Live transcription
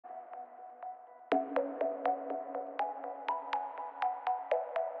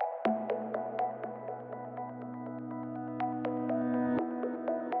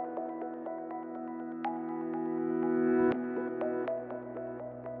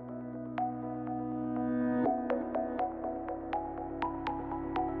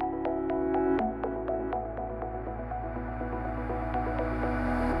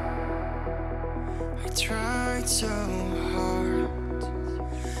so hard,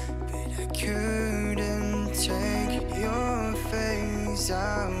 but I couldn't take your face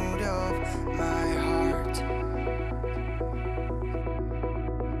out of my heart.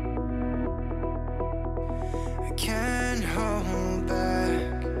 I can't hold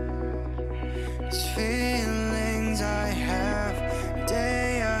back these feelings I have.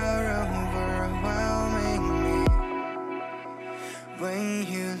 They are overwhelming me when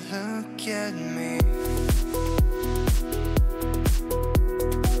you look at me.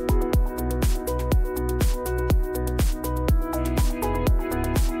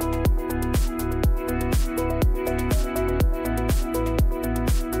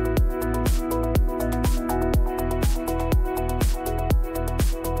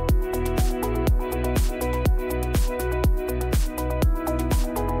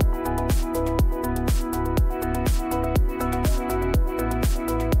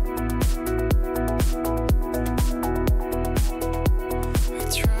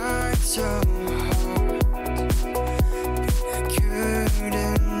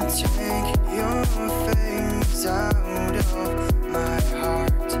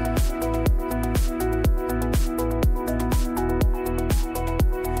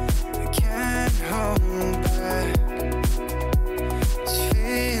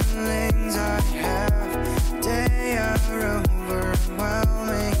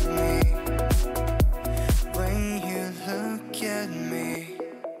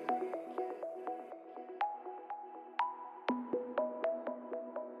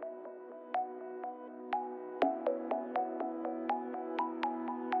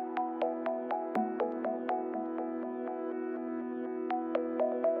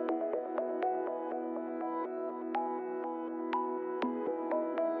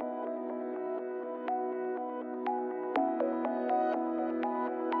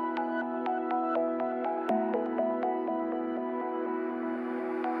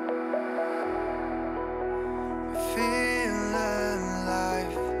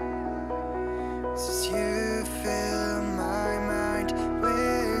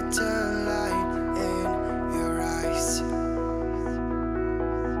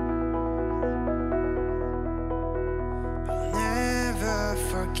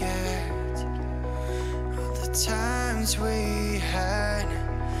 Times we had,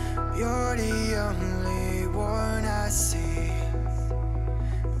 you're the only one I see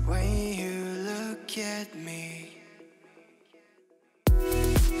when you look at me.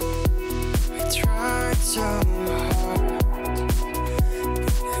 I tried so hard,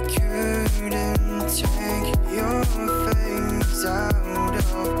 but I couldn't take your face out of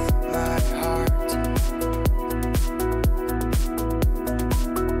my heart.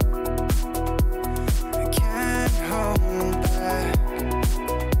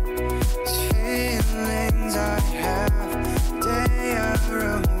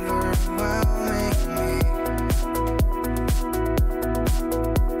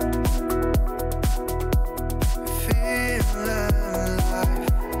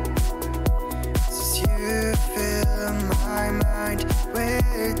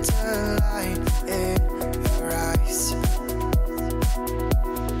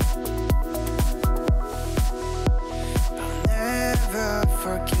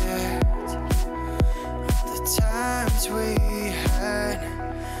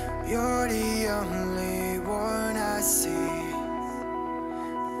 You're the only one I see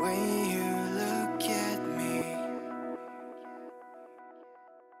when you look at me.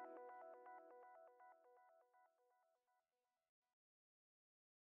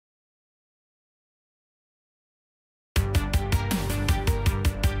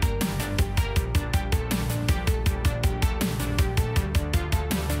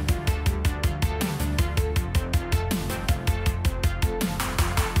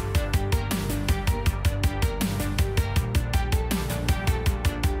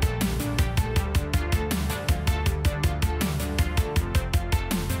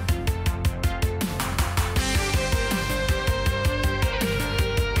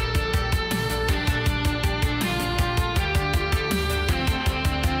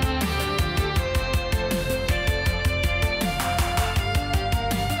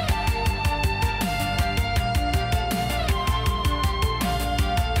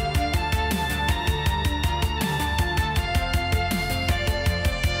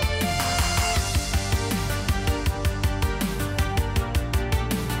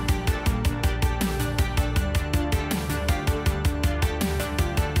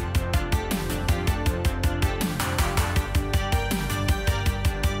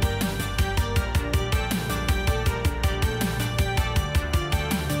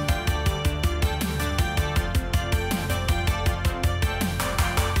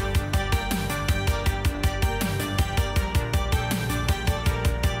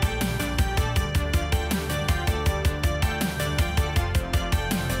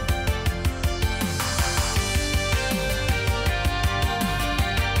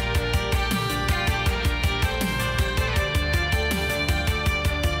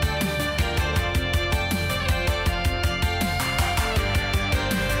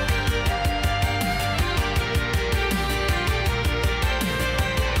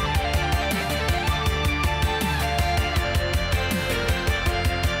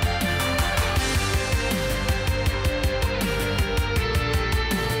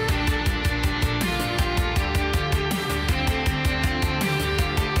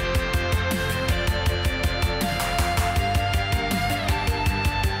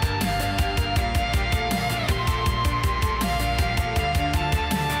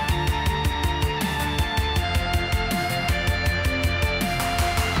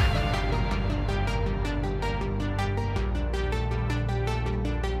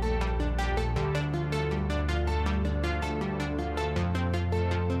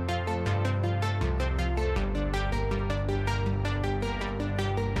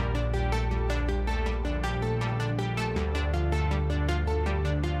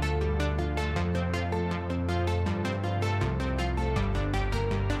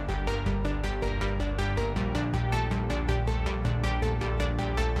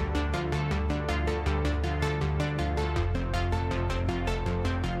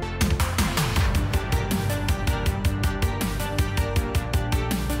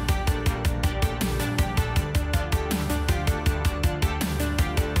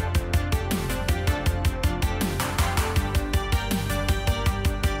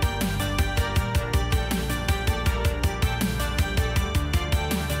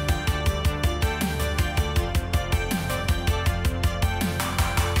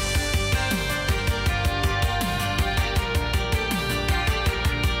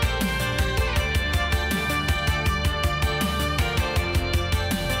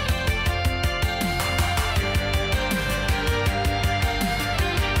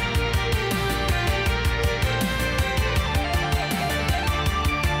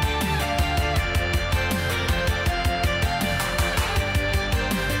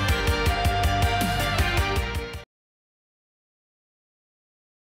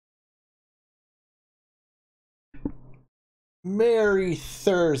 Merry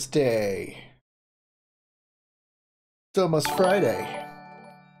Thursday. It's almost Friday.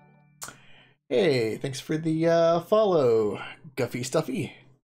 Hey, thanks for the follow, Guffy Stuffy.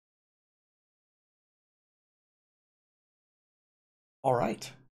 All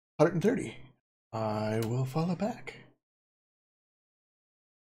right, 130. I will follow back.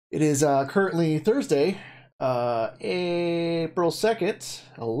 It is currently Thursday, April 2nd,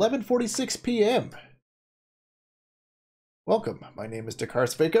 11:46 p.m. Welcome, my name is Dakar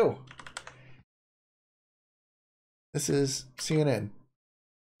Spako. This is CNN.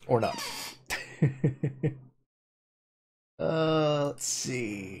 Or not. Let's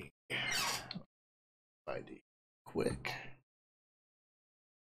see. ID quick.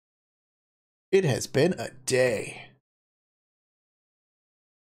 It has been a day.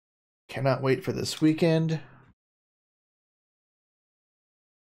 Cannot wait for this weekend.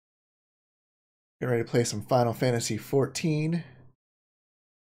 Get ready to play some Final Fantasy XIV.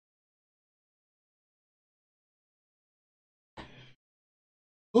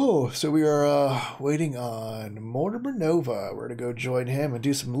 Oh, so we are waiting on Mortimer Nova. We're going to go join him and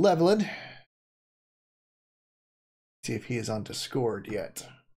do some leveling. See if he is on Discord yet.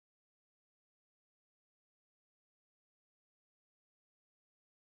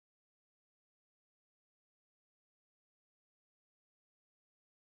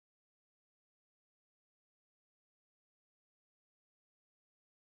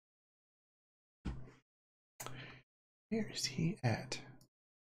 Where is he at?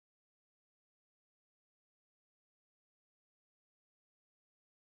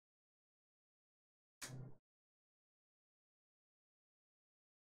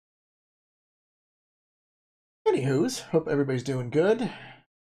 Anywho's, hope everybody's doing good.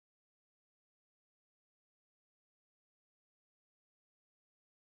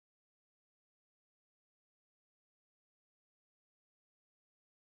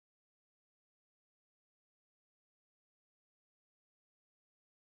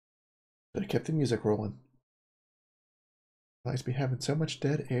 But I kept the music rolling. Nice to be having so much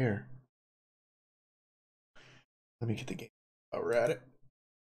dead air. Let me get the game. Oh, we're at it.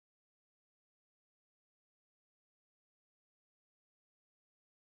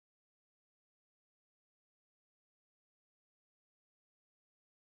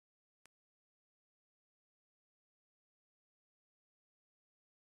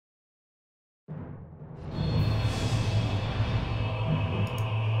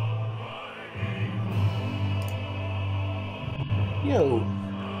 Yo.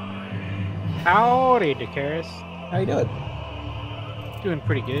 Howdy, Dakaris. How you doing? Doing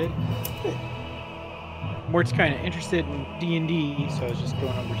pretty good. Mort's kind of interested in D&D, so I was just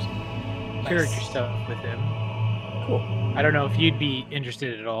going over some character stuff with him. Cool. I don't know if you'd be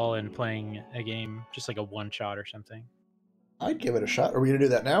interested at all in playing a game, just like a one-shot or something. I'd give it a shot. Are we going to do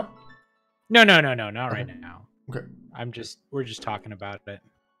that now? No, not right now. Okay. We're just talking about it.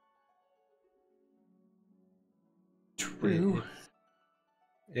 True.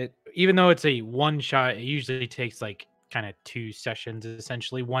 Even though it's a one-shot, it usually takes like kind of 2 sessions,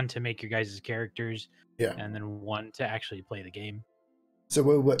 essentially. One to make your guys' characters, yeah, and then one to actually play the game. So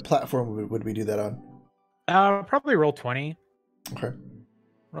what platform would we do that on? Probably Roll20. Okay.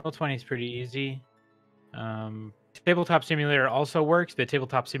 Roll20 is pretty easy. Tabletop Simulator also works, but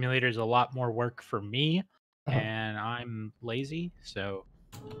Tabletop Simulator is a lot more work for me, and I'm lazy, so...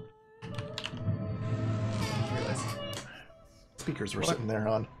 Speakers were sitting there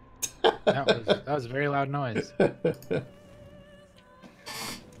on. that was a very loud noise.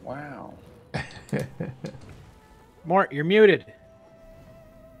 Wow. Mort, you're muted.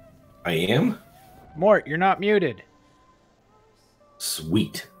 I am? Mort, you're not muted.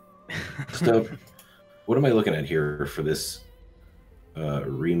 Sweet. So, what am I looking at here for this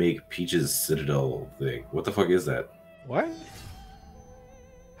remake Peach's Citadel thing? What the fuck is that? What?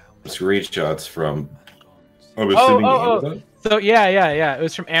 Screenshots from... Amazon? So yeah. It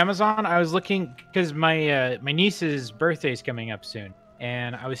was from Amazon. I was looking because my niece's birthday is coming up soon,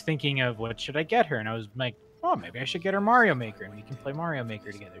 and I was thinking of what should I get her, and I was like, oh, maybe I should get her Mario Maker, and we can play Mario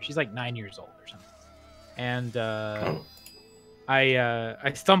Maker together. She's like 9 years old or something, and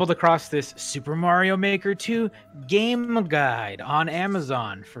I stumbled across this Super Mario Maker 2 game guide on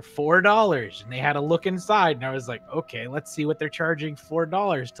Amazon for $4, and they had a look inside, and I was like, okay, let's see what they're charging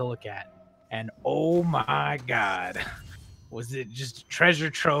 $4 to look at. And oh my god, was it just a treasure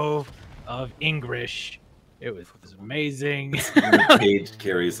trove of English. It was amazing. The page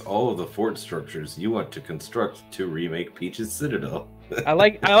carries all of the fort structures you want to construct to remake Peach's Citadel. I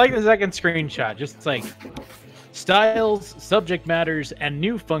like the second screenshot. Just like Styles, subject matters, and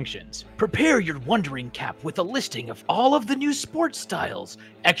new functions. Prepare your wondering cap with a listing of all of the new sports styles,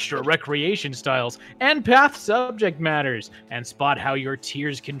 extra recreation styles, and path subject matters, and spot how your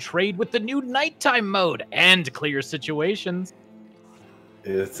tiers can trade with the new nighttime mode and clear situations.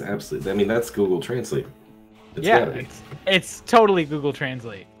 It's absolutely. I mean, that's Google Translate. It's Yeah, gotta be. it's totally Google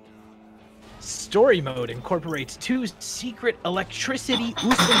Translate. Story mode incorporates 2 secret electricity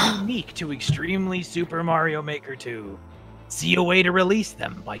oozes unique to Extremely Super Mario Maker 2. See a way to release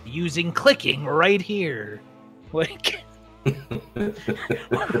them by using clicking right here. Like,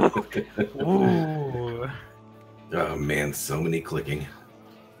 ooh, Oh man, so many clicking.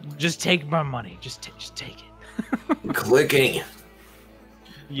 just take my money. Just take it. Clicking.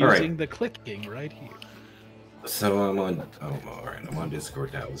 Using the clicking right here. So I'm on. Oh, all right. I'm on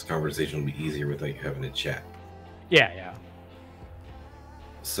Discord now. This conversation will be easier without you having to chat. Yeah.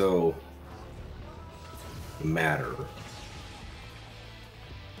 So, matter.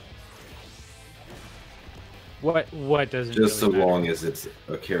 What doesn't Just really so matter? long as it's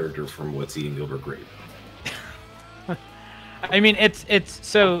a character from What's Eating Gilbert Grape. I mean, it's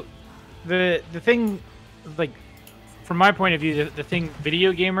so the thing, like, from my point of view, the thing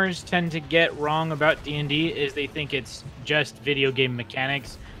video gamers tend to get wrong about D&D is they think it's just video game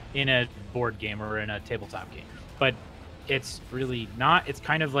mechanics in a board game or in a tabletop game, but it's really not. It's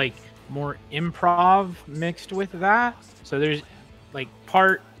kind of like more improv mixed with that. So there's like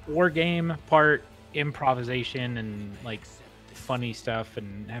part war game, part improvisation, and like funny stuff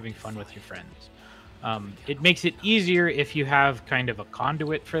and having fun with your friends. It makes it easier if you have kind of a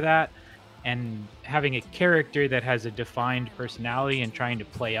conduit for that, and having a character that has a defined personality and trying to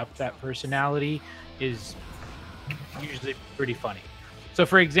play up that personality is usually pretty funny. So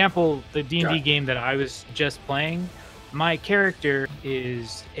for example, the D&D game that I was just playing, my character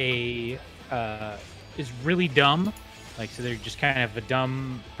is is really dumb. Like, so they're just kind of a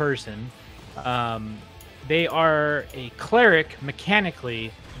dumb person. They are a cleric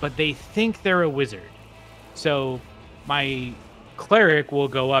mechanically, but they think they're a wizard. So my cleric will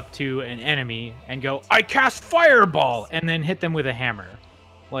go up to an enemy and go, "I cast fireball," and then hit them with a hammer.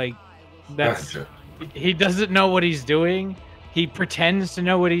 Like, that's Gotcha. he doesn't know what he's doing. He pretends to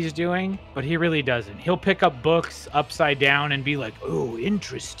know what he's doing, but he really doesn't. He'll pick up books upside down and be like, "Oh,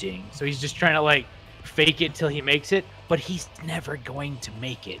 interesting." So he's just trying to like fake it till he makes it, but he's never going to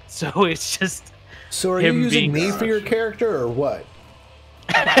make it. So it's just So are you him using being- me for your character or what?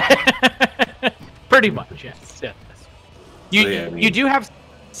 pretty much, yes. You So, yeah, I mean- you do have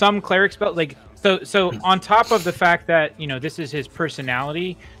some cleric spell, like so on top of the fact that, you know, this is his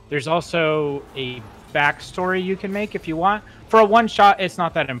personality, there's also a backstory you can make if you want. For a one shot, it's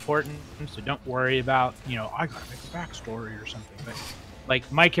not that important, so don't worry about, you know, I gotta make a backstory or something. But like,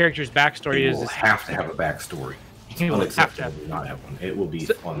 my character's backstory It is will have to have a backstory. he will have to Unacceptable to not have one. It will be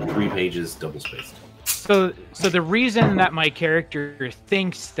on 3 pages, double spaced. So the reason that my character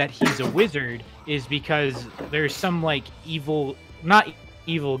thinks that he's a wizard is because there's some like not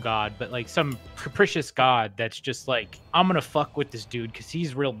evil god, but like some capricious god that's just like, I'm gonna fuck with this dude because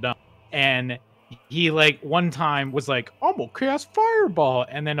he's real dumb. And he like one time was like, I'm gonna cast fireball,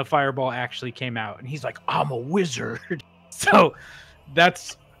 and then a fireball actually came out, and he's like, I'm a wizard. So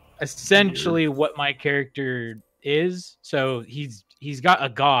that's essentially what my character is. So he's got a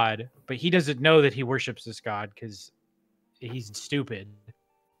god, but he doesn't know that he worships this god because he's stupid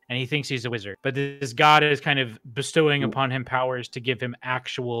and he thinks he's a wizard. But this god is kind of bestowing upon him powers to give him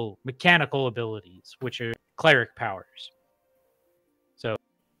actual mechanical abilities, which are cleric powers. So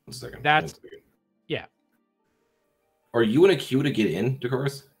 1 second. That's- 1 second. yeah. Are you in a queue to get in,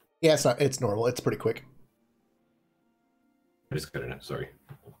 Decoris? Yeah, it's normal. It's pretty quick. I just got in. Sorry.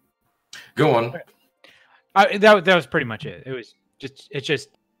 Go on. That was pretty much it. It's just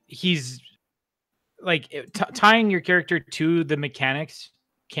he's like tying your character to the mechanics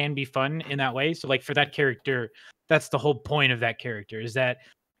can be fun in that way. So like for that character, that's the whole point of that character, is that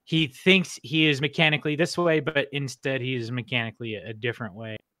he thinks he is mechanically this way, but instead he is mechanically a different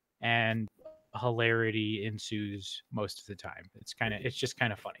way, and hilarity ensues most of the time. It's just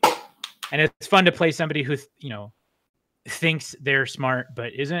kind of funny, and it's fun to play somebody who, you know, thinks they're smart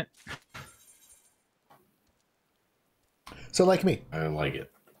but isn't. So like me. I like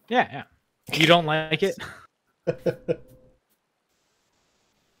it. Yeah. You don't like it?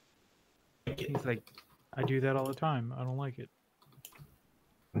 He's like, I do that all the time. I don't like it.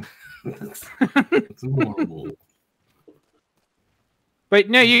 It's normal. But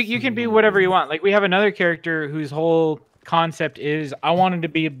no, you can be whatever you want. Like, we have another character whose whole concept is, I wanted to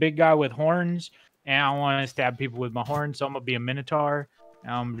be a big guy with horns, and I want to stab people with my horns, so I'm going to be a minotaur,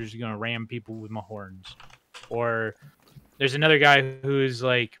 and I'm just going to ram people with my horns. Or there's another guy who's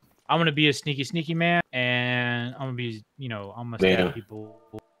like, I'm gonna be a sneaky man, and I'm gonna be, I'm gonna stab people,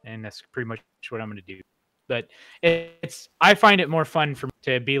 and that's pretty much what I'm gonna do. But I find it more fun for me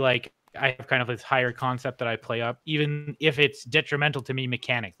to be like, I have kind of this higher concept that I play up, even if it's detrimental to me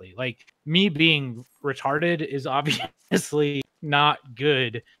mechanically. Like, me being retarded is obviously not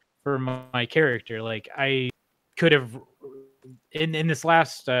good for my character. Like, I could have in this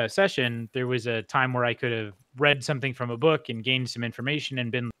last session, there was a time where I could have read something from a book and gained some information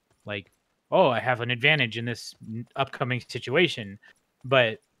and been like, oh, I have an advantage in this upcoming situation.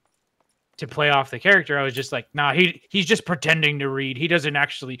 But to play off the character, I was just like, nah, he's just pretending to read. He's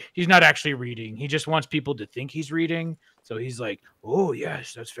not actually reading. He just wants people to think he's reading. So he's like, oh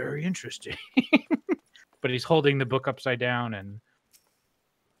yes, that's very interesting. But he's holding the book upside down and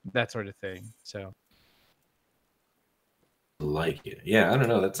that sort of thing. So like it. Yeah, I don't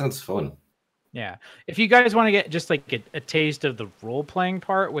know. That sounds fun. Yeah. If you guys want to get just like a taste of the role-playing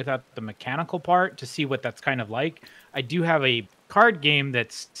part without the mechanical part to see what that's kind of like, I do have a card game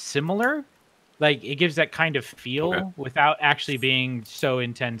that's similar. Like, it gives that kind of feel without actually being so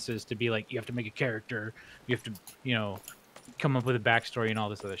intense as to be like, you have to make a character, you have to, come up with a backstory and all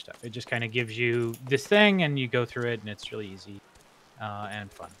this other stuff. It just kind of gives you this thing and you go through it and it's really easy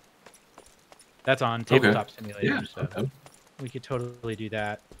and fun. That's on Tabletop Simulator. Yeah. So we could totally do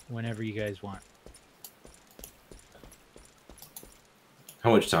that whenever you guys want.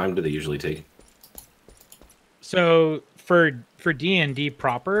 How much time do they usually take? So for D&D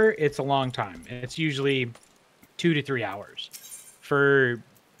proper, it's a long time. It's usually 2 to 3 hours. For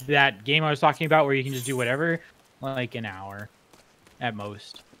that game I was talking about where you can just do whatever, like an hour at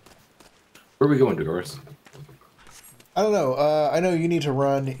most. Where are we going, Doris? I don't know. I know you need to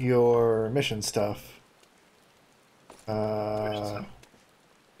run your mission stuff. Yeah,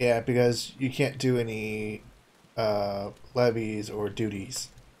 because you can't do any levies or duties.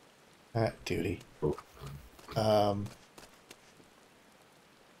 Duty.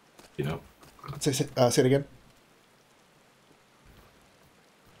 Say it again.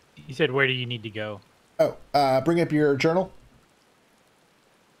 You said, where do you need to go? Oh, bring up your journal.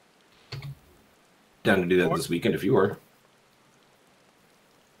 Down to do that this weekend if you are.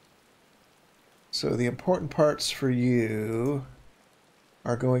 So the important parts for you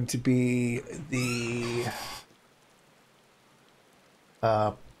are going to be the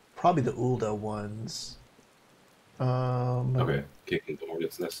probably the Ulda ones. Okay, kicking the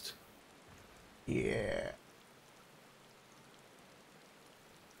hornet's nest. Yeah.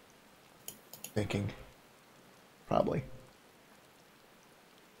 Thinking. Probably.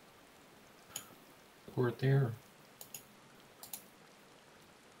 Port there.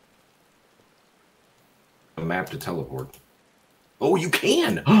 A map to teleport. Oh, you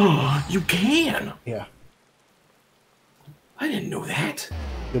can! You can! Yeah. I didn't know that.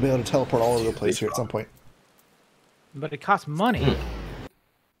 You'll be able to teleport all over the place here at some point. But it costs money.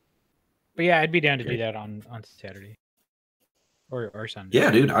 But yeah, I'd be down to do that on Saturday. Or Sunday.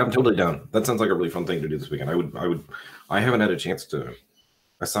 Yeah, dude, I'm totally down. That sounds like a really fun thing to do this weekend. I haven't had a chance to,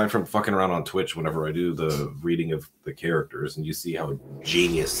 aside from fucking around on Twitch whenever I do the reading of the characters, and you see how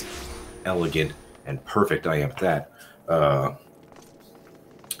genius, elegant, and perfect I am at that. One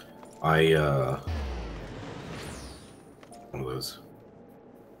of those.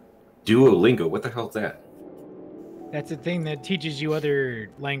 Duolingo, what the hell's that? That's a thing that teaches you other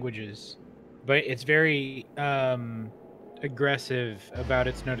languages. But it's very aggressive about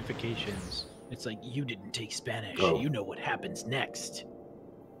its notifications. It's like, you didn't take Spanish. Oh. You know what happens next.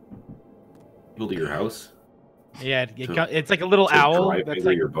 People to your house? Yeah, it's like a little owl. That's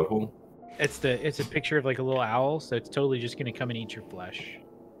like your butthole? It's a picture of like a little owl, so it's totally just gonna come and eat your flesh.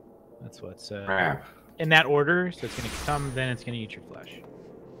 That's what's Crap. in that order. So it's gonna come, then it's gonna eat your flesh.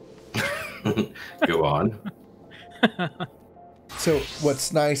 Go on. So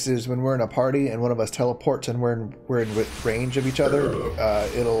what's nice is when we're in a party and one of us teleports and we're in range of each other,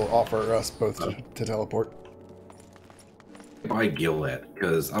 it'll offer us both to teleport. Buy Gillette,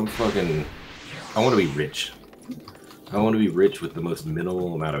 because I want to be rich. I want to be rich with the most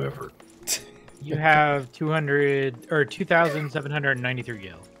minimal amount of effort. You have 2,793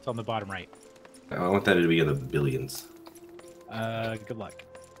 gil. It's on the bottom right. I want that to be in the billions. Good luck.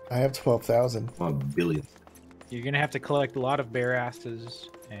 I have 12,000. I want billions. You're gonna have to collect a lot of bear asses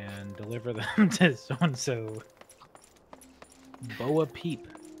and deliver them to so-and-so. Boa Peep.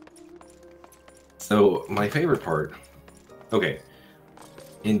 So my favorite part, okay,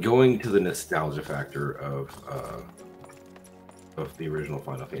 in going to the nostalgia factor of of the original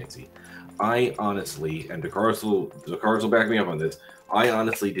Final Fantasy. I honestly, and Dakars will back me up on this, I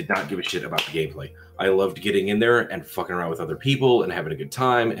honestly did not give a shit about the gameplay. I loved getting in there and fucking around with other people and having a good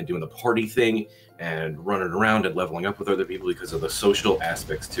time and doing the party thing and running around and leveling up with other people because of the social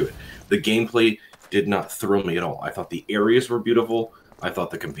aspects to it. The gameplay did not thrill me at all. I thought the areas were beautiful. I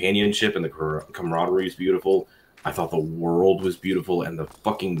thought the companionship and the camaraderie was beautiful. I thought the world was beautiful, and the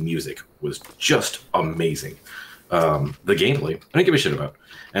fucking music was just amazing. The gameplay, I didn't give a shit about.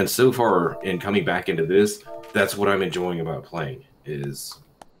 And so far, in coming back into this, that's what I'm enjoying about playing, is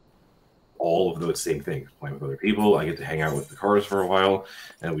all of those same things. Playing with other people, I get to hang out with the cars for a while,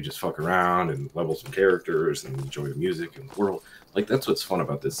 and we just fuck around and level some characters and enjoy the music and the world. Like, that's what's fun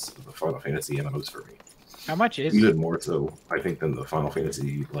about this, the Final Fantasy MMOs for me. How much is Even more so, I think, than the Final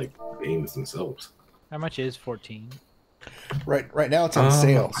Fantasy like games themselves. How much is 14? Right now it's on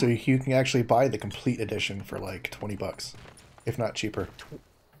sale, so you can actually buy the complete edition for like $20, if not cheaper.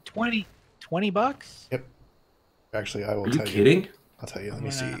 20 bucks? Yep. Actually, I will Are you tell you. kidding? I'll tell you. Let me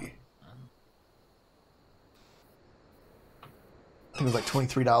Yeah. see. I think it was like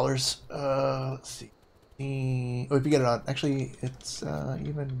 $23. Let's see. Oh, if you get it on, actually, it's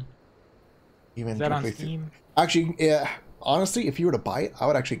even Is that on directly through- Steam? Actually, yeah. Honestly, if you were to buy it, I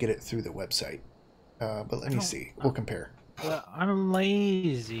would actually get it through the website. But let me see. We'll compare. Well, I'm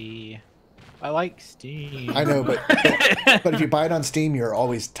lazy. I like Steam. I know, but if you buy it on Steam, you're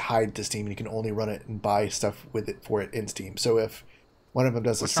always tied to Steam. You can only run it and buy stuff with it for it in Steam. So if one of them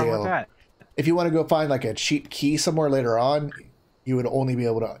does What's a wrong with sale, that? if you want to go find like a cheap key somewhere later on, you would only be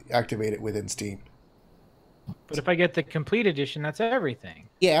able to activate it within Steam. But if I get the complete edition, that's everything.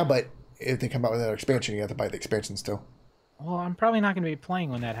 Yeah, but if they come out with another expansion, you have to buy the expansion still. Well, I'm probably not going to be playing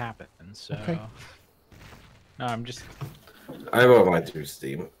when that happens. So, Okay. no, I'm just. I bought mine through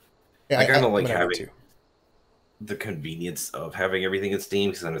Steam. Yeah, I kinda like but I would having- too. The convenience of having everything in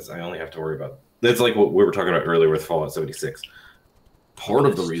Steam, because then I only have to worry about. That's like what we were talking about earlier with Fallout 76. Part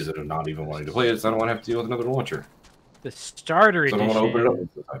of the reason of not even wanting to play it is I don't want to have to deal with another launcher. The starter So I don't want to open it up edition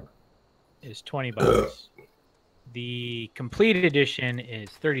most of the time. is $20. The complete edition is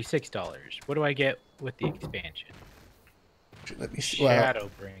 $36. What do I get with the expansion? Let me see. Well,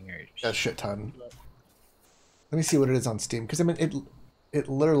 Shadowbringers. a shit ton. Let me see what it is on Steam, because I mean it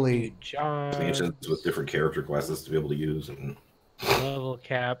literally. Jobs, Expansions with different character classes to be able to use, and level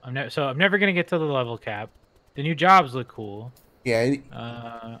cap. I'm never gonna get to the level cap. The new jobs look cool. Yeah,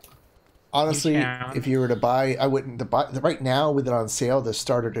 honestly, can. if you were to buy, I wouldn't. Right now with it on sale, the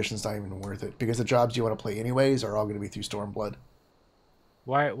starter edition's not even worth it because the jobs you want to play anyways are all going to be through Stormblood.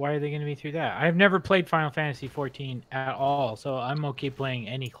 Why are they gonna be through that? I've never played Final Fantasy 14 at all, so I'm okay playing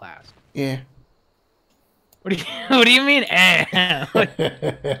any class. Yeah. What do you mean?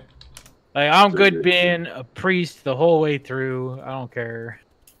 Like, I'm good being a priest the whole way through. I don't care.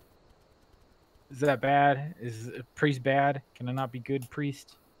 Is that bad? Is a priest bad? Can I not be good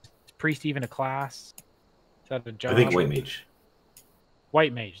priest? Is priest even a class? Is that a job? I think White Mage.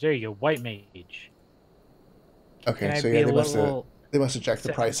 White mage. There you go. White mage. Can Okay, I so be yeah, a little? they must have jacked the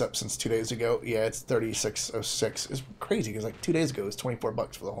Seven. price up since 2 days ago. Yeah, it's 36.06. It's crazy because like 2 days ago it was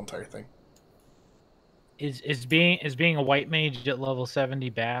 $24 for the whole entire thing. Is being a white mage at level 70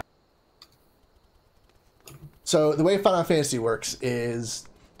 bad? So the way Final Fantasy works is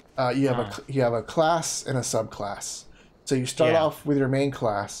you have a class and a subclass. So you start Yeah. off with your main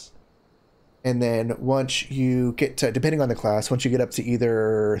class, and then once you get to, depending on the class, once you get up to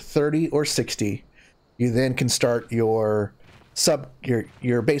either 30 or 60, you then can start your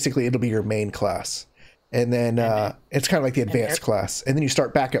your basically it'll be your main class, and then it's kind of like the advanced class, and then you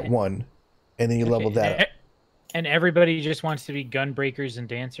start back at 1, and then you level that up. And everybody just wants to be gunbreakers and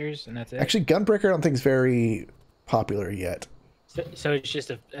dancers, and that's it. Actually, Gunbreaker I don't think is very popular yet. So it's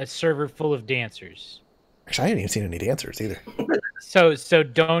just a server full of dancers. Actually, I haven't even seen any dancers either. So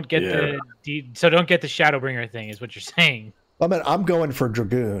don't get Yeah. don't get the Shadowbringer thing, is what you're saying. I mean, I'm going for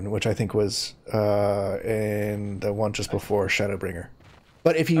Dragoon, which I think was in the one just before Shadowbringer.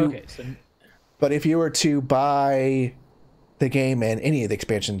 But if you Okay, so but if you were to buy the game and any of the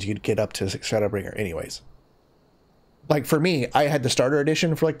expansions, you'd get up to Shadowbringer anyways. Like for me, I had the starter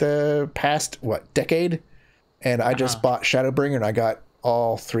edition for like the past decade, and I just bought Shadowbringer, and I got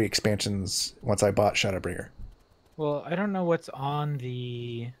all 3 expansions once I bought Shadowbringer. well, I don't know what's on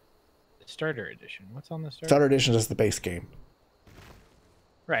the starter edition. What's on the Starter edition is the base game.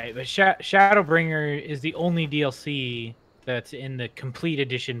 Right, but Shadowbringer is the only DLC that's in the complete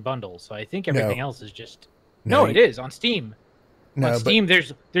edition bundle. So I think everything else is just No, it is on Steam. No, on but Steam,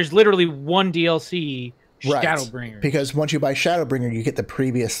 there's literally one DLC, right, Shadowbringer. because once you buy Shadowbringer, you get the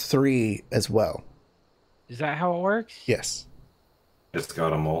previous 3 as well. Is that how it works? Yes. just got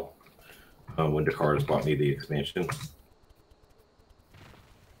them all. When Dakar bought me the expansion.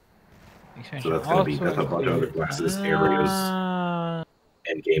 So that's gonna be that's a bunch of other classes, areas,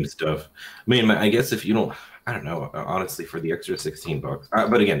 and game stuff. I mean, I guess if you don't, I don't know, honestly, for the extra $16.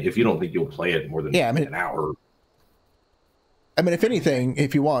 But again, if you don't think you'll play it more than an hour. I mean, if anything,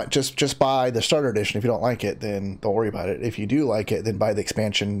 if you want, just buy the starter edition. If you don't like it, then don't worry about it. If you do like it, then buy the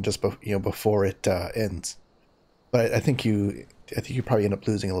expansion just before it ends. But I think you probably end up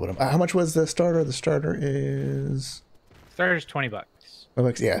losing a little bit. How much was the starter? The starter is $20.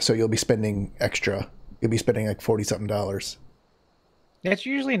 Yeah, so you'll be spending extra. You'll be spending like $40-something. That's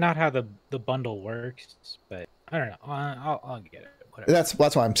usually not how the bundle works, but I don't know. I'll get it. Whatever.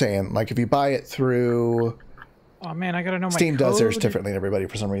 That's why I'm saying, like, if you buy it through. Oh man, I gotta know my Steam code. does theirs differently than everybody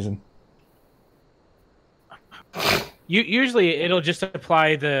for some reason. Usually it'll just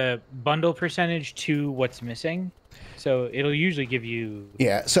apply the bundle percentage to what's missing, so it'll usually give you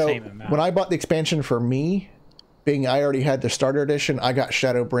the same amount. When I bought the expansion for me, being I already had the starter edition, I got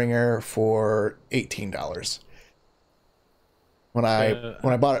Shadowbringer for $18. When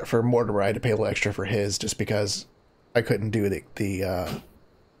I bought it for Mortimer, I had to pay a little extra for his just because I couldn't do the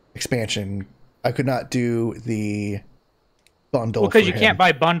expansion. I could not do the bundle. Well, because you can't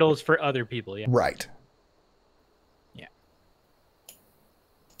buy bundles for other people. Yeah. Right. Yeah.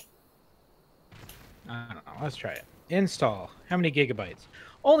 I don't know. Let's try it. Install. How many gigabytes?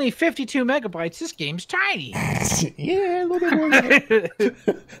 Only 52 megabytes. This game's tiny. Yeah, a little bit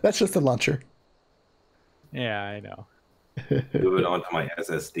more. That's just the launcher. Yeah, I know. Move it onto my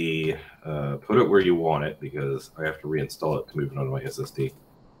SSD. Put it where you want it because I have to reinstall it to move it onto my SSD.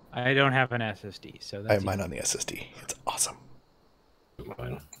 I don't have an SSD, so that's I have mine on the SSD. It's awesome.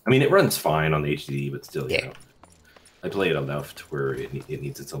 I mean, it runs fine on the HDD, but still, you know, I play it enough to where it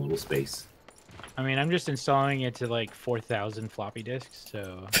needs its own little space. I mean, I'm just installing it to like 4,000 floppy disks,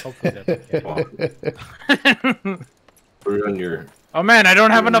 so hopefully that's okay. Put it on your. Oh man, I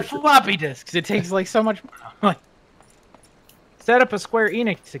don't have enough floppy disks. It takes like so much. Like, set up a Square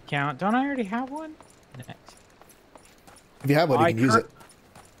Enix account. Don't I already have one? Next. If you have one, you can use it.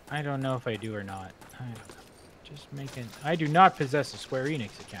 I don't know if I do or not. I don't know. Just making. I do not possess a Square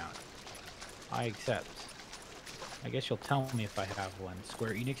Enix account. I accept. I guess you'll tell me if I have one.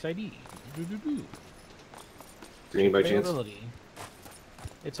 Square Enix ID. Green by chance?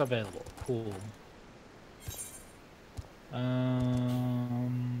 It's available. Cool.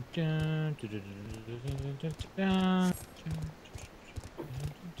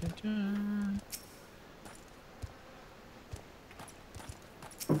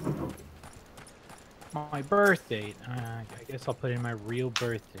 My birth date. I guess I'll put in my real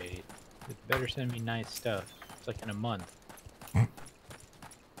birth date. It better send me nice stuff. It's like in a month.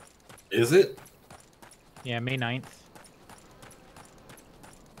 Is it? Yeah, May 9th.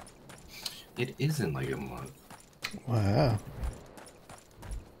 It is in like a month. Wow.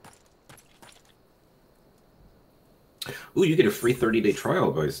 Ooh, you get a free 30-day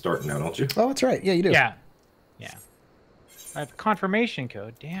trial by starting now, don't you? Oh, that's right. Yeah, you do. Yeah. Yeah. I have confirmation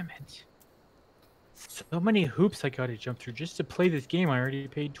code. Damn it. So many hoops I gotta jump through just to play this game I already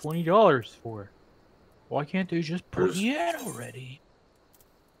paid $20 for. Why can't they just put me in already?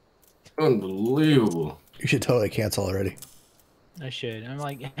 Unbelievable. You should totally cancel already. I should. I'm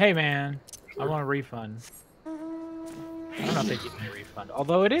like, hey man, I want a refund. I don't know if they give me a refund.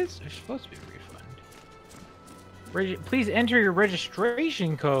 Although it is, there's supposed to be a refund. Please enter your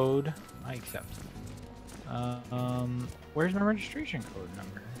registration code. I accept. Where's my registration code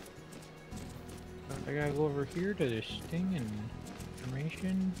number? I gotta go over here to this thing and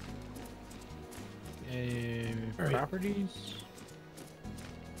information. Properties.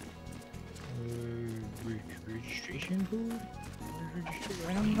 Registration code?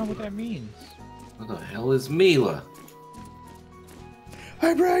 I don't know what that means. What the hell is Mila?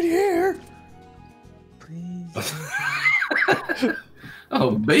 I'm right here. Please.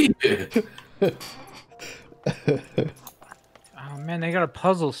 Oh, baby. Oh man, they got a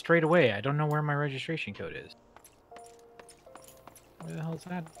puzzle straight away. I don't know where my registration code is. Where the hell is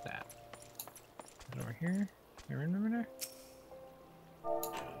that at? Is it over here? You remember there?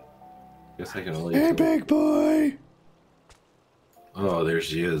 Guess I can only. Hey, big boy. Oh, there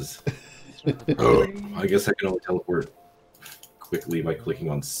she is. Oh, I guess I can only teleport quickly by clicking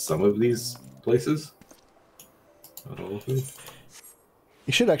on some of these places. Not all of them.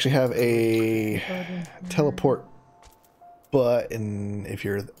 You should actually have a teleport button if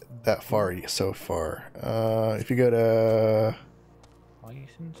you're that far so far. If you go to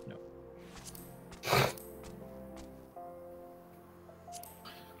License? No.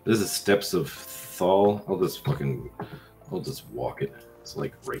 This is Steps of Thal. I'll just fucking I'll just walk it. It's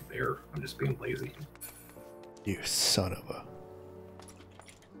like right there. I'm just being lazy. You son of a.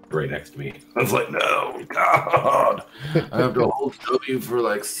 Right next to me. I was like, no, God. I have to hold W for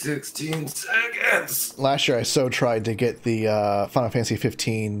like 16 seconds. Last year I so tried to get the Final Fantasy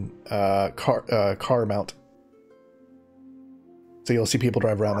 15 car mount. So you'll see people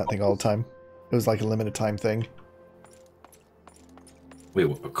drive around that thing all the time. It was like a limited time thing. Wait,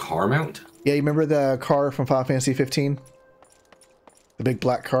 what, a car mount? Yeah, you remember the car from Final Fantasy 15? The big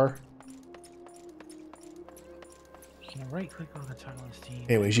black car? You can right click on the title of Steam.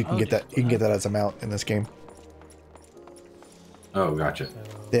 Anyways, you can get that. You can get that as a mount in this game. Oh, gotcha.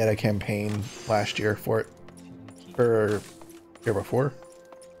 They had a campaign last year for it, or year before.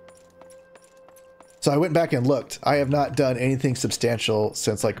 So I went back and looked. I have not done anything substantial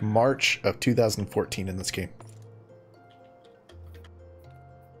since like March of 2014 in this game.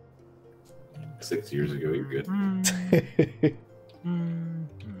 6 years ago, you're good. Mm.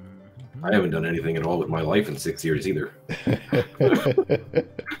 I haven't done anything at all with my life in 6 years either.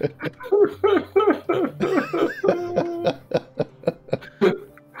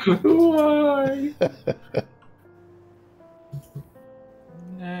 Why?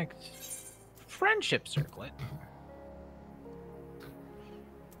 Next. Friendship circlet.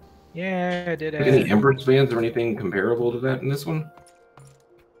 Yeah, I did Any it. Empress fans or anything comparable to that in this one?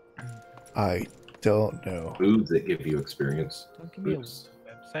 I don't know. Moves that give you experience. Don't give me a Oops.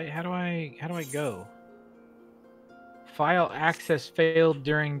 website. How do I go? File access failed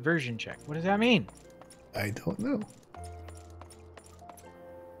during version check. What does that mean? I don't know.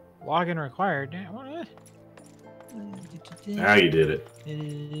 Login required. What? Now you did it.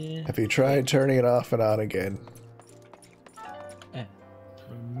 Have you tried turning it off and on again?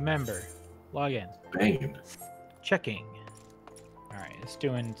 Remember, login. Banging. Checking. All right, it's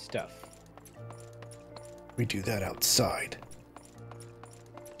doing stuff. We do that outside.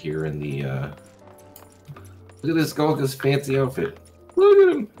 Here in the look at this Golga's fancy outfit. Look at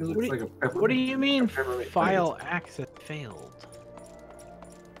him. He looks What do like a peppermint. What do you mean Peppermint file access failed?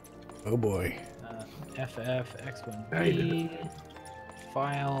 Oh boy. FF Now you did X1B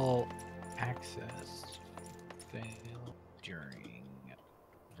file access failed during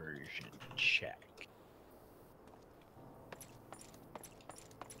version check.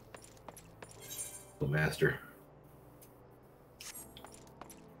 Master.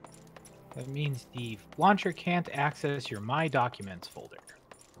 That means the launcher can't access your My Documents folder.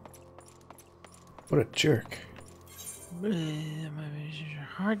 What a jerk.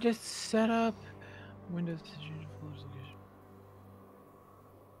 Hard disk setup. Windows.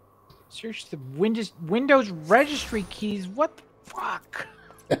 Search the Windows registry keys. What the fuck?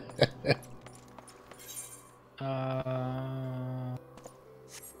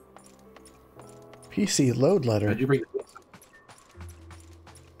 PC load letter. How'd you bring it?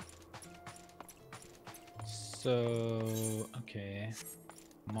 So, okay.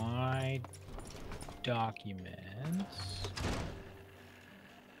 My documents.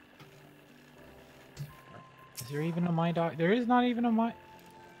 Is there even a my doc? There is not even a my.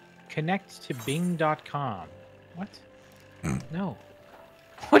 Connect to Bing.com. What? No.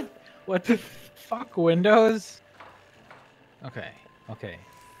 What? What the fuck? Windows? Okay. Okay.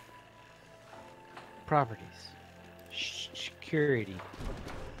 Properties. Security.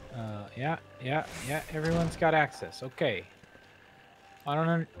 Yeah. Everyone's got access. Okay. I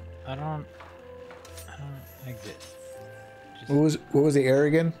don't exit. Just, What was the error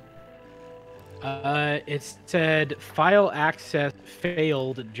again? it said file access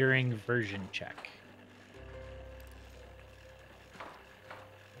failed during version check.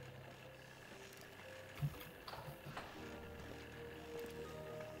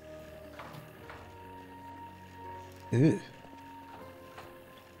 Ew.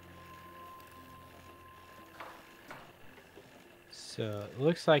 So it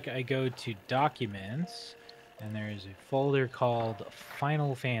looks like I go to Documents, and there's a folder called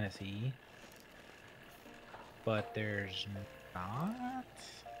Final Fantasy, but there's not.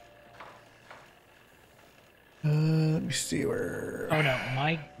 Let me see where. Oh no,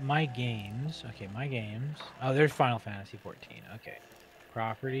 my games. Okay, my games. Oh, there's Final Fantasy 14. Okay,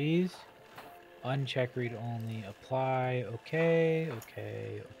 properties, uncheck read only, apply. Okay.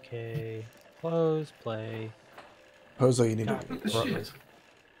 Close, play. Pozo, you need to. What the shit?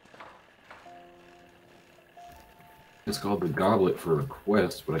 It's called the Goblet for a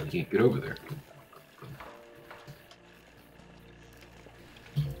quest, but I can't get over there.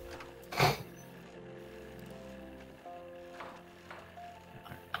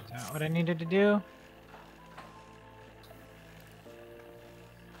 Is that what I needed to do?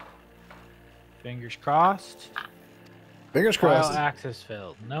 Fingers crossed. Fingers File crossed. access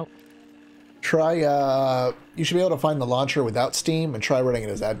failed. Nope. Try, you should be able to find the launcher without Steam and try running it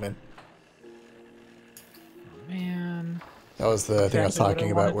as admin. Oh, man. That was the thing I was Exactly what I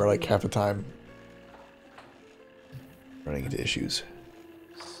talking about, wanted where to like do. half the time running into issues.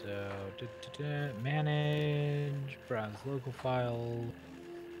 So, manage, browse local file,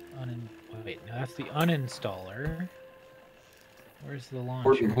 wait, no, that's the uninstaller. Where's the launcher?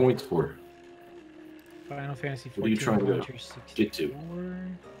 14 points for. Final Fantasy 14 What are you trying to launcher 64. get to?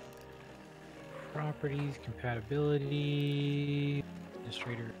 Properties, compatibility,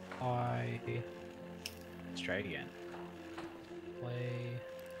 administrator I. Let's try it again. Play.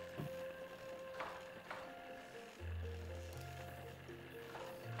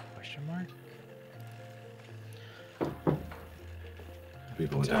 Question mark?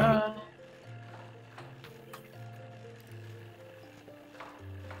 People down.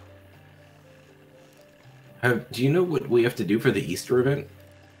 Do you know what we have to do for the Easter event?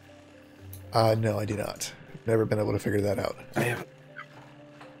 No, I do not. Never been able to figure that out. I haven't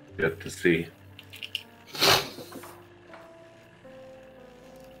yet to see.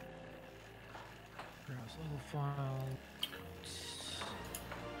 Browse local file.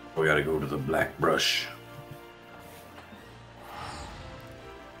 We gotta go to the Black Brush.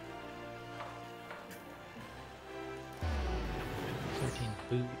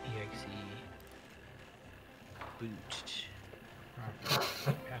 Boot exe. Boot.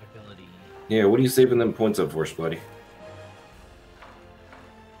 Compatibility. Yeah, what are you saving them points up for, Splitty?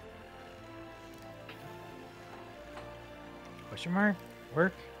 Question mark?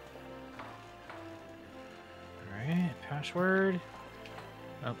 Work? Alright, password.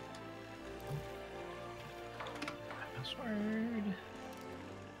 Oh. Password.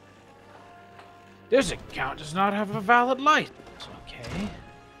 This account does not have a valid license. Okay.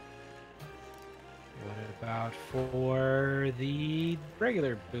 What about for the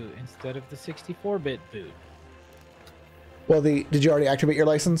regular boot instead of the 64-bit boot? Well, did you already activate your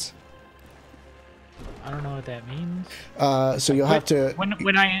license? I don't know what that means. So you'll have to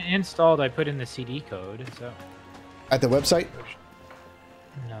When I installed, I put in the CD code. So at the website.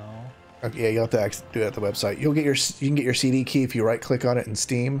 no. Okay, yeah, you'll have to do it at the website. You can get your CD key if you right click on it in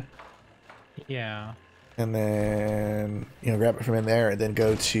Steam, Yeah. and then grab it from in there, and then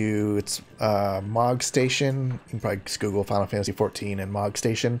go to its Mog Station. You can probably just Google Final Fantasy 14 and Mog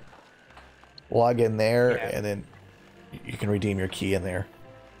Station. Log in there, Yeah. and then you can redeem your key in there.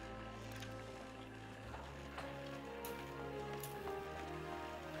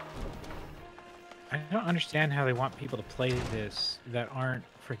 I don't understand how they want people to play this that aren't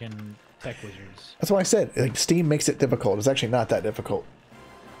freaking tech wizards. That's what I said. Like Steam makes it difficult. It's actually not that difficult.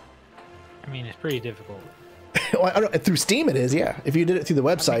 I mean, it's pretty difficult. Well, I don't, through Steam it is, yeah. If you did it through the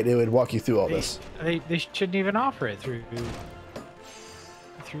website, it would walk you through all this. They shouldn't even offer it through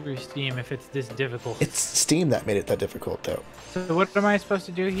Steam if it's this difficult. It's Steam that made it that difficult, though. So what am I supposed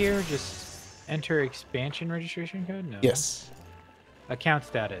to do here? Just enter expansion registration code? No. Yes. Account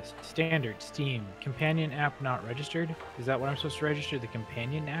status. Standard. Steam. Companion app not registered. Is that what I'm supposed to register? The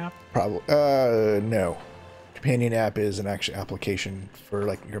companion app? Probably. No. Companion app is an actual application for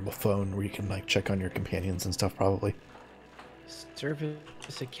like your phone where you can like check on your companions and stuff. Probably.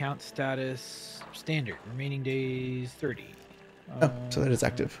 Service account status. Standard. Remaining days 30. Oh, so that is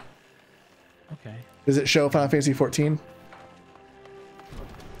active. Okay. Does it show Final Fantasy 14?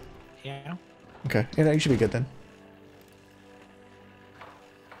 Yeah. Okay. Yeah, no, you should be good then.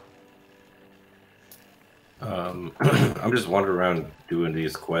 I'm just wandering around doing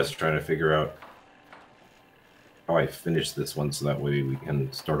these quests, trying to figure out how I finish this one, so that way we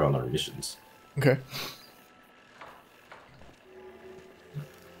can start on our missions. Okay.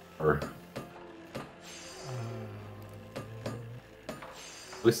 Or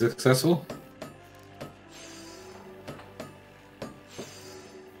was successful?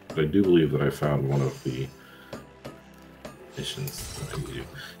 But I do believe that I found one of the missions that I need to do.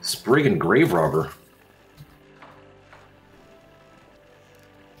 Spriggan Grave Robber.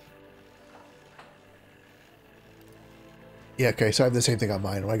 Yeah, okay, so I have the same thing on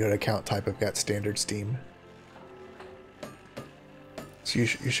mine. When I go to account type, I've got standard Steam. So you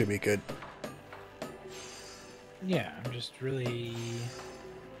should be good. Yeah, I'm just really...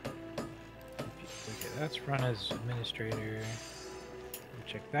 Okay, that's run as administrator.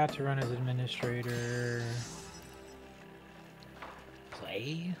 Check that to run as administrator.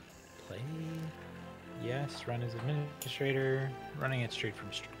 Play? Yes, run as administrator. Running it straight from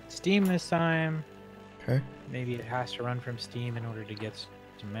Steam this time. Okay. Maybe it has to run from Steam in order to get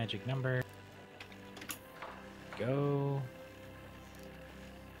some magic number. Go.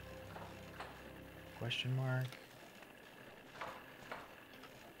 Question mark.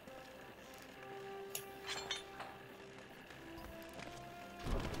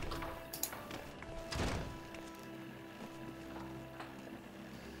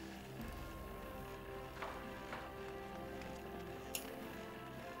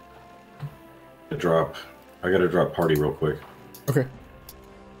 I gotta drop party real quick. Okay.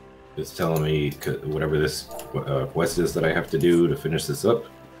 It's telling me whatever this quest is that I have to do to finish this up.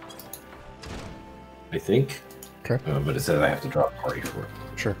 I think. Okay. But it says I have to drop party for it.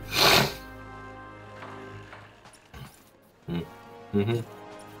 Sure. Mm-hmm.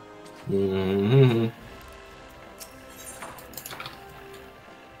 Mm-hmm.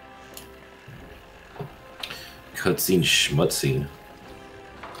 Cutscene schmutscene.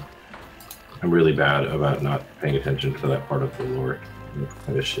 I'm really bad about not paying attention to that part of the lore.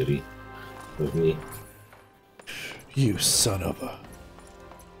 Kind of shitty of me. You son of a...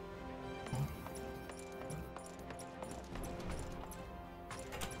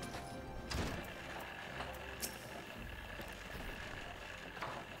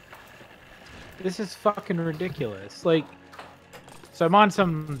 This is fucking ridiculous. Like, so I'm on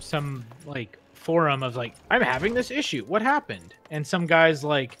some like forum of like, I'm having this issue. What happened? And some guy's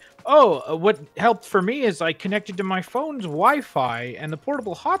like, oh, what helped for me is I connected to my phone's Wi-Fi and the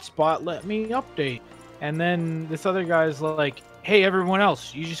portable hotspot let me update. And then this other guy's like, hey, everyone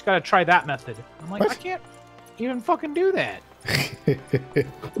else, you just gotta try that method. I'm like, What? I can't even fucking do that.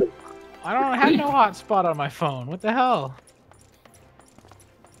 I don't have no hotspot on my phone. What the hell?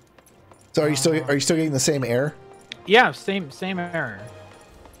 So are you still getting the same error? Yeah, same error.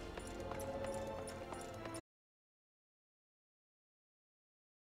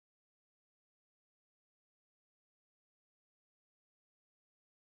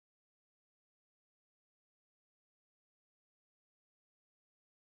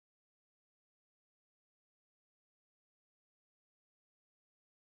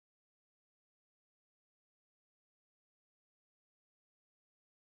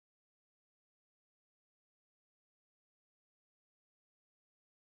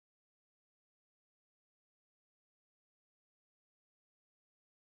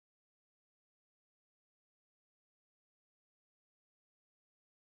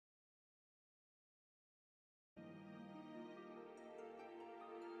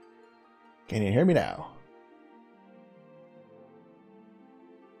 Can you hear me now?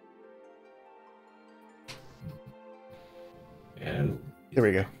 And There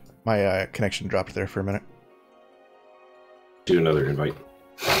we go. My connection dropped there for a minute. do another invite.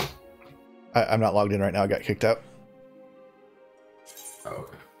 I'm not logged in right now. I got kicked out. Oh,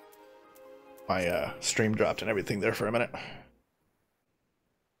 okay. My stream dropped and everything there for a minute.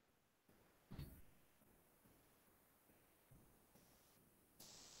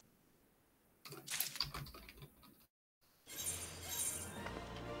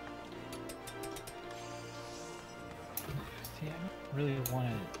 See, I don't really want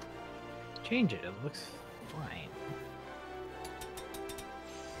to change it. It looks fine.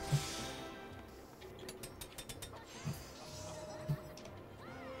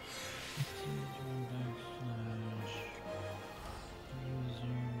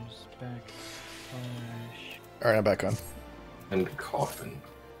 Users backslash. All right, I'm back on. And coffin.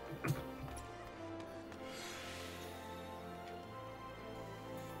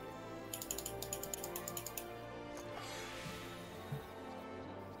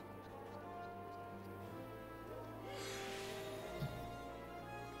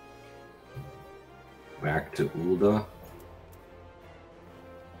 Back to Ulda.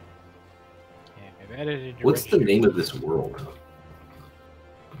 Yeah, I've edited your What's the registry. name of this world?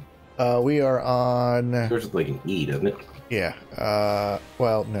 We are on. There's like an E, doesn't it? Yeah.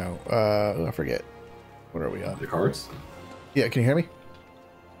 Well, no. I forget. What are we on? The cards? Yeah. Can you hear me?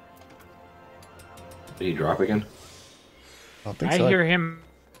 Did he drop again? I don't think I so. hear him.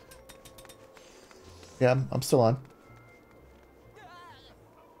 Yeah, I'm still on.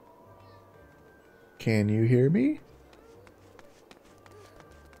 Can you hear me?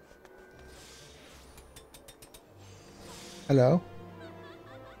 Hello?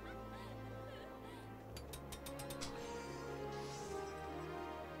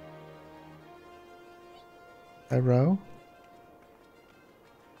 Hello?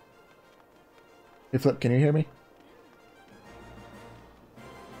 Hey, Flip, can you hear me?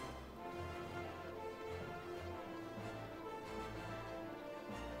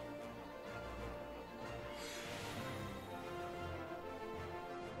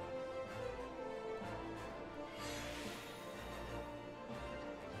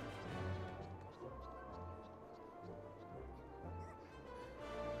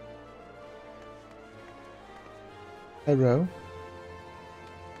 Hello?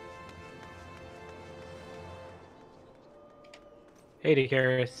 Hey,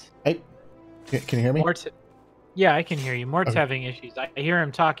 Dakaris. Hey, can you hear me? Yeah, I can hear you. Mort's Okay. having issues. I hear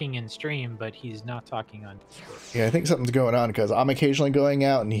him talking in stream, but he's not talking on Discord. Yeah, I think something's going on because I'm occasionally going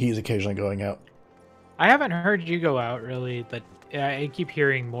out and he's occasionally going out. I haven't heard you go out really, but I keep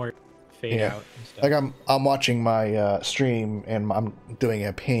hearing more fade Yeah. out and stuff. Like I'm watching my stream and I'm doing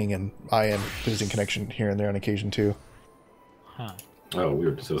a ping and I am losing connection here and there on occasion too. Huh. Oh,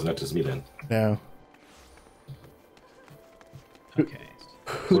 weird. So it's not just me then. No. Okay.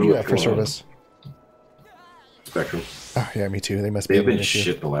 Who What do you do have I for call service? Spectrum. Oh, yeah, me too. They must be They've having been an issue.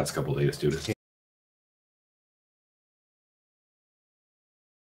 shit the last couple days, dude.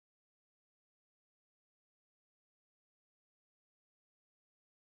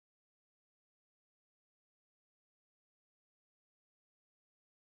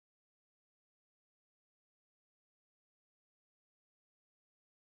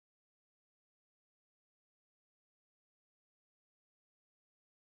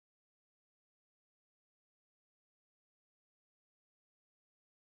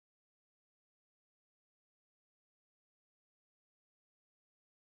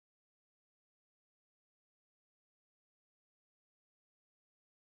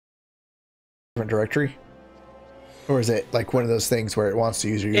 Different directory? Or is it like one of those things where it wants to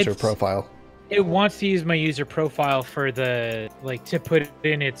use your user It's- profile? It wants to use my user profile for the to put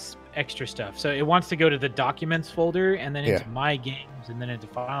in its extra stuff. So it wants to go to the documents folder and then into Yeah. my games and then into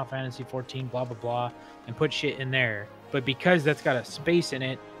Final Fantasy 14, blah blah blah, and put shit in there. But because that's got a space in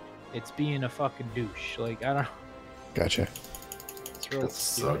it, it's being a fucking douche. Like I don't. Gotcha. It's real That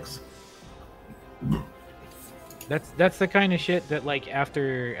stupid. sucks. That's the kind of shit that like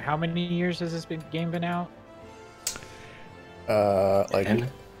after how many years has this game been out? Like, And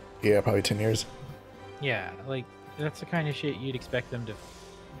yeah, probably 10 years. Yeah, like that's the kind of shit you'd expect them to.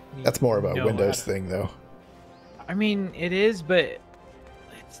 That's more of a know Windows how to- thing, though. I mean, it is, but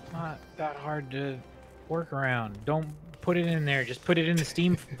it's not that hard to work around. Don't put it in there. Just put it in the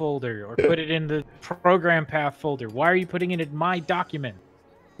Steam folder or put it in the program path folder. Why are you putting it in my document?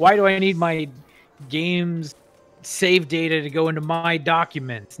 Why do I need my game's save data to go into my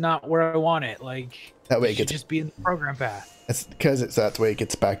document? It's not where I want it. Like That way it should gets- just be in the program path. It's because it's that way it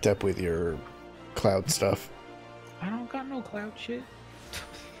gets backed up with your cloud stuff. I don't got no cloud shit.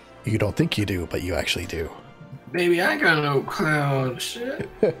 You don't think you do, but you actually do. baby, I got no cloud shit.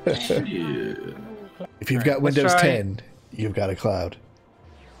 Shit. If you've Alright, got let's Windows try- 10, you've got a cloud.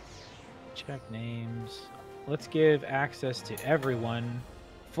 Check names. Let's give access to everyone.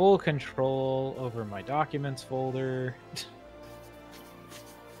 Full control over my documents folder.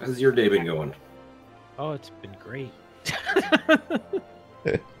 How's your day been going? Oh, it's been great.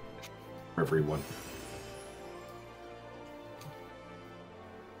 Everyone.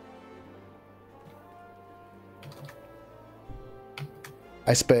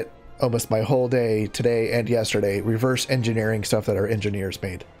 I spent almost my whole day today and yesterday reverse engineering stuff that our engineers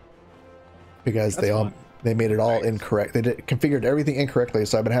made. Because That's fun. they made it all incorrect. They configured everything incorrectly,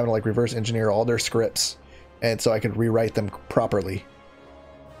 so I've been having to like reverse engineer all their scripts, and so I could rewrite them properly.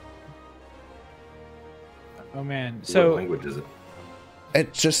 Oh man. What So language is it?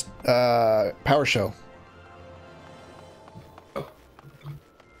 It's just PowerShell.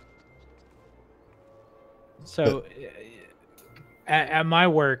 so at my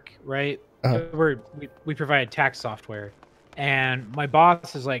work, right? Uh-huh. We provide tax software. And my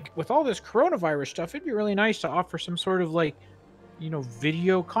boss is like, with all this coronavirus stuff, it'd be really nice to offer some sort of like,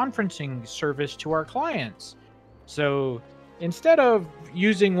 video conferencing service to our clients. So instead of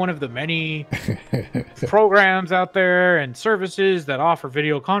using one of the many programs out there and services that offer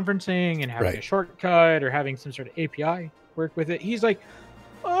video conferencing and having a Right. shortcut or having some sort of API work with it, he's like,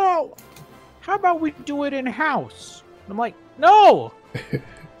 oh, how about we do it in house? I'm like, no,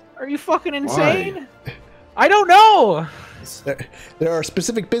 are you fucking insane? I don't know. There are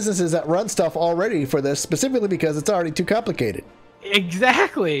specific businesses that run stuff already for this, specifically because it's already too complicated.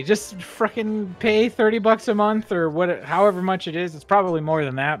 Exactly. Just freaking pay $30 a month or however much it is. It's probably more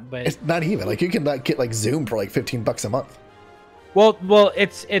than that, but It's not even like you can like get like Zoom for like $15 a month. well,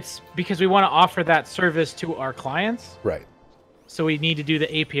 it's because we want to offer that service to our clients. Right. So we need to do the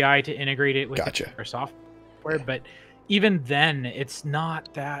API to integrate it with Gotcha. our software. But even then, it's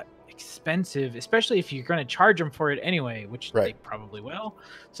not that expensive, especially if you're going to charge them for it anyway, which they Right. probably will.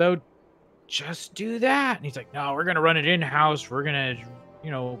 So just do that. And he's like, no, we're going to run it in-house. We're going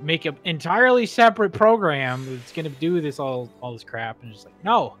to, make an entirely separate program that's going to do this all this crap. And just like,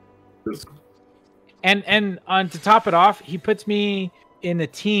 no. And on to top it off, he puts me in the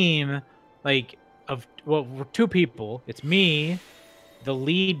team we're two people. It's me, the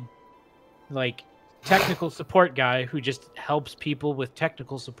lead technical support guy who just helps people with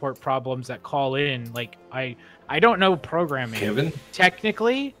technical support problems that call in. Like I don't know programming. Kevin?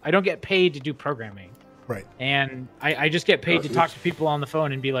 Technically, I don't get paid to do programming. Right. And I just get paid to talk to people on the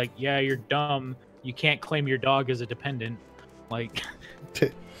phone and be like, yeah, you're dumb. you can't claim your dog as a dependent. Like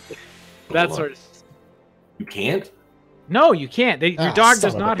that sort of. You can't. No, you can't. Your Ah, dog son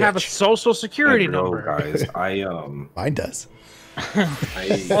does of a not have a bitch. social security I know, number. guys. Mine does.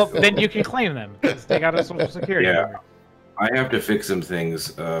 Well, then you can claim them because they got a social security Yeah. number. I have to fix some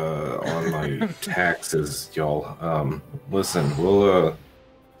things on my taxes, y'all. Listen, we'll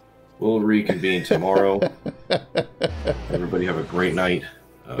reconvene tomorrow. Everybody have a great night.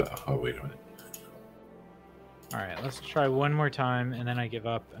 Oh, wait a minute. All right, let's try one more time, and then I give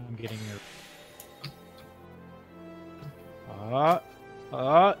up. I'm getting your.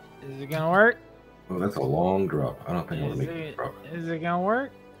 Is it gonna work? Oh, that's a long drop. I don't think I'll Is make it, it drop. is it gonna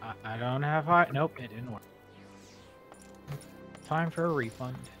work? I don't have high. Nope, it didn't work. Time for a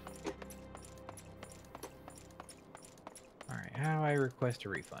refund. All right, how do I request a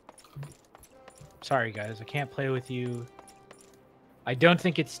refund? Sorry, guys, I can't play with you. I don't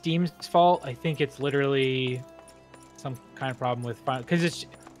think it's Steam's fault. I think it's literally some kind of problem with file because it's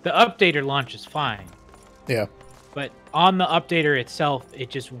the updater launch is fine. Yeah. But on the updater itself, it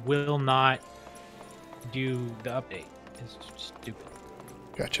just will not do the update. It's stupid.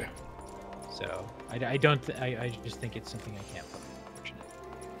 Gotcha. So I don't. I just think it's something I can't play. Unfortunately.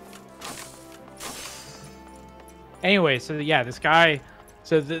 Anyway, so yeah, this guy.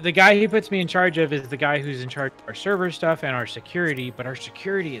 So the guy he puts me in charge of is the guy who's in charge of our server stuff and our security. But our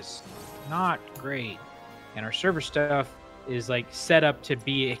security is not great, and our server stuff is like set up to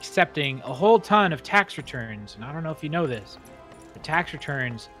be accepting a whole ton of tax returns. And I don't know if you know this, but tax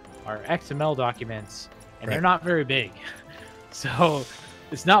returns are XML documents, and they're Right. not very big. So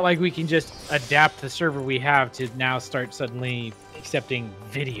it's not like we can just adapt the server we have to now start suddenly accepting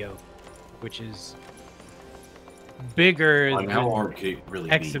video, which is bigger And than how hard could it really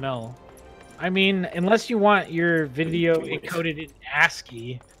be? XML. I mean, unless you want your video Wait. encoded in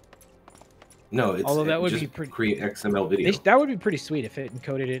ASCII, No, it's Although that would just be pretty- create XML video. that would be pretty sweet if it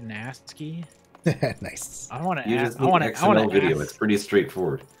encoded it in ASCII. Nice. I want to You ask. just I need want XML to. video. It's pretty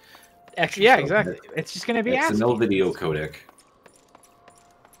straightforward. Yeah, exactly. It's just gonna be XML ASCII. video codec.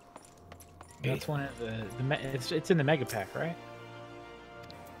 That's one of it's in the mega pack, right?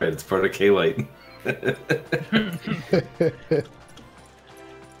 Right, it's part of K-Lite.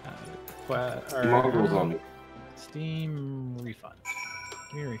 Mongrels on me. Steam refund.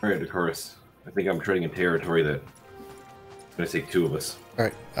 Give me a All refund. right, Dakarus. I think I'm treading in territory that it's gonna take two of us. All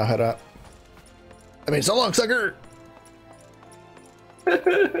right, I'll head out. I mean, so long, sucker.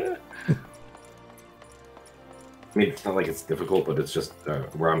 I mean, it's not like it's difficult, but it's just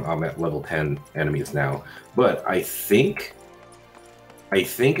where I'm at level 10 enemies now. But I think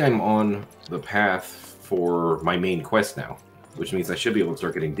I'm on the path for my main quest now, which means I should be able to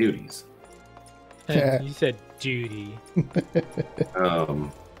start getting duties. You said duty.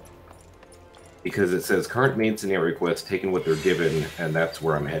 Because it says current main scenario quest, taking what they're given, and that's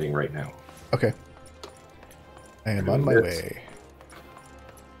where I'm heading right now. Okay. I am on my way.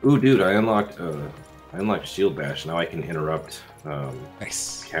 Ooh, dude, I unlocked Shield Bash. Now I can interrupt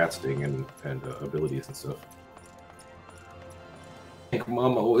Nice. casting and abilities and stuff. I think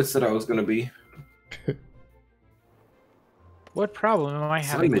Mom always said I was gonna be. What problem am I Sun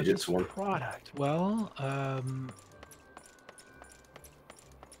having with midget this swarm. product? Well,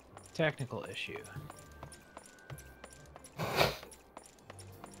 technical issue.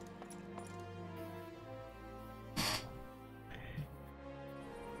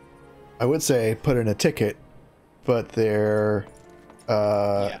 I would say put in a ticket, but they're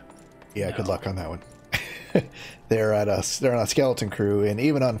yeah, good No. luck on that one. they're on a skeleton crew, and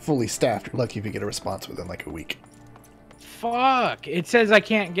even on fully staffed, you're lucky if you get a response within like a week. Fuck! It says I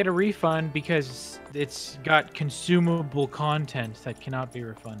can't get a refund because it's got consumable content that cannot be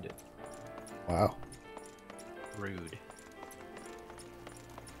refunded. Wow. Rude.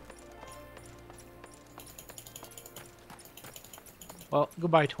 Well,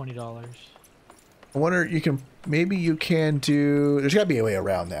 goodbye $20. I wonder maybe you can do. There's got to be a way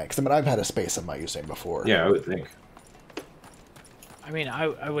around that because I mean I've had a space I'm not using before. Yeah, I would think. I mean,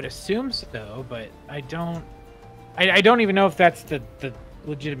 I would assume so, but I don't even know if that's the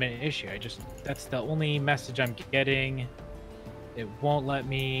legitimate issue. That's the only message I'm getting. It won't let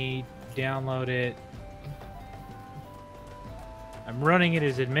me download it. I'm running it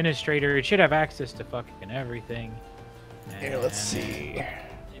as administrator. It should have access to fucking everything. Here, let's And see.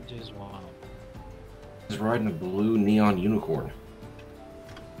 It just won't. He's riding a blue neon unicorn.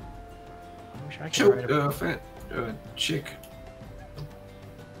 I wish I could Choke, ride a... fat chick.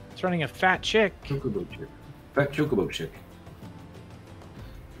 It's running a fat chick. Chocobo chick. Fat chocobo chick.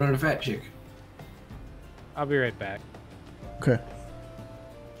 Running a fat chick. I'll be right back. Okay.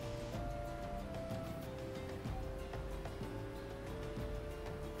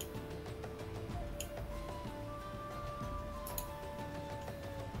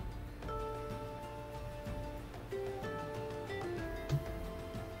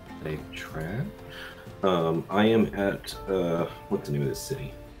 my trap. I am at what's the name of this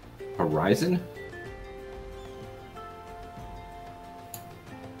city? Horizon?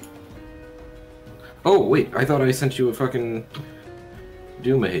 Oh wait, I thought I sent you a fucking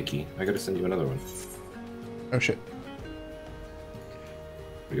Doomahickey. I gotta send you another one. Oh shit.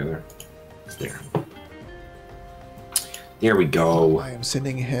 Together. It's there. There we go. I am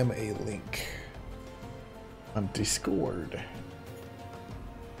sending him a link on Discord.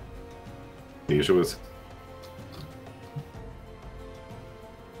 The issue is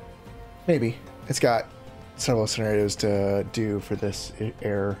Maybe. It's got several scenarios to do for this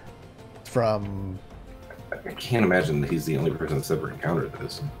error from... I can't imagine that he's the only person that's ever encountered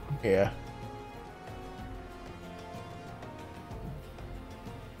this. Yeah.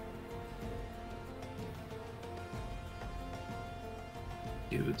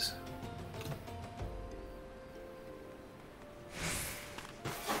 Dudes.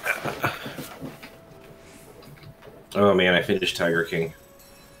 Oh man, I finished Tiger King.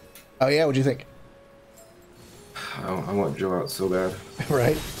 Oh yeah, what'd you think? I want Joe out so bad.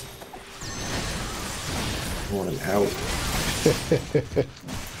 Right? I want him out. Let's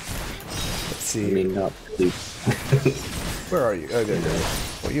I see. mean, not really. Where are you? Oh, there you go.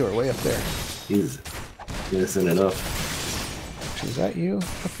 Well, you are way up there. He's innocent enough. Is that you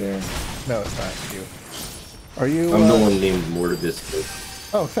up there? No, it's not you. Are you... I'm the one named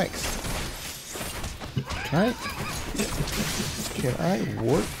Mortibus. Oh, thanks. Can I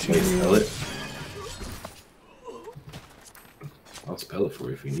warp to Can I you? spell it? I'll spell it for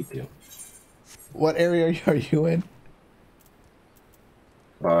you if you need to. What area are you in?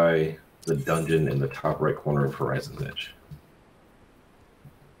 By the dungeon in the top right corner of Horizon's Edge.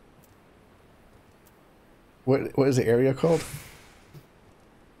 What is the area called?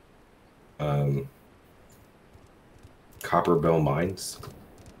 Copper Bell Mines.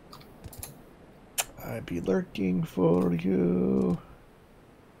 I'd be lurking for you.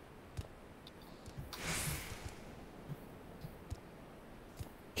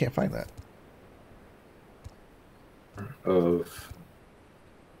 Can't find that.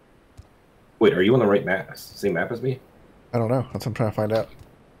 Wait, are you on the right map? Same map as me? I don't know. That's what I'm trying to find out.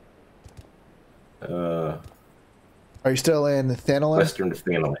 Are you still in Thanalan? Western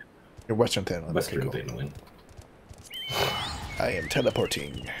Thanalan. You're Western Thanalan. Western Okay, cool. Thanalan. I am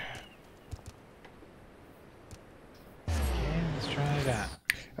teleporting. Okay, let's try that.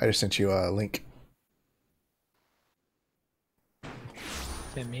 I just sent you a link.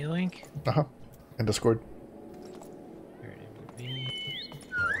 Send me a link. Uh-huh. In Discord. Where it would be.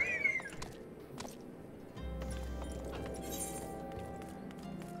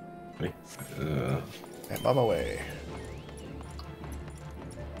 Okay. I'm on my way.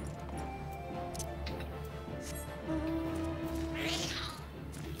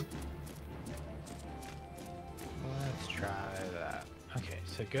 Let's try that. Okay,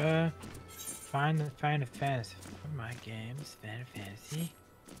 so go find the Final Fantasy for my games. Final Fantasy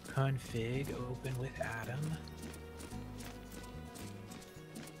config open with Adam.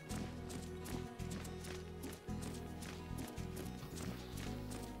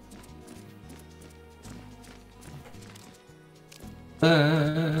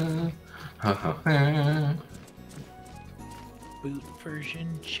 Boot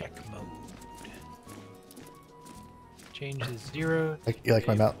version check mode. Change the 0. You like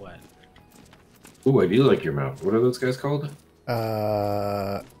my mount? What? Ooh, I do like your mount. What are those guys called? Ahriman.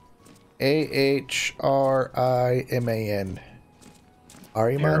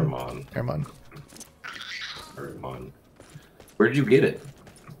 Ahriman. Ahriman. Ahriman. Where did you get it?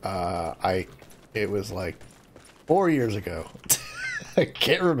 It was like 4 years ago. I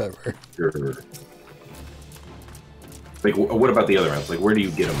can't remember. Your... Like, what about the other mounts? Like, where do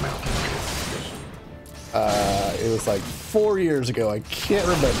you get a mount? It was like 4 years ago. I can't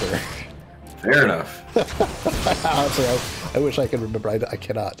remember. Fair enough. Honestly, I wish I could remember. I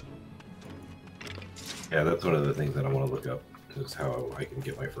cannot. Yeah, that's one of the things that I want to look up, is how I can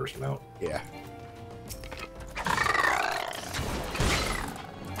get my first mount. Yeah.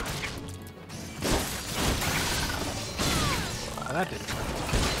 Oh, that didn't work.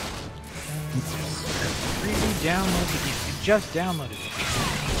 Freely download the game. You just downloaded it.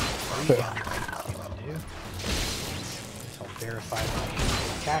 Free download. What do you do? This will verify my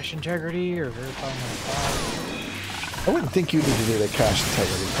cache integrity or verify my file. I wouldn't think you need to do the cache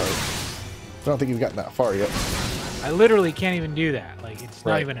integrity part. I don't think you've gotten that far yet. I literally can't even do that. Like, it's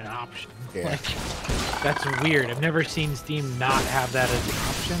not Right. even an option. Yeah. Like, that's weird. I've never seen Steam not have that as an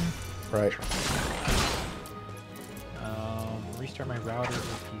option. Right. Restart my router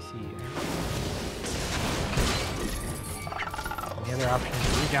or PC. And the other option is to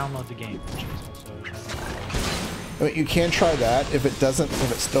re-download the game, which is also I mean, you can try that. If it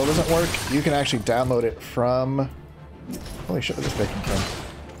still doesn't work, you can actually download it from. Holy shit! This making from.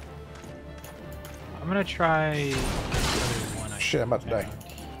 I'm gonna try the other one. Shit, I'm about to die.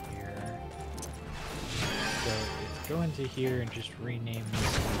 Here. So it's go into here and just rename this to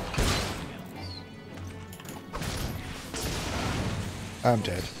something else. I'm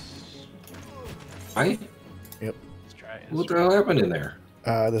dead. I. Yep. Let's try it. What the hell happened in there?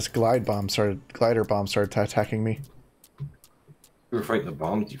 This glider bomb started attacking me. You were fighting the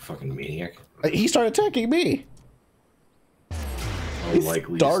bombs, you fucking maniac. He started attacking me. He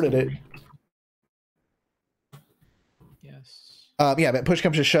Likely started it. story. Yes. Yeah, but push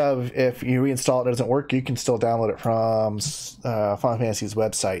comes to shove, if you reinstall it and it doesn't work, you can still download it from Final Fantasy's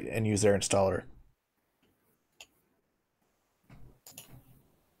website and use their installer.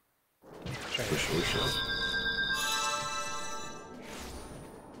 For sure.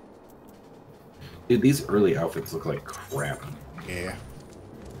 Dude, these early outfits look like crap. Yeah.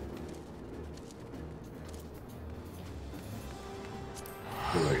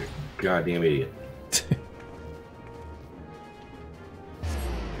 Look like a goddamn idiot.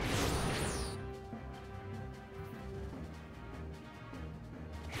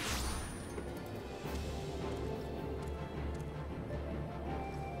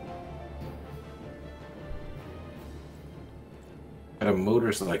 And a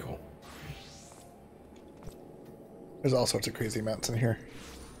motorcycle. There's all sorts of crazy amounts in here.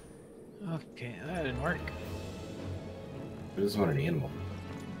 Okay, that didn't work. I just want an animal.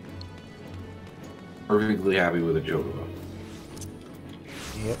 Perfectly happy with a Chocobo.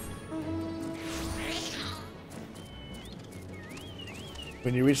 Yep.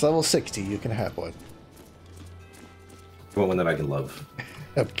 When you reach level 60, you can have one. I want one that I can love.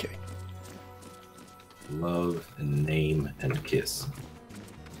 Okay. Love and name and kiss.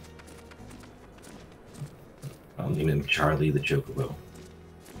 I'll name him Charlie the Chocobo.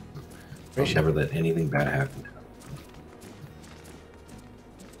 I'll never let anything bad happen.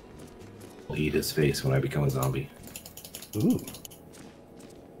 I'll eat his face when I become a zombie. Ooh.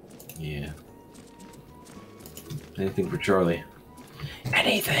 Yeah. Anything for Charlie.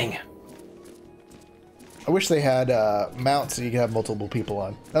 Anything! I wish they had mounts so you could have multiple people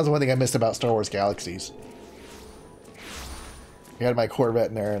on. That was the one thing I missed about Star Wars Galaxies. I had my Corvette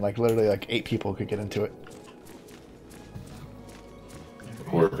in there, and like literally like 8 people could get into it.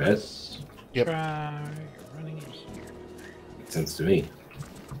 Corvette? Yep. Try running it here. Makes sense to me.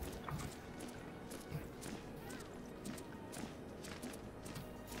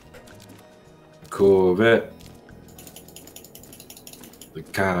 Corvette. The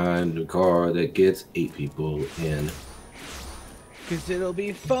kind of car that gets 8 people in. Cause it'll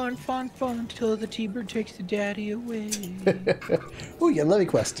be fun till the T-Bird takes the daddy away. Ooh, yeah, Levy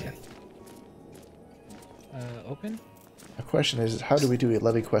Quest. Open? The question is, how do we do a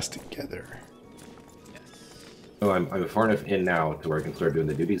Levy Quest together? Yes. Oh, I'm far enough in now to where I can start doing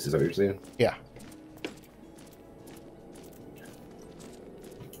the duties. Is that what you're saying? Yeah.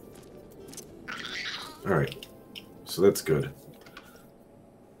 Alright. So that's good.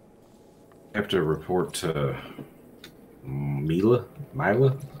 I have to report to Mila?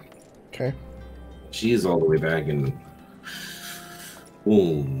 Okay. She's all the way back in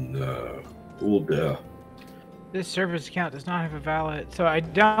Ulda. This service account does not have a valid. So I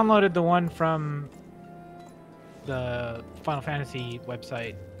downloaded the one from the Final Fantasy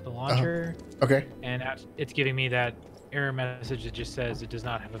website, the launcher, Okay. and it's giving me that error message that just says it does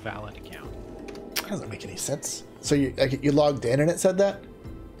not have a valid account. That doesn't make any sense. So you logged in and it said that?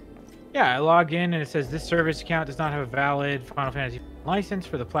 Yeah, I log in and it says this service account does not have a valid Final Fantasy license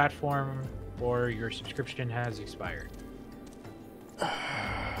for the platform, or your subscription has expired. It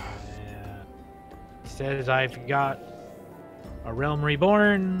says I've got a Realm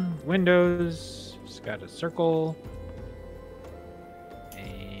Reborn, Windows, it's got a circle,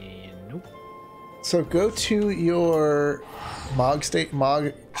 and nope. So go to your Mog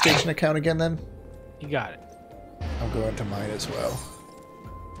Station account again then. You got it. I'm going to mine as well.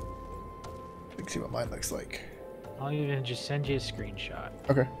 Let's see what mine looks like. I'll even just send you a screenshot.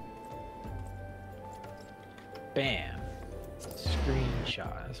 Okay. Bam.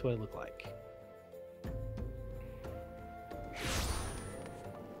 Screenshot. That's what it looked like.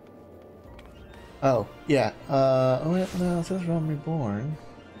 Oh, yeah. Oh, yeah, no, it says Realm Reborn.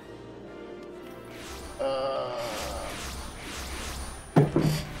 I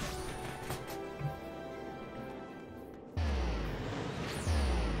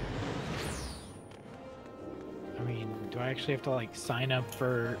mean, do I actually have to like sign up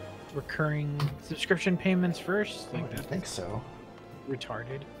for recurring subscription payments first? I think so.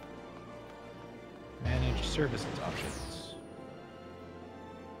 retarded. Manage services options.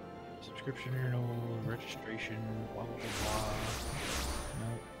 Subscription renewal, registration, blah blah blah.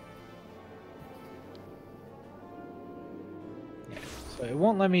 Nope. Yeah, so it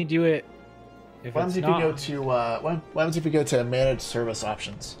won't let me do it if What it's happens if not. you go to what happens if you go to manage service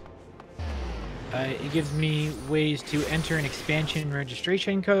options? It gives me ways to enter an expansion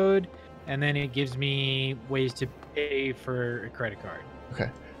registration code, and then it gives me ways to pay for a credit card. Okay.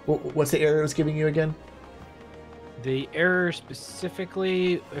 What's the error it was giving you again? The error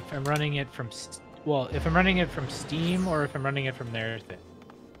specifically, if I'm running it from, if I'm running it from Steam or if I'm running it from their thing.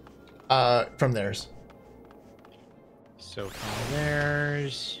 From theirs. So from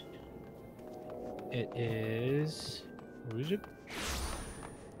theirs, it is. What is it?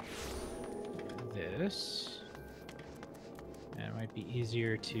 This. And it might be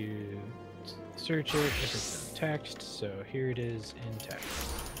easier to search it if it's in text. So here it is in text.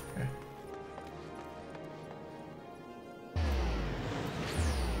 Okay.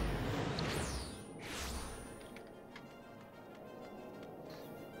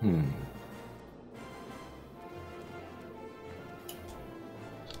 Do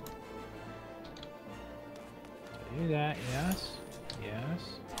that, yes. Yes.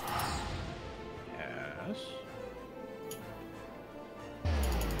 Yes.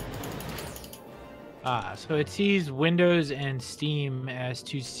 So it sees Windows and Steam as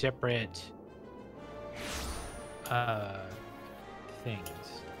two separate things.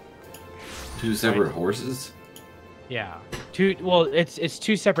 Two separate horses? Yeah. It's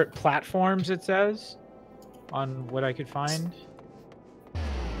two separate platforms, it says, on what I could find.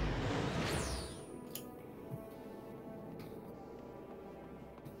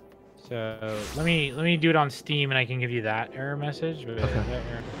 So let me do it on Steam and I can give you that error message. But Okay. that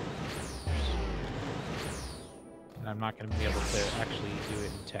error... And I'm not going to be able to actually do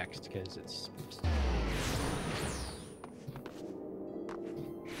it in text because it's...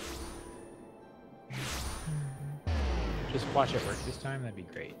 Just watch it work this time, that'd be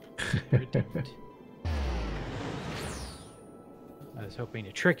great. Or it didn't. I was hoping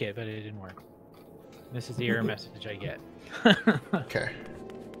to trick it, but it didn't work. This is the error message I get. Okay.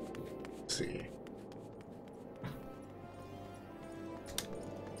 Let's see.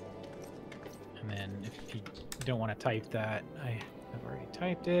 And then if you don't want to type that, I have already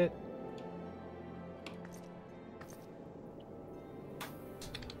typed it.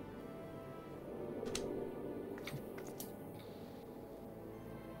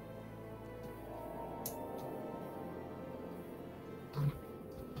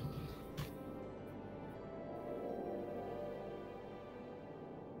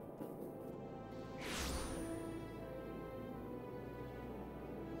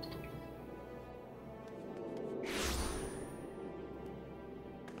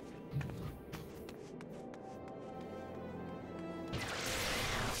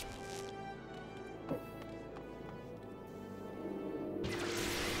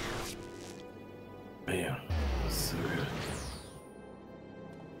 Man, that's so good.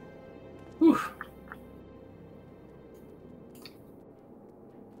 Whew.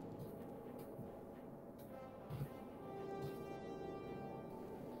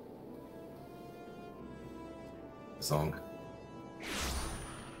 Song.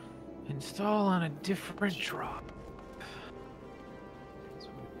 Install on a different drop. That's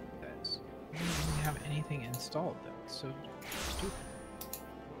what it says. I don't even have anything installed though. It's so stupid.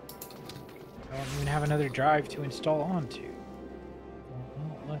 I don't even have another drive to install onto.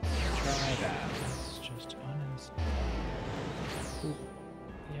 Well, let's try that. Let's just uninstall. Oop.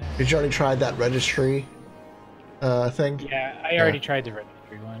 Yes. Did you already try that registry thing? Yeah, I already tried the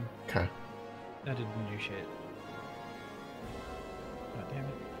registry one. Okay. That didn't do shit. God damn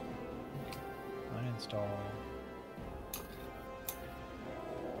it. Uninstall.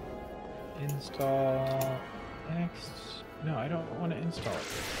 Install. Next. No, I don't want to install it.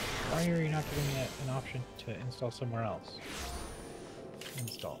 Why are you not giving me an option to install somewhere else?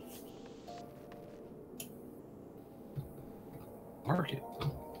 Install. Mark it.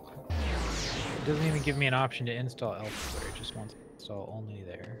 It doesn't even give me an option to install elsewhere. It just wants to install only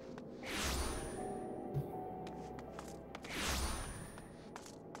there.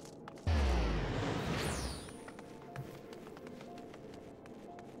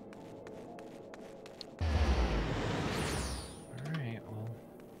 Alright, well,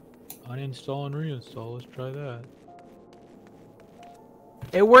 uninstall and reinstall. Let's try that.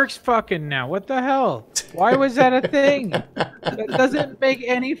 It works fucking now. What the hell? Why was that a thing? That doesn't make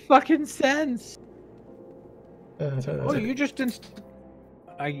any fucking sense. Oh, you just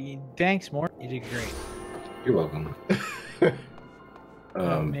thanks, Mort. You did great. You're welcome.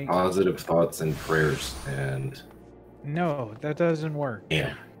 positive thoughts and prayers, and No, that doesn't work.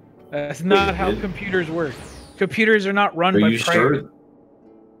 yeah. That's not how did? computers work. Computers are not run Are by you prayer. sure?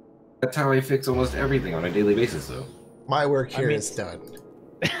 That's how I fix almost everything on a daily basis, though. My work here mean- is done.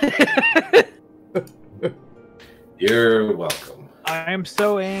 You're welcome. I am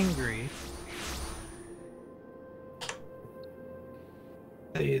so angry.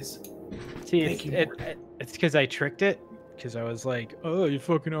 Please. See, Thank you, it's because I tricked it. Because I was like, oh, you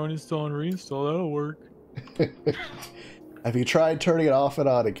fucking uninstall and reinstall, that'll work. Have you tried turning it off and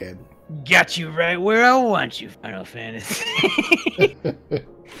on again? Got you right where I want you, Final Fantasy.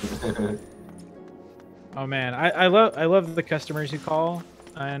 Oh man, I love the customers who call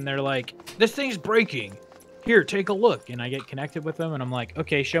and they're like, this thing's breaking. Here, take a look. And I get connected with them and I'm like,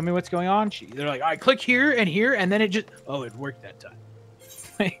 okay, show me what's going on. They're like, I click here, and then it just, oh, it worked that time.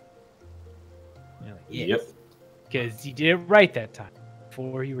 Like, yes, Yep. because you did it right that time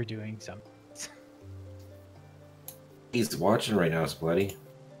before you were doing something. He's watching right now, Splatty.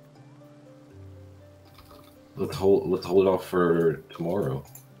 Let's hold it off for tomorrow.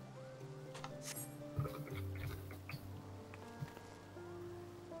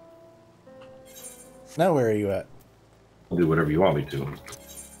 Now where are you at? I'll do whatever you want me to.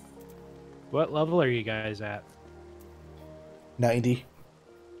 What level are you guys at? 90.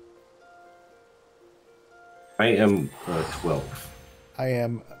 I am 12. I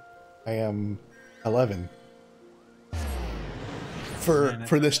am 11.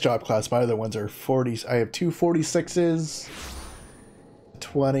 For this job class, my other ones are 40s. I have two 46s,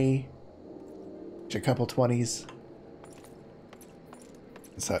 20, a couple 20s,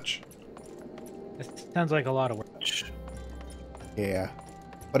 and such. This sounds like a lot of work. Yeah,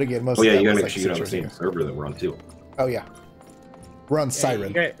 but again, most. Oh yeah, of that you gotta was, make like, sure you're on the 6 or same 8. server that we're on too. Oh yeah, we're on Siren.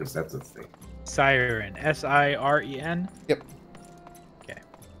 You got Because that's the thing. Siren, Siren. Yep. Okay.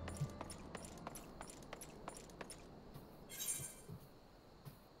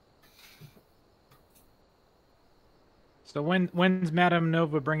 So when's Madame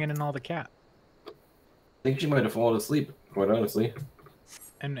Nova bringing in all the cat? I think she might have fallen asleep, quite honestly.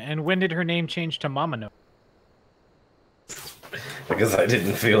 And when did her name change to Mama Nova? Because I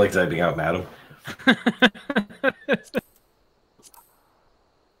didn't feel like typing out madam.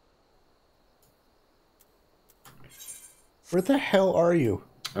 Where the hell are you?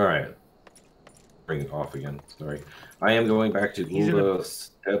 Alright. Bring it off again. Sorry. I am going back to He's in the- Ula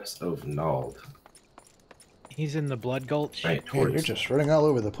Steps of Nald. He's in the Blood Gulch. Right, Man, you're towards just running all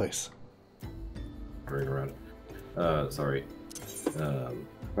over the place. right around. Sorry.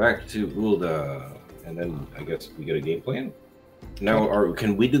 Back to Ulda, and then I guess we get a game plan. Now,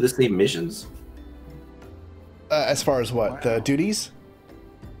 can we do the same missions? As far as what the duties?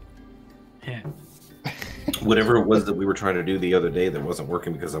 Yeah. Whatever it was that we were trying to do the other day that wasn't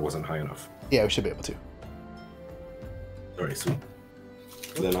working because I wasn't high enough. Yeah, we should be able to. All right, sweet.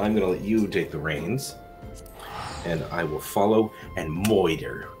 Then I'm gonna let you take the reins, and I will follow and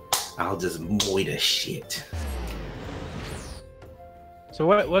moiter. I'll just moiter shit. So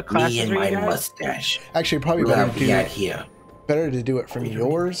what classes Me and are my you guys? mustache. Actually, probably We'll better be out to here. do it from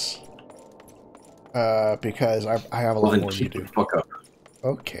yours. Because I have a Well, lot then more you keep the do. fuck up.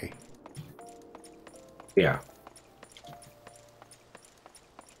 Okay. Yeah.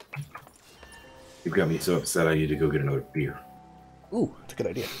 You've got me so upset I need to go get another beer. Ooh, that's a good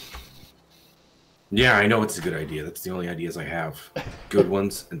idea. Yeah, I know it's a good idea. That's the only ideas I have. Good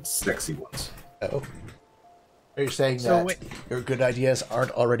ones and sexy ones. Oh. Are you saying So that wait- your good ideas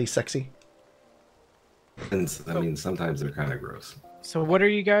aren't already sexy? And I mean, sometimes they're kind of gross. So what are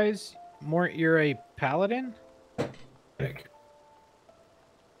you guys? You're a paladin? I think.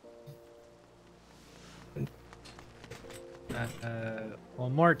 Well,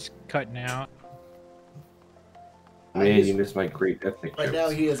 Mort's cutting out. Man, you missed my great ethnic Right jokes. now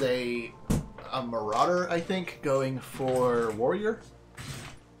he is a marauder, I think, going for warrior.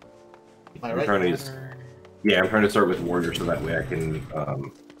 Am I I'm right? trying to use, yeah, I'm trying to start with warrior so that way I can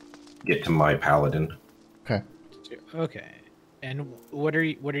get to my paladin. Okay. Okay. And what are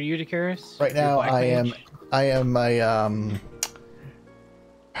you, Dakaris? Right You're now, Black I Mage? am a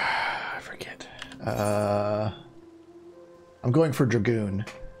I forget. I'm going for dragoon.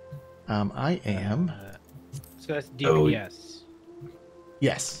 I am. So that's Oh, DPS.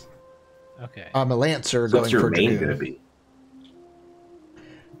 Yes. Okay. I'm a lancer So going what's your for main dragoon. gonna be?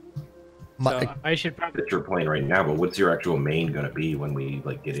 So I should probably. That you're playing right now, but what's your actual main gonna be when we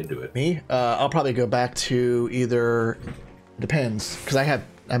like get into it? Me? I'll probably go back to either. Depends, because I've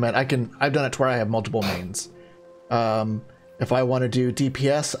done it to where I have multiple mains. If I want to do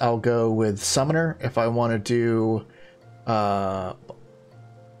DPS, I'll go with summoner. If I want to do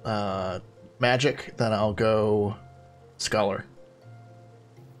magic, then I'll go scholar.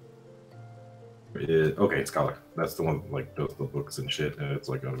 Okay, scholar. That's the one like does the books and shit, and it's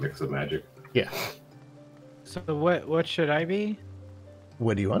like a mix of magic. Yeah. So what should I be?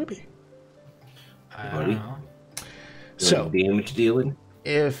 What do you want to be? I Buddy. don't know. So damage dealing.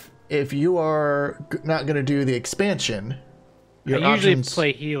 if you are not going to do the expansion, your I usually options,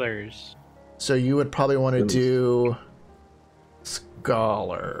 play healers. so you would probably want to do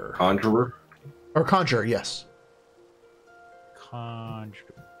scholar Conjurer. or conjurer. Yes. Conjure.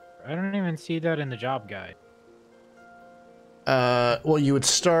 I don't even see that in the job guide. Well, you would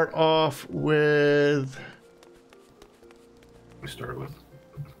start off with. We start with.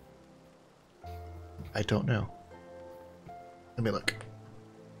 I don't know. Let me look.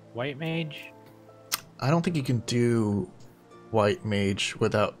 White mage. I don't think you can do white mage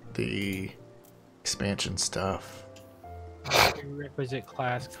without the expansion stuff. Prerequisite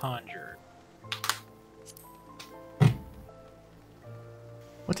class conjure.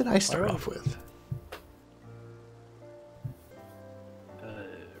 What did I start Alright. off with?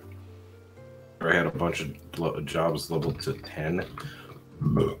 I had a bunch of jobs leveled to 10,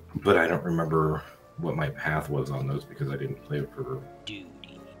 but I don't remember what my path was on those because I didn't play for. Duty.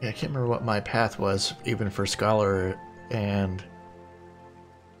 Yeah, I can't remember what my path was, even for scholar and.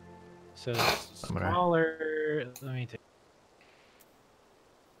 So I'm gonna- scholar. Let me take.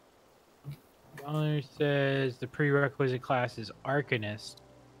 Scholar says the prerequisite class is arcanist.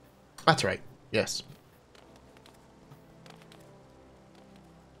 That's right. Yes.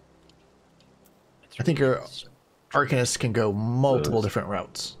 I think your arcanist can go multiple different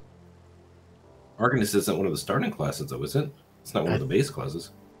routes. Arcanist isn't one of the starting classes, though, is it? It's not one of the base classes.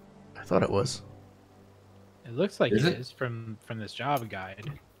 I thought it was. It looks like Is it it? is from this job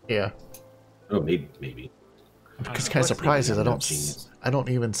guide. Yeah. Oh, maybe. I'm know. kind of What's surprised the- is I don't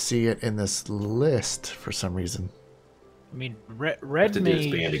even see it in this list for some reason. I mean, Have red to do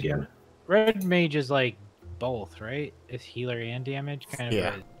expand mage. again. Red mage is like both, right? It's healer and damage, kind of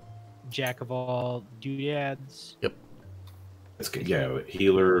Yeah. a jack of all doodads. Yeah,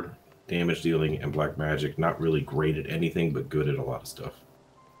 healer, damage dealing, and black magic. Not really great at anything, but good at a lot of stuff.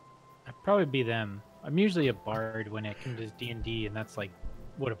 I'd probably be them. I'm usually a bard when it comes to D&D, and that's like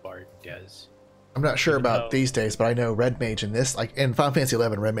what a bard does. I'm not sure Even about though- these days, but I know red mage in this, like in Final Fantasy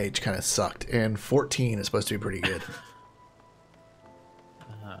 11, red mage kind of sucked, and 14 is supposed to be pretty good.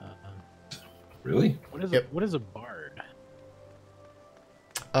 Really? What is a bard?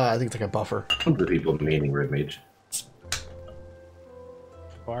 I think it's like a buffer. The people maining red mage.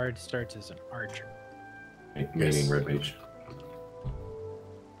 Bard starts as an archer. Maining red mage.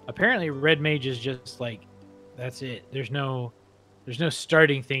 Apparently, red mage is just like that's it. There's no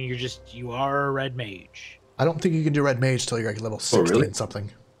starting thing. You are a red mage. I don't think you can do red mage till you're like level 16 really? something.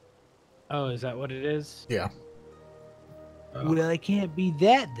 Oh, is that what it is? Yeah. Well, I can't be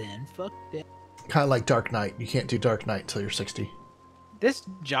that then. Fuck that. Kind of like Dark Knight. You can't do Dark Knight till you're 60. This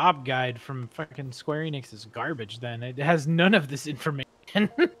job guide from fucking Square Enix is garbage. Then it has none of this information.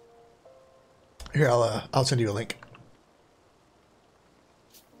 Here, I'll send you a link.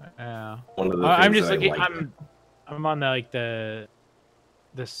 One of the I'm things just that I looking. like- I'm on the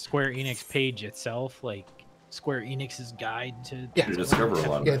Square Enix page itself, like Square Enix's guide to. Yeah. You discover a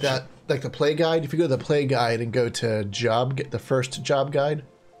lot of Yeah, that. that like the play guide. If you go to the play guide and go to the first job guide.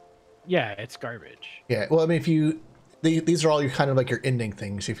 Yeah, it's garbage. Yeah, well, I mean, these are all your kind of like your ending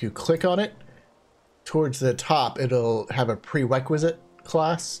things. If you click on it, towards the top, it'll have a prerequisite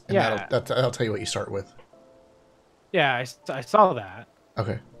class, and Yeah. that'll tell you what you start with. Yeah, I saw that,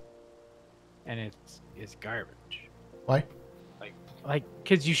 Okay, and it's garbage. why? Like,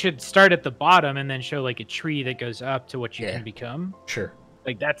 because you should start at the bottom and then show like a tree that goes up to what you Yeah. can become. Sure.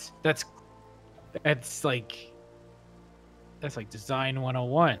 Like that's like design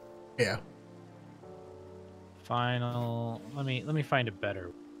 101. Yeah, Final. Let me find a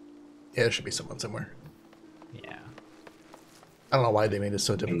better. yeah, there should be someone somewhere. Yeah, I don't know why they made it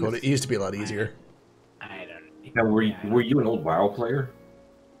so difficult. It used to be a lot easier. I don't. Now, were yeah, I don't- you an old WoW player?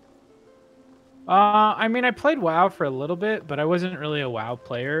 I mean, I played WoW for a little bit, but I wasn't really a WoW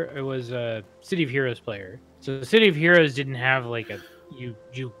player. I was a City of Heroes player. So City of Heroes didn't have like you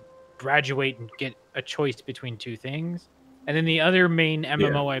graduate and get a choice between two things. And then the other main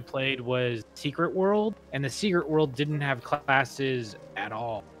MMO I played was Secret World, and the Secret World didn't have classes at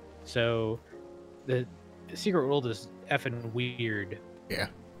all. So the Secret World is effing weird. Yeah,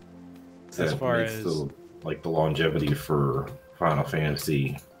 As That far makes as- the longevity for Final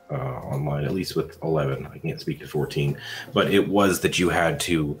Fantasy online, at least with 11. I can't speak to 14, but it was that you had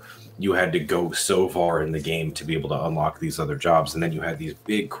to go so far in the game to be able to unlock these other jobs, and then you had these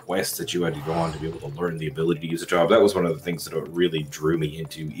big quests that you had to go on to be able to learn the ability to use a job. That was one of the things that really drew me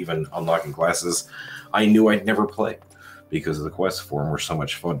into even unlocking classes I knew I'd never play, because the quests for them were so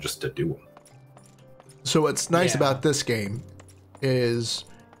much fun just to do them. So what's nice about this game is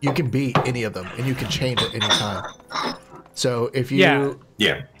you can beat any of them and you can change at any time. So if you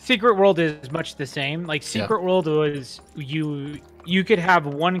Secret World is much the same. Like Secret World was you could have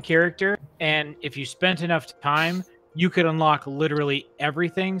one character, and if you spent enough time, you could unlock literally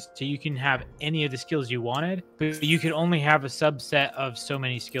everything. So you can have any of the skills you wanted, but you could only have a subset of so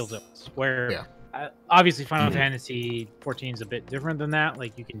many skills. Where obviously Final Fantasy 14 is a bit different than that.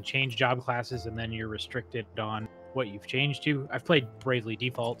 Like you can change job classes, and then you're restricted on what you've changed to. I've played Bravely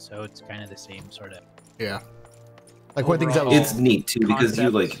Default, so it's kind of the same sort of. Yeah. Like one thing that it's neat too, because you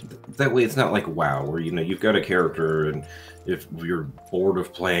like that way. It's not like WoW, where you've got a character, and if you're bored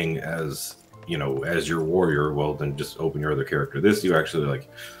of playing as as your warrior, well then just open your other character. This you actually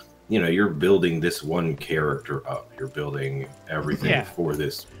you're building this one character up. You're building everything for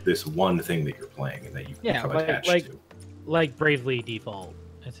this one thing that you're playing, and that you can become attached to. Like Bravely Default,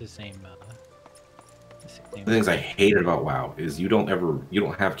 it's the same. The things I hated about WoW is you don't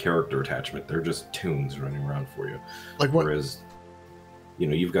have character attachment. They're just tunes running around for you. Whereas,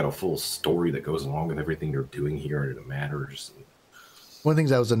 you've got a full story that goes along with everything you're doing here, and it matters. One of the things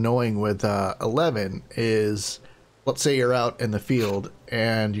that was annoying with 11 is, let's say you're out in the field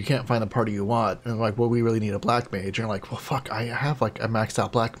and you can't find the party you want, and like, well, we really need a black mage. And you're like, well, fuck, I have like a maxed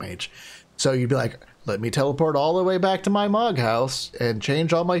out black mage. So you'd be like, let me teleport all the way back to my Mog house and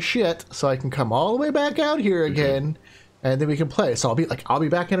change all my shit so I can come all the way back out here again, and then we can play. So I'll be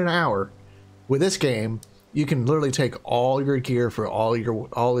back in an hour. With this game, you can literally take all your gear for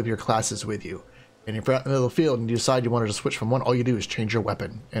all of your classes with you. And if you're out in the middle of the field and you decide you want to switch from one, all you do is change your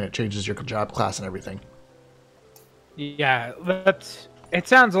weapon, and it changes your job class and everything. Yeah, it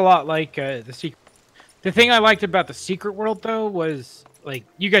sounds a lot like the secret. The thing I liked about the Secret World though was, like,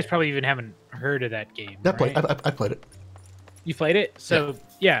 you guys probably even haven't heard of that game. I played it. You played it? So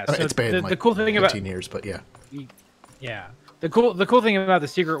yeah. I mean, so it's been the cool thing about 15 years, but yeah. Yeah. The cool thing about the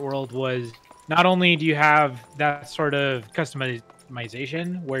Secret World was not only do you have that sort of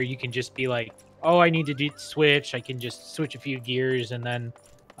customization where you can just be like, oh, I need to switch. I can just switch a few gears and then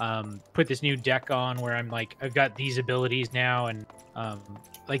put this new deck on where I'm like, I've got these abilities now, and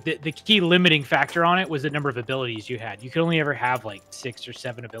like the key limiting factor on it was the number of abilities you had. You could only ever have like 6 or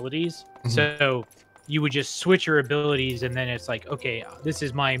 7 abilities. So you would just switch your abilities, and then it's like, okay, this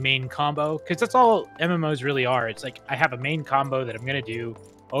is my main combo, because that's all MMOs really are. It's like, I have a main combo that I'm gonna do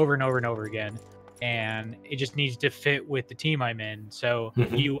over and over and over again, and it just needs to fit with the team I'm in. So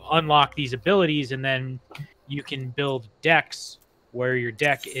you unlock these abilities, and then you can build decks where your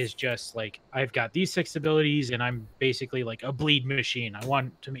deck is just like, I've got these 6 abilities, and I'm basically like a bleed machine. I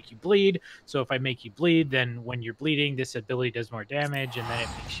want to make you bleed, so if I make you bleed, then when you're bleeding, this ability does more damage, and then it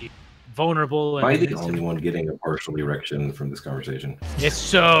makes you vulnerable. Am I the only one getting a partial erection from this conversation? It's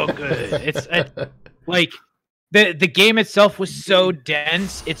so good. It's like the game itself was so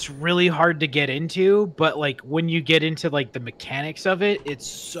dense, it's really hard to get into, but like when you get into like the mechanics of it, it's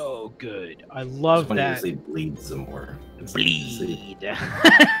so good. I love that. They bleed some more. Bleed.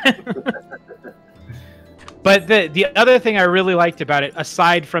 But the other thing I really liked about it,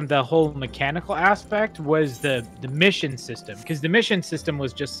 aside from the whole mechanical aspect, was the mission system. Because the mission system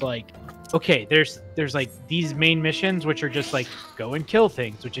was just like, okay, there's like these main missions, which are just like go and kill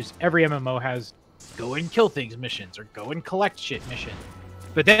things, which is every MMO has go and kill things missions or go and collect shit missions.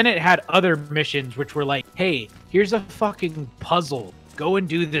 But then it had other missions which were like, hey, here's a fucking puzzle. Go and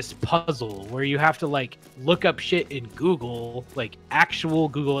do this puzzle, where you have to like look up shit in Google, like actual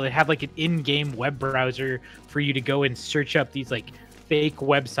Google. They have like an in-game web browser for you to go and search up these like fake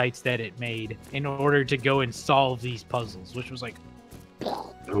websites that it made in order to go and solve these puzzles, which was like,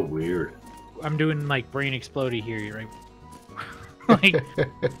 oh, weird. I'm doing like brain explodey here, right? Like,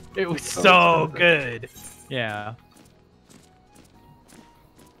 it was so good. Yeah.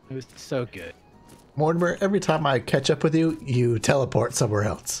 It was so good. Mortimer, every time I catch up with you, you teleport somewhere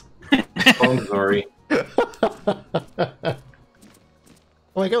else. Oh, I'm sorry. I'm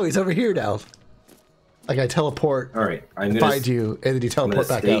like, oh, he's over here now. Like, I teleport, all right, find you, and then you teleport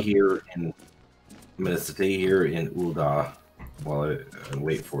back out. I'm going to stay here in Ul'dah while I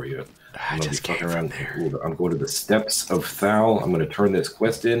wait for you. I'm going to be fucking around there. I'm going to the Steppes of Thal. I'm going to turn this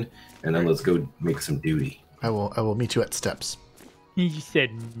quest in, and then let's go make some duty. I will meet you at Steppes. You said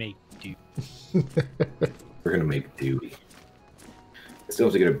make duty. We're going to make duty. still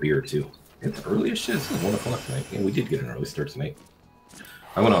have to get a beer too. It's early as shit. It's 1 o'clock tonight. And we did get an early start tonight.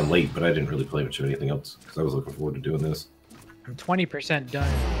 I went on late, but I didn't really play much of anything else because I was looking forward to doing this. I'm 20%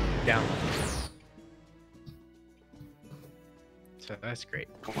 done downloading. So that's great.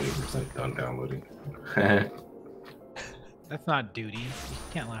 20% done downloading. That's not duty. You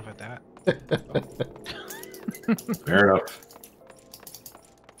can't laugh at that. Fair enough.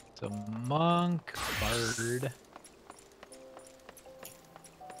 So monk, bard.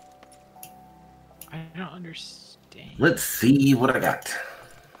 I don't understand. Let's see what I got.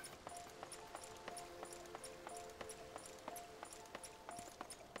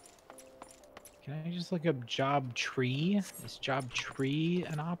 Can I just look up job tree? Is job tree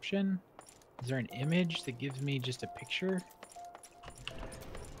an option? Is there an image that gives me just a picture?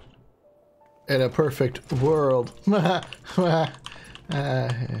 In a perfect world.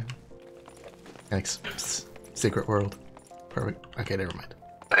 Thanks. Secret world. Perfect. Okay, never mind.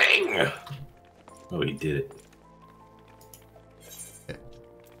 Bang! Oh, he did it.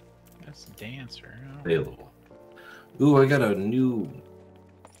 That's a dancer. Available. Ooh, I got a new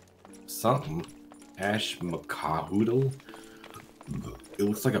something. Ash Macahoodle. It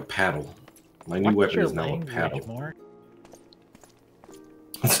looks like a paddle. My new What's weapon your is now a language, paddle. More?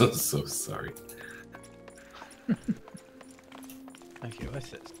 so sorry. Okay, what's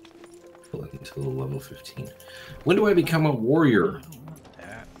this? Until level 15. When do I become a warrior? I don't want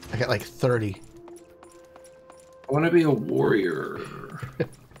that. I got like 30. I want to be a warrior. I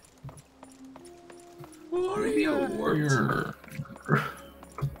want to be a warrior. I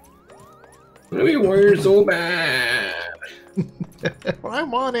want to be a warrior so bad. I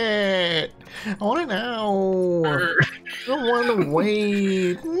want it. I want it now. I don't want to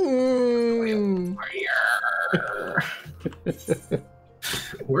wait.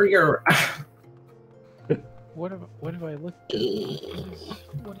 Warrior. What have I looked at?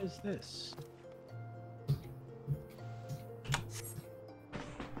 What is this?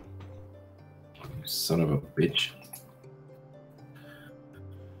 Son of a bitch.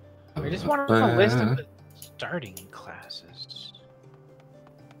 I just want a list of the starting classes.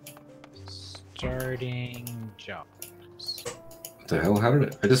 Starting jobs. What the hell? How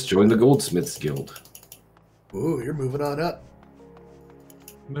did I just joined the Goldsmiths Guild? Ooh, you're moving on up.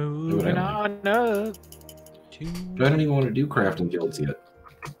 Moving on up to... I don't even want to do crafting guilds yet.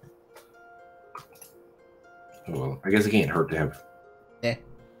 Oh, well, I guess it can't hurt to have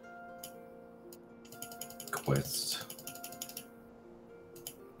quests.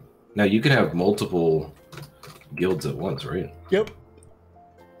 Now you can have multiple guilds at once, right? Yep.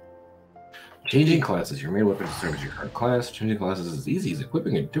 Changing classes. Your main weapon serves your current class. Changing classes is easy as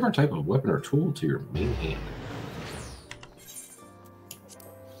equipping a different type of weapon or tool to your main hand.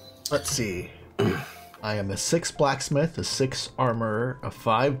 Let's see. I am a 6 blacksmith, a 6 armorer, a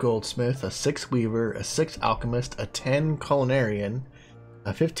 5 goldsmith, a 6 weaver, a 6 alchemist, a 10 culinarian,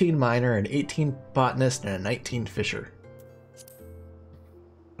 a 15 miner, an 18 botanist, and a 19 fisher.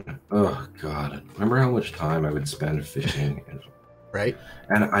 Oh god! Remember how much time I would spend fishing? Right?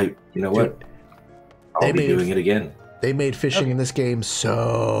 And you know what? I'll be doing it again. They made fishing in this game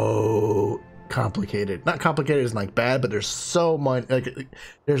so complicated. Not complicated as in like bad, but there's so much. Like,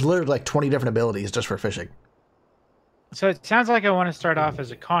 there's literally like 20 different abilities just for fishing. So it sounds like I want to start off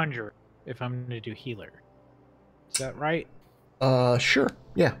as a conjurer if I'm going to do healer. Is that right? Sure.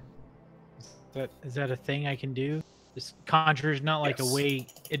 Yeah. Is that a thing I can do? This conjurer is not like a way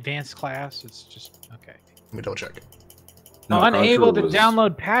advanced class. It's just okay. Let me double check. No, Unable to Conjurer was-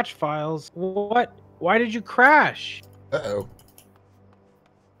 download patch files. What? Why did you crash? Uh-oh.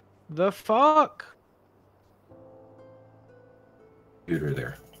 The fuck? Computer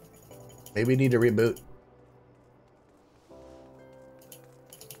there. Maybe you need to reboot.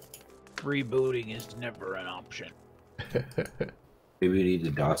 Rebooting is never an option. Maybe we need to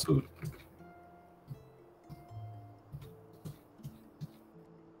DOS boot.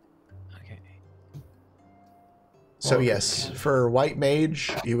 Okay. So yes, for white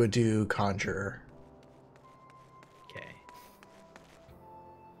mage, you would do conjurer. Okay.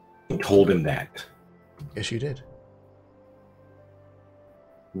 I told him that. Yes, you did.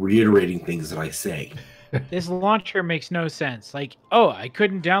 Reiterating things that I say. This launcher makes no sense. Like, oh, I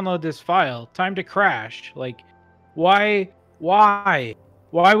couldn't download this file. Time to crash. Like, why? Why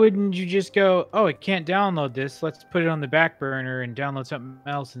wouldn't you just go, oh, I can't download this. Let's put it on the back burner and download something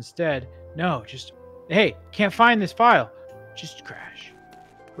else instead. No, just, hey, can't find this file. Just crash.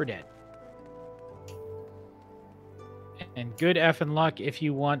 We're dead. And good effing luck if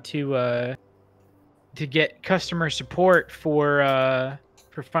you want to get customer support for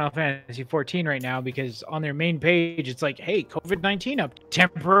for Final Fantasy 14 right now because on their main page it's like, hey, COVID-19 up,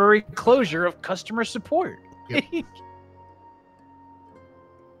 temporary closure of customer support. Yep.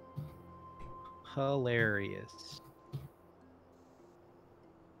 Hilarious.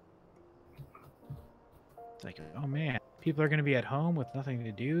 It's like, oh man, people are going to be at home with nothing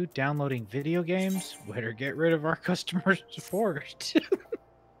to do, downloading video games. Better get rid of our customer support.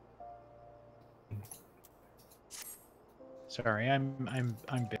 Sorry, I'm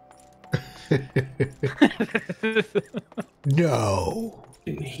No.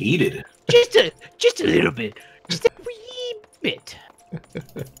 Getting heated. just a little bit, just a wee bit.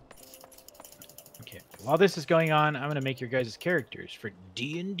 Okay, while this is going on, I'm gonna make your guys' characters for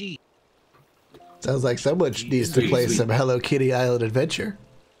D&D. Sounds like someone needs to play Sweet. some Hello Kitty Island Adventure.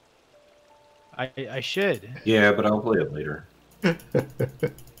 I should. Yeah, but I'll play it later.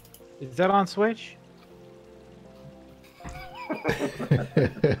 Is that on Switch?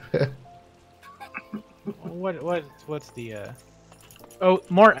 What's the Oh,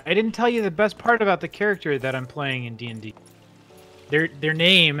 Mort, I didn't tell you the best part about the character that I'm playing in D&D. Their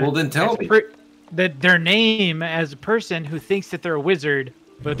name. Well, then tell as me. Their name as a person who thinks that they're a wizard,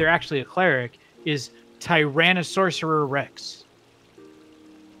 but they're actually a cleric, is Tyrannosaurus Rex.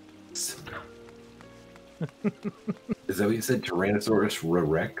 Is that what you said? Tyrannosaurus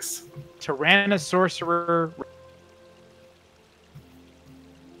Rex? Tyrannosaurus.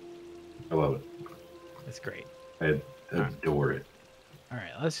 I love it. That's great. I adore it. All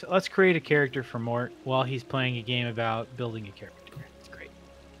right, let's create a character for Mort while he's playing a game about building a character. It's great.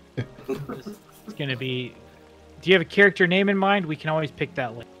 It's gonna be. Do you have a character name in mind? We can always pick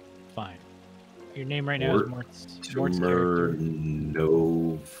that later. Fine. Your name right now is Mort's character.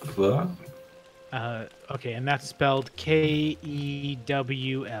 Nova. Okay, and that's spelled Kewl,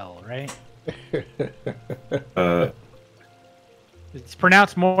 right? It's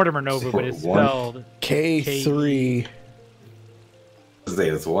pronounced Mortimer Nova, but it's spelled K3. Say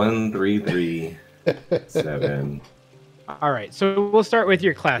it's 1, 3, 3, 7. All right, so we'll start with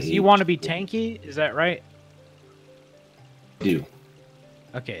your class. You want to be tanky, is that right? Do.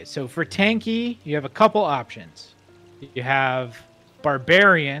 Okay, so for tanky, you have a couple options. You have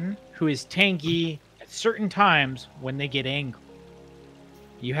Barbarian, who is tanky at certain times when they get angry.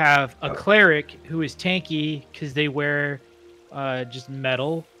 You have a Cleric, who is tanky because they wear just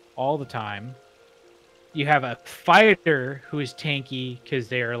metal all the time. You have a Fighter, who is tanky because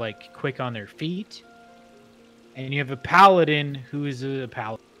they are like quick on their feet. And you have a Paladin, who is a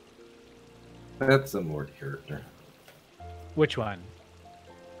Paladin. That's a Mort character. Which one?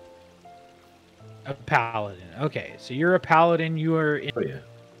 A Paladin. Okay, so you're a Paladin. You are in Oh, yeah.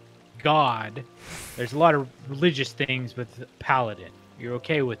 God. There's a lot of religious things with Paladin. You're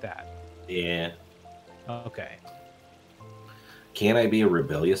okay with that? Yeah. Okay. Can I be a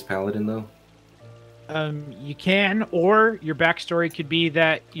rebellious paladin, though? You can, or your backstory could be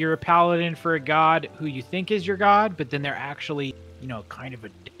that you're a paladin for a god who you think is your god, but then they're actually, kind of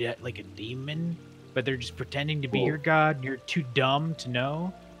like a demon, but they're just pretending to be Cool. your god. You're too dumb to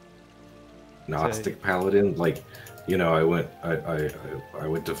know. Gnostic paladin? Like, I went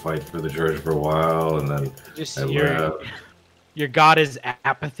to fight for the church for a while, and then Just I your god is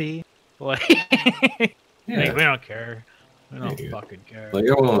apathy. Like, like, we don't care. We don't Yeah. fucking care. Like,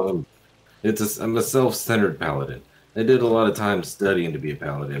 I'm a self-centered paladin. I did a lot of time studying to be a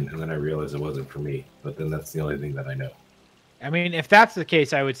paladin, and then I realized it wasn't for me. But then that's the only thing that I know. I mean, if that's the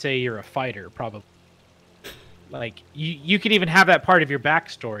case, I would say you're a fighter, probably. Like, you could even have that part of your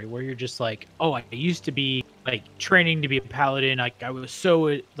backstory where you're just like, oh, I used to be, like, training to be a paladin. Like, I was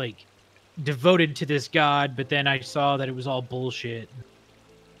so, like, devoted to this god, but then I saw that it was all bullshit.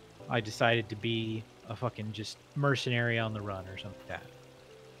 I decided to be a fucking just mercenary on the run or something like that.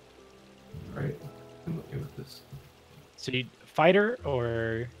 Right? I'm okay with this. So you fighter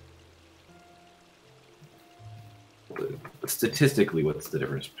or... Statistically, what's the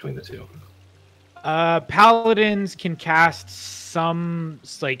difference between the two? Paladins can cast some,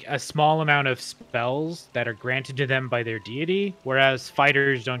 like, a small amount of spells that are granted to them by their deity, whereas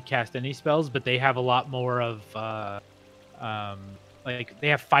fighters don't cast any spells, but they have a lot more of, like, they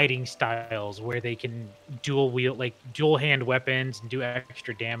have fighting styles where they can dual hand weapons and do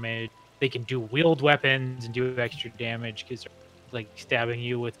extra damage. They can do wield weapons and do extra damage because they're, like, stabbing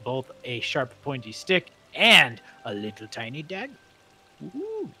you with both a sharp, pointy stick and a little tiny dagger.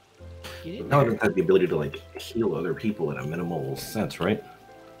 Ooh. Get in there. Paladins have the ability to, like, heal other people in a minimal sense, right?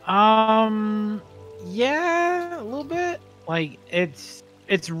 Yeah, a little bit. Like, it's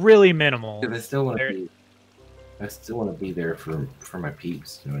really minimal. Because I still want There- to be. I still want to be there for my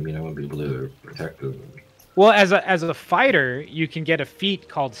peeps. You know what I mean? I want to be able to protect them. Well, as a fighter, you can get a feat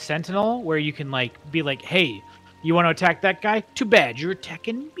called Sentinel, where you can like be like, "Hey, you want to attack that guy? Too bad, you're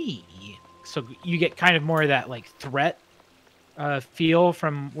attacking me." So you get kind of more of that like threat feel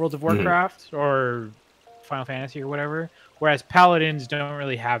from World of Warcraft or Final Fantasy or whatever. Whereas paladins don't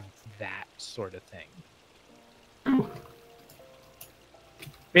really have that sort of thing.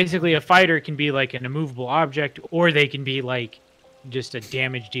 Basically, a fighter can be like an immovable object, or they can be like just a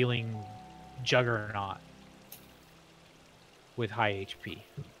damage-dealing juggernaut with high HP.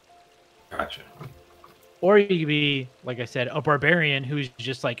 Gotcha. Or you could be, like I said, a barbarian who's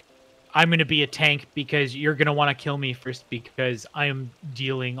just like, I'm going to be a tank because you're going to want to kill me first because I'm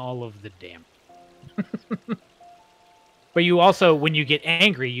dealing all of the damage. But you also, when you get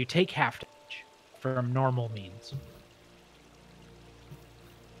angry, you take half damage from normal means.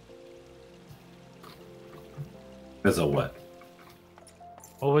 As a what?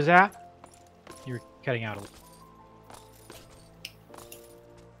 What was that? You were cutting out a little.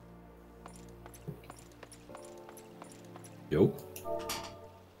 Yo.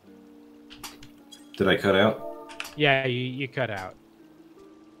 Did I cut out? Yeah, you cut out.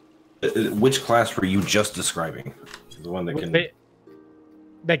 Which class were you just describing? The one that can...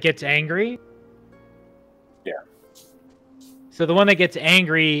 That gets angry? Yeah. So the one that gets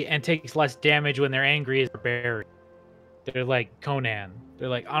angry and takes less damage when they're angry is barbarian. They're like Conan. They're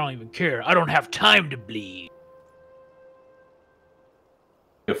like, I don't even care. I don't have time to bleed.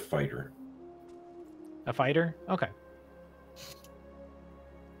 A fighter. A fighter? Okay.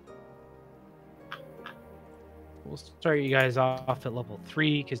 We'll start you guys off at level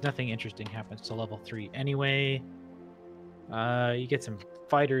 3 because nothing interesting happens to level 3 anyway. You get some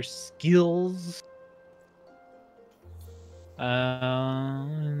fighter skills.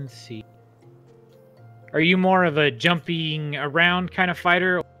 Let's see. Are you more of a jumping around kind of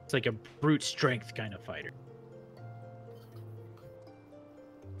fighter, or it's like a brute strength kind of fighter?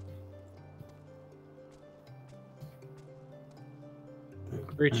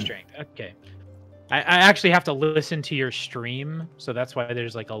 Brute strength. Okay. I actually have to listen to your stream, so that's why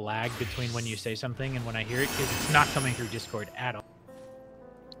there's like a lag between when you say something and when I hear it, because it's not coming through Discord at all.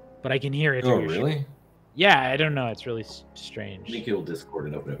 But I can hear it. Oh, through your really? stream. Yeah, I don't know. It's really strange. Let me kill Discord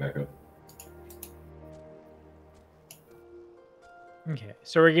and open it back up. Okay,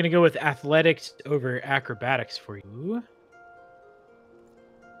 so we're gonna go with athletics over acrobatics for you.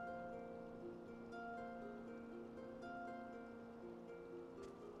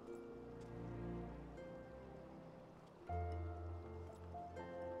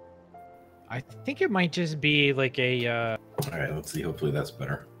 I think it might just be like All right, let's see. Hopefully that's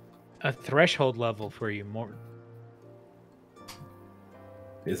better. a threshold level for you more.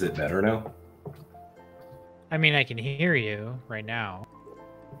 Is it better now? I mean, I can hear you right now.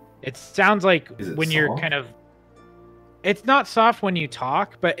 It sounds like Is it when you're soft? kind of... It's not soft when you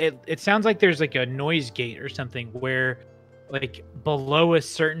talk, but it sounds like there's like a noise gate or something where like below a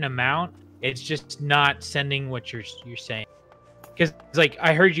certain amount, it's just not sending what you're saying. Because like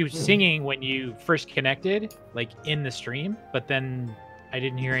I heard you singing when you first connected, like in the stream, but then I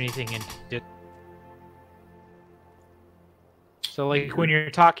didn't hear anything in. So like when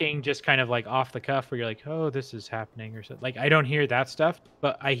you're talking, just kind of like off the cuff, where you're like, "Oh, this is happening," or something. Like I don't hear that stuff,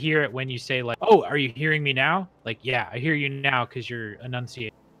 but I hear it when you say like, "Oh, are you hearing me now?" Like, yeah, I hear you now because you're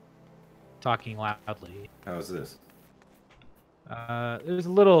enunciating, talking loudly. How's this? It was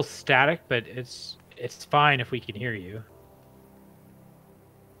a little static, but it's fine if we can hear you.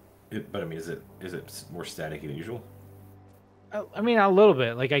 But I mean, is it more static than usual? I mean, a little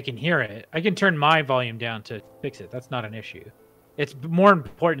bit. Like I can hear it. I can turn my volume down to fix it. That's not an issue. It's more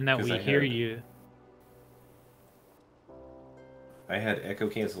important that 'Cause we I hear had- you. I had echo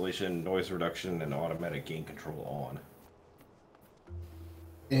cancellation, noise reduction, and automatic gain control on.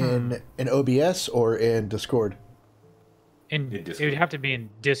 In OBS or in Discord? In In it Discord. would have to be in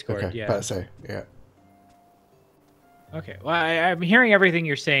Discord. Okay, Yeah. about to say, yeah. Okay. Well, I'm hearing everything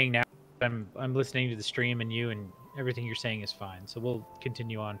you're saying now. I'm listening to the stream and you, and everything you're saying is fine. So we'll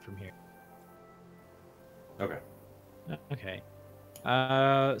continue on from here. Okay. Okay.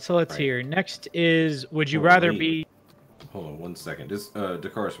 So let's Right. hear. Next is, would you Oh, rather wait. be? Hold on 1 second. Just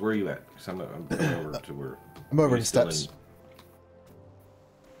Dakaris, where are you at? 'Cause I'm going over to where. I'm over are you in still steps.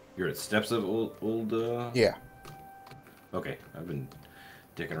 You're at steps of old. Yeah. Okay, I've been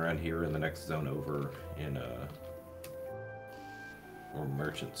dicking around here in the next zone over in or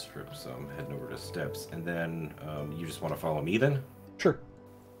merchant strip, so I'm heading over to steps, and then you just want to follow me then? Sure.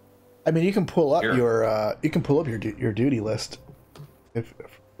 I mean, you can pull up Here. your duty list. If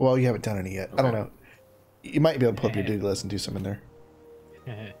well, you haven't done any yet. I don't Okay. know. You might be able to pull up your duty list and do some in there.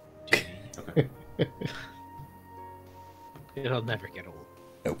 Okay. It'll never get old.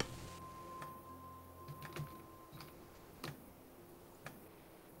 Nope.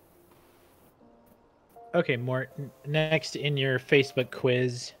 Okay, Mort. Next in your Facebook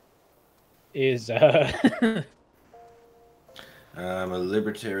quiz is I'm a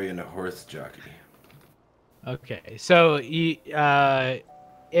libertarian horse jockey. okay. So you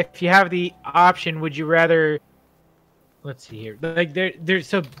if you have the option, would you rather? Let's see here. Like there's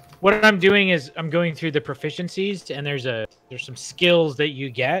so what I'm doing is I'm going through the proficiencies, and there's some skills that you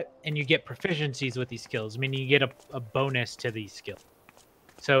get, and you get proficiencies with these skills. I mean, you get a bonus to these skills.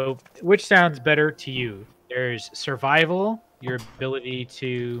 So which sounds better to you? There's survival, your ability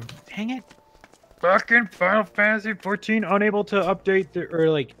to dang it. Fucking Final Fantasy 14 unable to update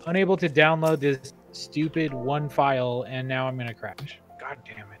unable to download this stupid one file, and now I'm gonna crash. God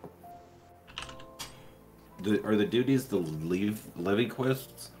damn it. Are the duties the levy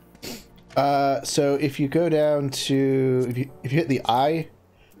quests? So if you go down to if you hit the I,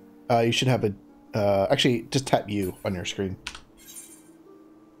 you should have a actually just tap U on your screen.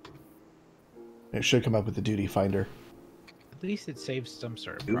 It should come up with the duty finder. At least it saves some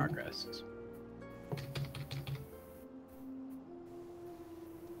sort of progress.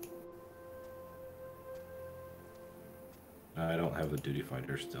 I don't have the duty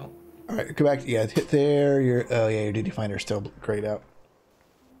finder still. All right, go back. Yeah, hit there. Your duty finder is still grayed out.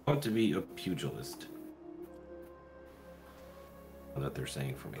 I want to be a pugilist. That they're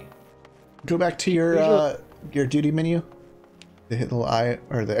saying for me. Go back to your duty menu. Hit the little I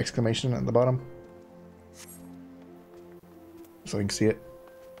or the exclamation at the bottom, so you can see it.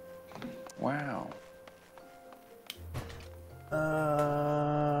 Wow.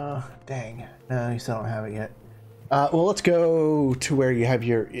 Dang. No, you still don't have it yet. Well, let's go to where you have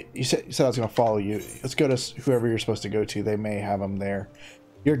your. You said I was going to follow you. Let's go to whoever you're supposed to go to. They may have them there.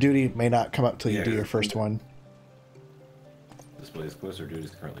 Your duty may not come up till you do your first one. Displays closer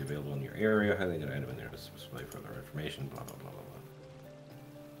duties currently available in your area. Highlight an item in there to display further information. Blah blah blah blah blah.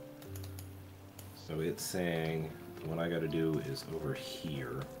 So it's saying what I got to do is over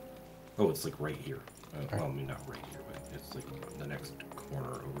here. Oh, it's like right here. Well, I mean not right here, but it's like the next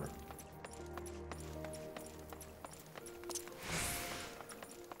corner over.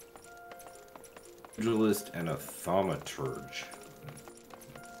 Pugilist and a thaumaturge.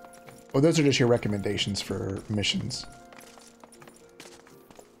 Well, those are just your recommendations for missions.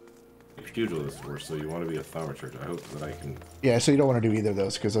 Pugilist first, so you want to be a thaumaturge. I hope that I can. Yeah, so you don't want to do either of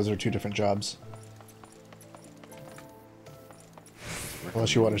those because those are two different jobs.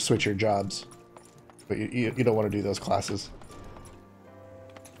 Unless you want to switch your jobs, but you don't want to do those classes.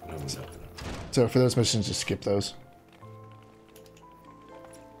 No, no. So for those missions, just skip those.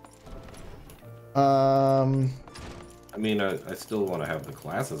 I mean, I still want to have the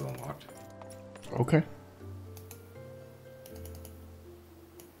classes unlocked. Okay.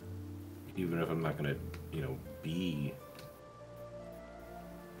 Even if I'm not gonna, be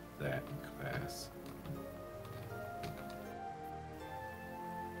that class.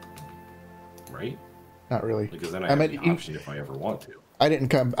 Right? Not really. Because then I have the option if I ever want to. I didn't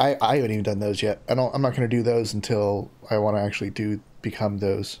come. I haven't even done those yet. I'm not going to do those until I want to actually become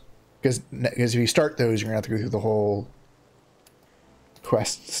those. Because if you start those, you're going to have to go through the whole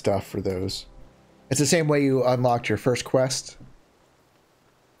quest stuff for those. It's the same way you unlocked your first quest.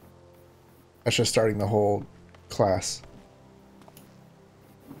 That's just starting the whole class.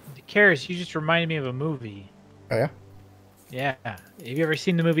 Karis, you just reminded me of a movie. Oh yeah? Yeah. Have you ever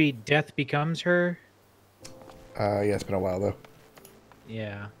seen the movie Death Becomes Her? Yeah, it's been a while though.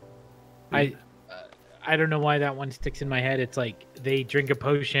 Yeah. I don't know why that one sticks in my head. It's like they drink a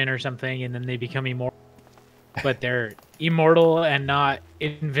potion or something and then they become immortal. But they're immortal and not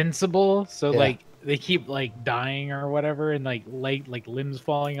invincible. So like they keep like dying or whatever and like limbs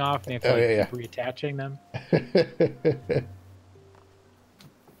falling off and they have to keep reattaching them.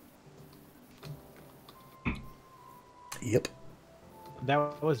 Yep.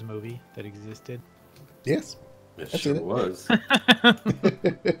 That was a movie that existed. Yes. It sure was.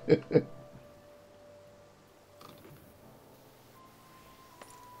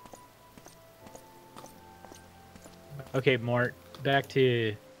 Okay, Mort, back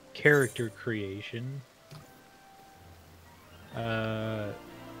to character creation.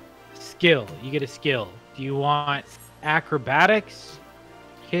 Skill. You get a skill. Do you want acrobatics,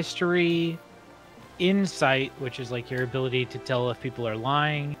 history, insight, which is like your ability to tell if people are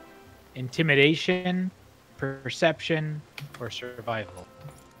lying, intimidation, perception, or survival?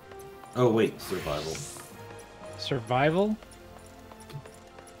 Oh, wait, survival. Survival?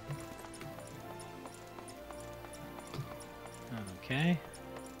 Okay.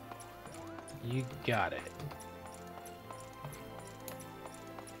 You got it.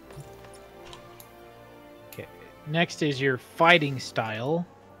 Next is your fighting style.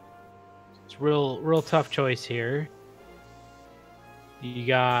 It's real tough choice here. You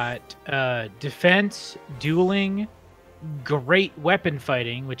got defense, dueling, great weapon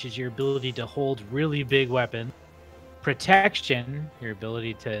fighting, which is your ability to hold really big weapons, protection, your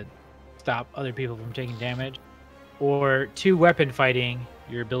ability to stop other people from taking damage, or 2 weapon fighting,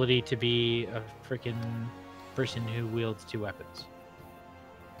 your ability to be a freaking person who wields 2 weapons.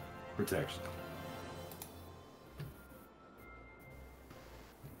 Protection.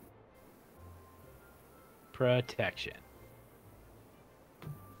 Protection.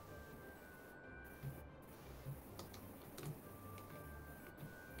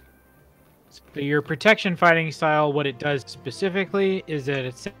 So your protection fighting style, what it does specifically is that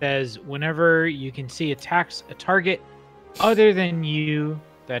it says whenever you can see attacks a target other than you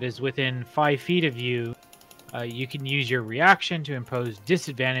that is within 5 feet of you, you can use your reaction to impose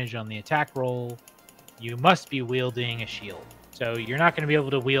disadvantage on the attack roll. You must be wielding a shield. So you're not going to be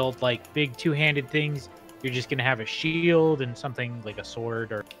able to wield like big 2-handed things. You're just going to have a shield and something like a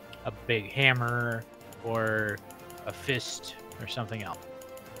sword or a big hammer or a fist or something else.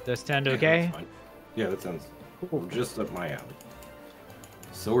 Does that sound okay? That's fine. Yeah, that sounds just up my alley.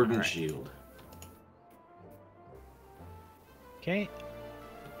 Sword and shield. Okay.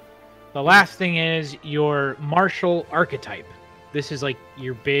 The last thing is your martial archetype. This is like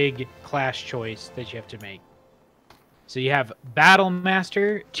your big class choice that you have to make. So you have Battle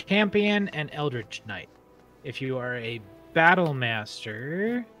Master, Champion, and Eldritch Knight. If you are a Battle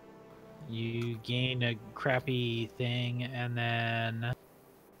Master, you gain a crappy thing, and then...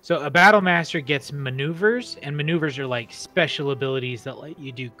 So a Battle Master gets maneuvers, and maneuvers are like special abilities that let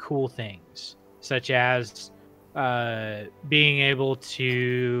you do cool things, such as being able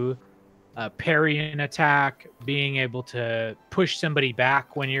to parry an attack, being able to push somebody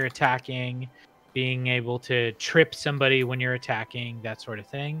back when you're attacking, being able to trip somebody when you're attacking, that sort of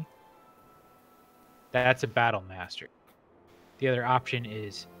thing. That's a Battle Master. The other option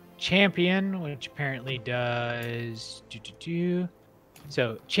is Champion, which apparently does...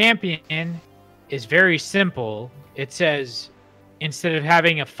 So Champion is very simple. It says instead of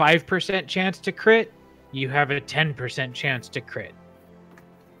having a 5% chance to crit, you have a 10% chance to crit.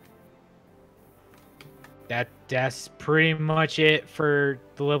 That's pretty much it for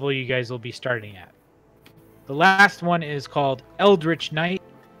the level you guys will be starting at. The last one is called Eldritch Knight.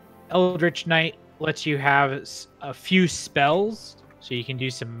 Eldritch Knight lets you have a few spells, so you can do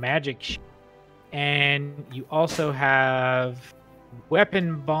some magic. And you also have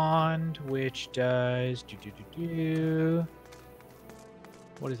Weapon Bond, which does...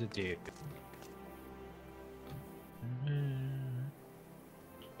 What does it do?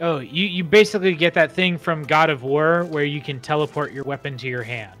 Oh, you basically get that thing from God of War where you can teleport your weapon to your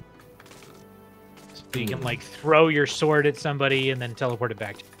hand. So you can like throw your sword at somebody and then teleport it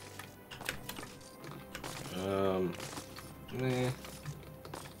back to you.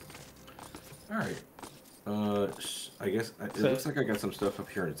 Alright. I guess it looks like I got some stuff up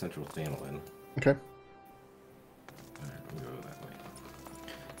here in Central Thanalan. Okay. Alright, I'll go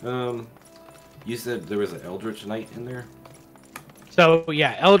that way. You said there was an Eldritch Knight in there? So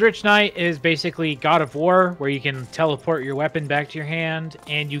yeah, Eldritch Knight is basically God of War, where you can teleport your weapon back to your hand,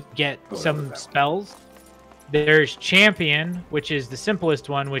 and you get some spells. There's Champion, which is the simplest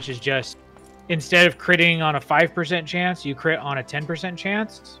one, which is just instead of critting on a 5% chance, you crit on a 10%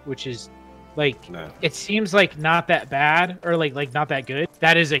 chance, which is like it seems like not that bad or like not that good.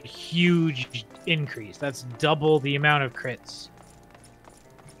 That is a huge increase. That's double the amount of crits.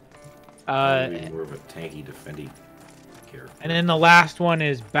 More of a tanky, defendy character. And then the last one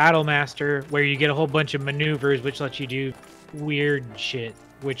is Battle Master, where you get a whole bunch of maneuvers, which lets you do weird shit,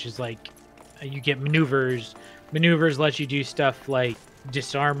 which is like you get maneuvers. Maneuvers let you do stuff like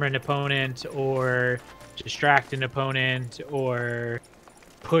disarm an opponent or distract an opponent or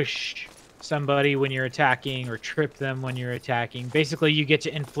push somebody when you're attacking or trip them when you're attacking. Basically, you get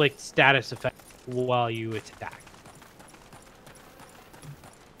to inflict status effects while you attack.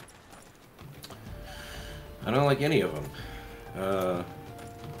 I don't like any of them.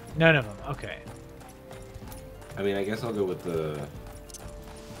 None of them. Okay. I mean, I guess I'll go with the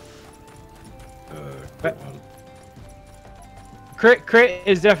crit one. Crit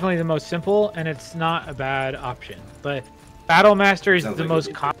is definitely the most simple, and it's not a bad option. But Battle Master is the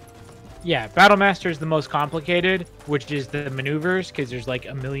most Battle Master is the most complicated, which is the maneuvers, because there's like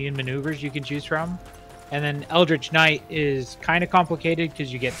a million maneuvers you can choose from. And then Eldritch Knight is kind of complicated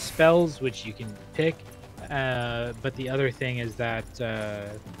because you get spells, which you can pick. But the other thing is that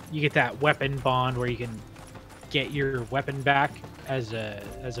you get that Weapon Bond where you can get your weapon back as a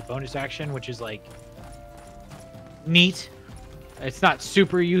bonus action, which is like neat. It's not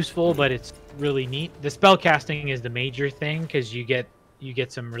super useful, but it's really neat. The spell casting is the major thing because you get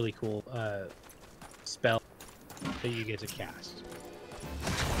some really cool spell that you get to cast.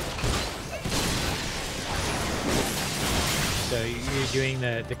 So you're doing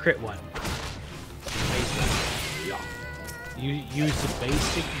the crit one. Yeah. You use the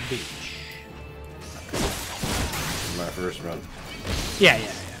basic beach. My first run. Yeah,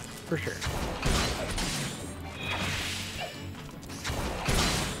 for sure.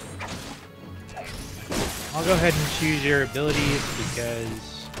 I'll go ahead and choose your abilities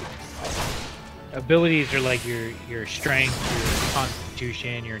because abilities are like your strength, your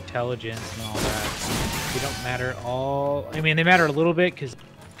constitution, your intelligence, and all that. They don't matter all. I mean, they matter a little bit because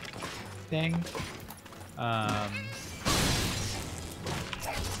thing.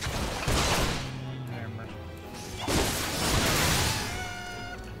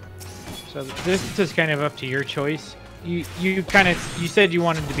 So this is kind of up to your choice. You said you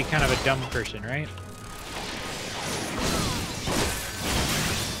wanted to be kind of a dumb person, right?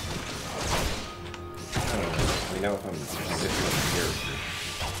 I know if I'm a character.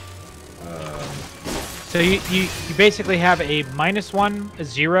 So you basically have a -1, a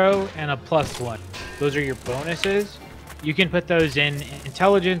 0, and a +1. Those are your bonuses. You can put those in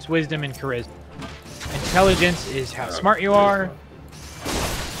intelligence, wisdom, and charisma. Intelligence is how smart you are.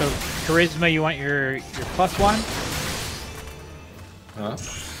 So charisma, you want your +1. Huh?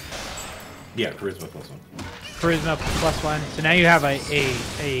 Yeah, charisma +1. Charisma +1. So now you have a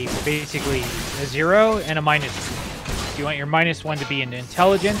basically a 0 and a -2. You want your -1 to be in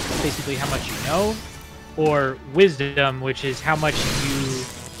intelligence, basically how much you know, or wisdom, which is how much you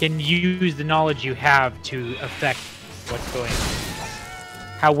can use the knowledge you have to affect what's going on.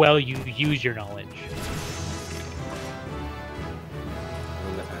 How well you use your knowledge.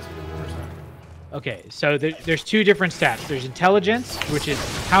 Okay, so there's two different stats. There's intelligence, which is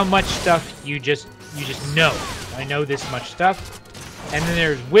how much stuff you just know. I know this much stuff. And then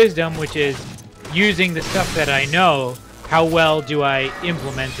there's wisdom, which is using the stuff that I know, how well do I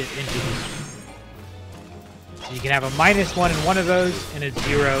implement it into this? So you can have a -1 in one of those and a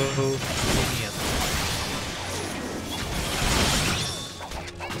 0 in the other.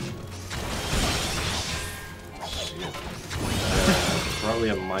 Probably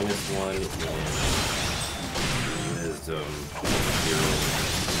a -1 in wisdom. 0.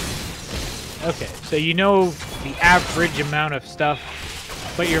 Okay, so you know the average amount of stuff,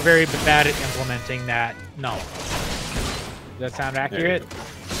 but you're very bad at implementing that knowledge. Does that sound accurate?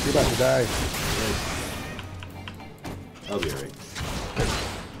 You're about to die. I'll be alright.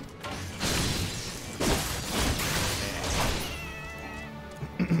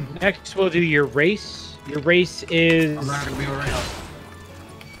 Next, we'll do your race. Your race is... I'm not gonna be alright.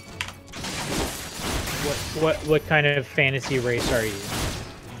 What kind of fantasy race are you?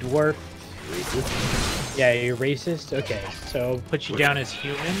 Dwarf? Racist? Yeah, you're racist? Okay, so I'll put you down as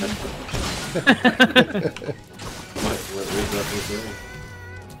human. What race up is there?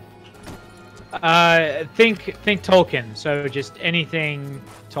 Think Tolkien, so just anything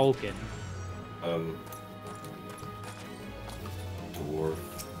Tolkien. Dwarf.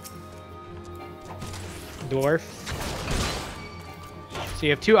 Dwarf. So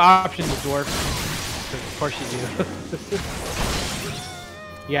you have two options of dwarf. Of course you do.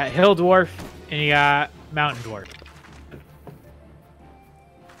 You got hill dwarf and you got mountain dwarf.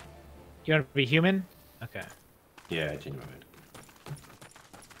 You want to be human? Okay. Yeah, I changed my mind.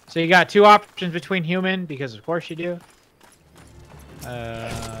 So you got two options between human, because of course you do.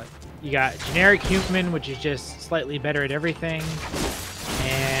 You got generic human, which is just slightly better at everything.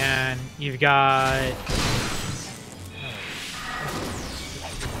 And you've got...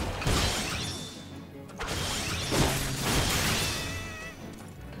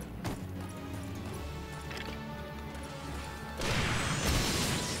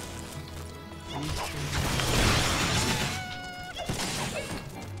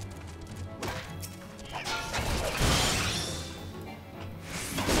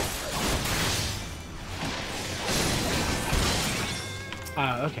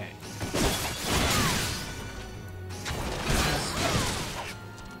 okay.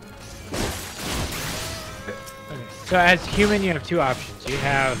 So as human, you have two options. You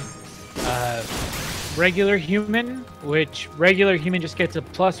have regular human, which regular human just gets a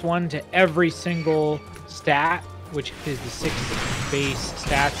 +1 to every single stat, which is the 6 base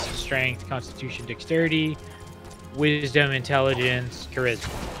stats: strength, constitution, dexterity, wisdom, intelligence, charisma.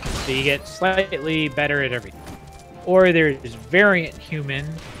 So you get slightly better at everything. Or there's variant human,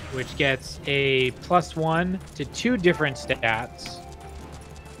 which gets a +1 to 2 different stats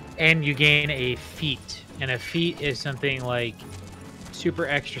and you gain a feat. And a feat is something like super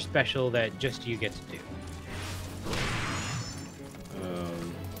extra special that just you get to do.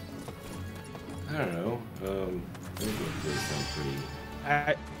 I don't know. I think it does sound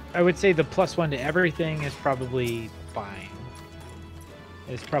pretty. I would say the +1 to everything is probably fine.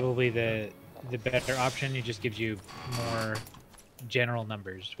 It's probably the better option. It just gives you more general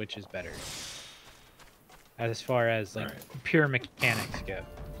numbers, which is better. As far as like pure mechanics go.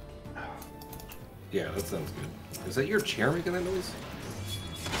 Yeah, that sounds good. Is that your chair making that noise?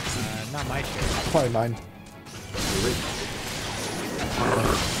 Not my chair. Probably mine. Really?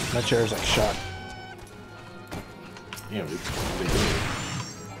 My chair's like shot. Yeah, we've been doing it.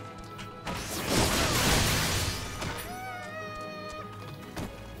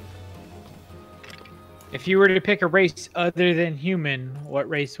 If you were to pick a race other than human, what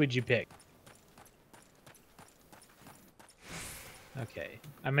race would you pick? Okay.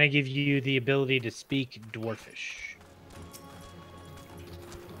 I'm going to give you the ability to speak Dwarfish.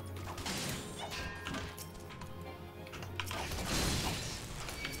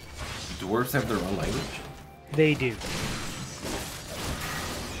 Dwarves have their own language? They do.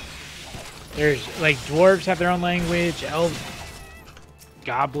 There's, like, dwarves have their own language, elves,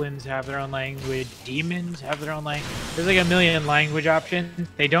 goblins have their own language, demons have their own language. There's like a million language options.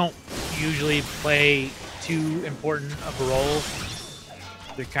 They don't usually play too important of a role.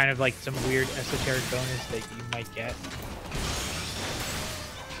 They're kind of like some weird esoteric bonus that you might get.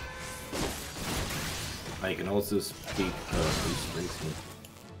 I can also speak Bruce Springsteen.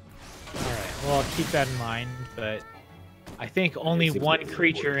 Alright, well, I'll keep that in mind, but I think only seems one like it's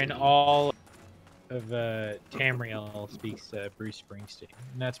creature in important. all of Tamriel speaks Bruce Springsteen,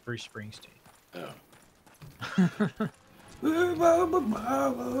 and that's Bruce Springsteen. Oh.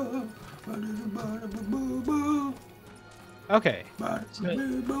 Okay.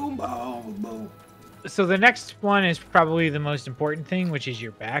 So the next one is probably the most important thing, which is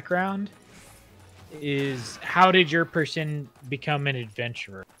your background. Is how did your person become an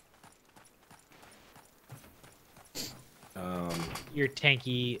adventurer? Your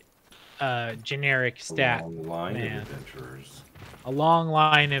tanky, generic stat. A long line man. of adventurers. A long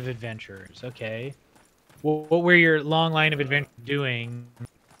line of adventurers. Okay. What were your long line of adventurers doing?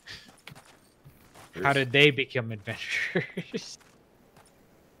 How did they become adventurers?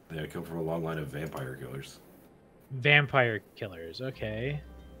 They come from a long line of vampire killers. Vampire killers. Okay.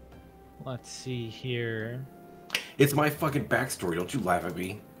 Let's see here. It's my fucking backstory. Don't you laugh at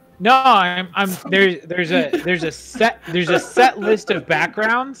me. No, there's a set list of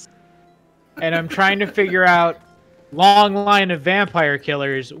backgrounds, and I'm trying to figure out long line of vampire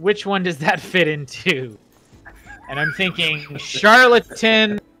killers. Which one does that fit into? And I'm thinking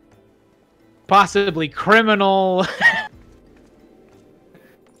charlatan, possibly criminal.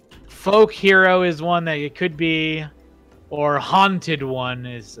 Folk hero is one that it could be, or haunted one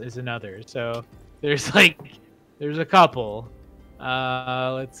is another. So there's a couple.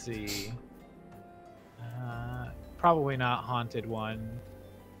 Let's see. Probably not haunted one.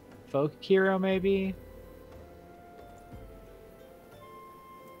 Folk hero, maybe?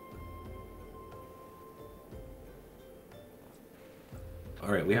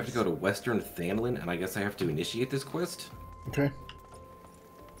 Alright, we have to go to Western Thanlin, and I guess I have to initiate this quest? Okay.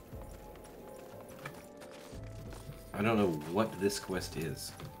 I don't know what this quest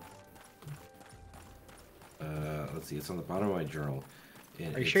is. Let's see, it's on the bottom of my journal.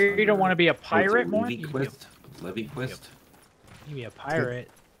 Are you sure you don't want to be a pirate more? Levy quest? Levy quest? You be a pirate.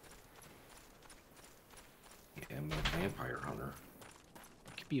 Yeah, I'm a vampire hunter.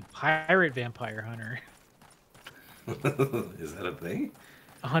 You could be a pirate vampire hunter. Is that a thing?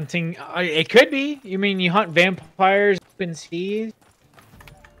 Hunting, it could be. You mean you hunt vampires open seas?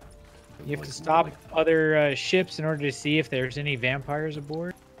 You have to stop other ships in order to see if there's any vampires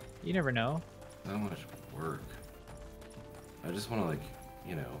aboard? You never know. Not much work. I just want to, like,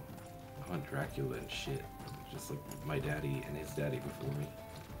 you know, hunt Dracula and shit. Just like my daddy and his daddy before me.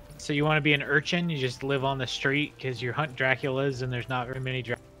 So you want to be an urchin? You just live on the street because you hunt Draculas and there's not very many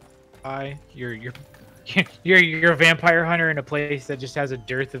Dracula. You're a vampire hunter in a place that just has a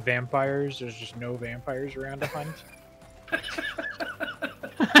dearth of vampires. There's just no vampires around to hunt.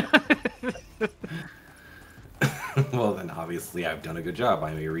 Well, then obviously I've done a good job.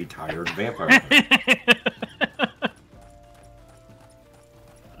 I'm a retired vampire hunter.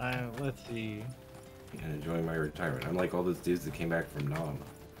 Let's see. And enjoying my retirement. I'm like all those dudes that came back from Nam.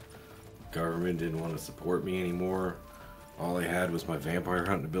 Government didn't want to support me anymore. All I had was my vampire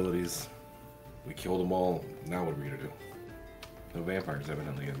hunting abilities. We killed them all. Now what are we gonna do? No vampires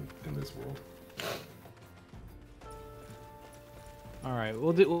evidently in this world. All right,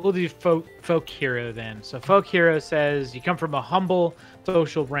 we'll do folk hero then. So folk hero says you come from a humble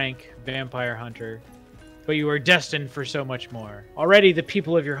social rank vampire hunter, but you are destined for so much more. Already the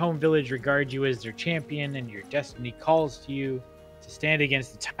people of your home village regard you as their champion, and your destiny calls to you to stand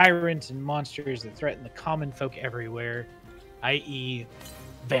against the tyrants and monsters that threaten the common folk everywhere, i.e.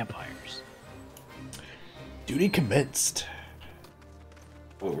 vampires. Duty commenced.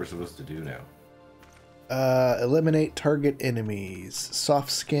 What we're supposed to do now? Eliminate target enemies.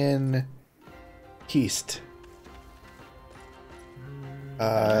 Soft skin. Heist.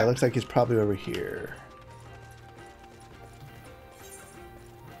 Looks like he's probably over here.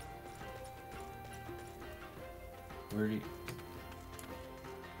 Where are you?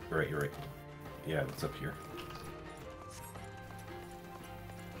 You're right. Yeah, it's up here.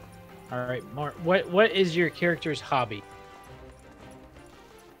 All right, Mark. What is your character's hobby?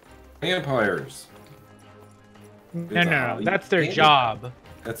 Vampires. No. That's their job.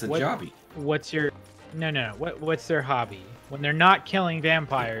 That's a What- jobby. What's your no? What's their hobby? When they're not killing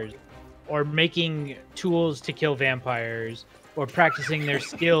vampires, or making tools to kill vampires, or practicing their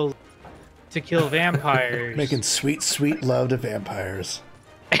skills to kill vampires. Making sweet, sweet love to vampires.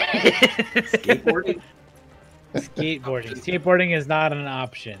 Skateboarding. Skateboarding is not an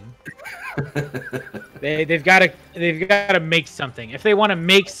option. They've got to make something. If they want to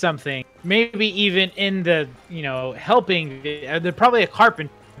make something, maybe even in the helping, they're probably a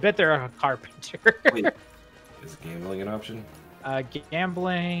carpenter. I bet they're a carpenter. Wait, is gambling an option?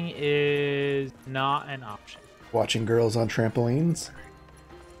 Gambling is not an option. Watching girls on trampolines.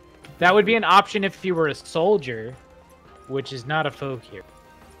 That would be an option if you were a soldier, which is not a folk hero.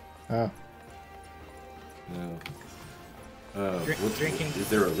 Oh. No. Drinking. Is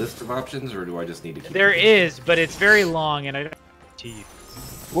there a list of options, or do I just need to keep? There is, but it's very long, and I don't to you.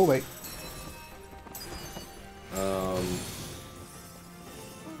 We'll wait.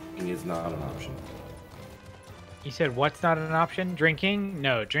 Is not an option. You said what's not an option? Drinking?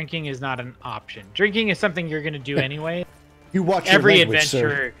 No, drinking is not an option. Drinking is something you're going to do anyway. You watch Every your language, sir.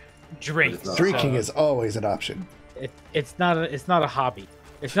 adventurer drinks. Drinking so is always an option. it's not a hobby.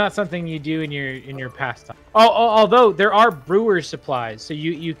 It's not something you do in your pastime. Although there are brewer's supplies, so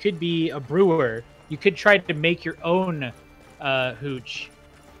you could be a brewer. You could try to make your own hooch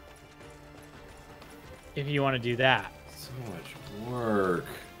if you want to do that. So much work.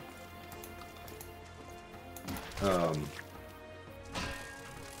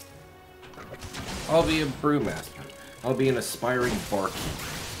 I'll be a brewmaster. I'll be an aspiring barkeep.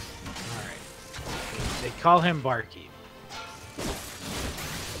 All right. They call him barkeep.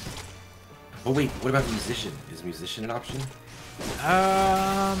 Oh wait, what about musician? Is musician an option?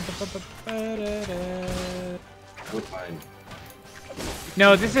 I would mind.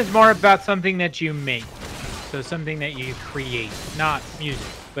 No, this is more about something that you make. So something that you create, not music,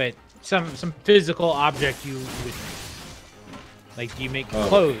 but some physical object you would make. Like you make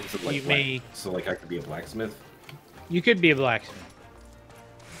clothes. So like you make. So like I could be a blacksmith. You could be a blacksmith.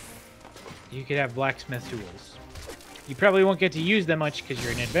 You could have blacksmith tools. You probably won't get to use them much because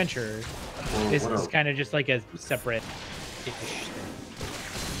you're an adventurer. This is kind of just like a separate dish thing.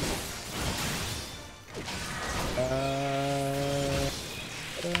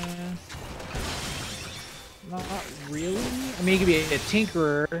 Not really. I mean, you could be a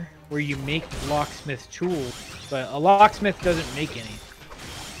tinkerer where you make locksmith tools, but a locksmith doesn't make any.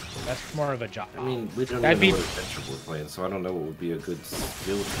 That's more of a job. I mean, we don't That'd know be- what adventure we're playing, so I don't know what would be a good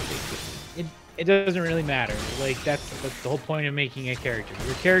skill to take with me. It doesn't really matter. Like that's the whole point of making a character.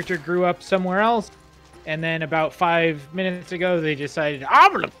 Your character grew up somewhere else, and then about 5 minutes ago they decided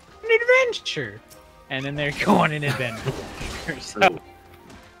I'm gonna go on an adventure, and then they go on an adventure. So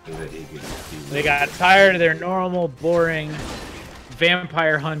That he could do they got tired of their normal, boring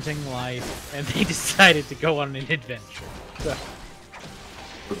vampire hunting life, and they decided to go on an adventure. So,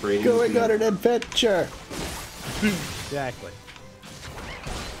 But Brady Going would on be an adventure. exactly.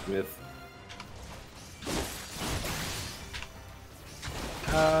 Smith.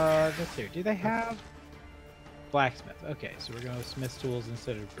 Let's see. Do they have blacksmith? Okay, so we're going with Smith's tools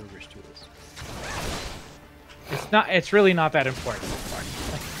instead of brewer's tools. It's not. It's really not that important. This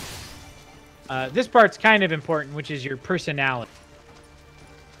part. This part's kind of important, which is your personality.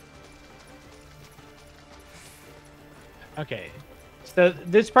 Okay, so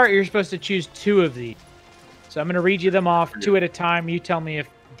this part you're supposed to choose 2 of these. So I'm going to read you them off 2 at a time. You tell me if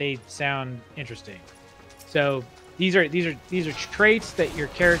they sound interesting. So these are traits that your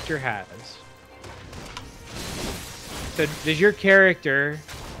character has. So does your character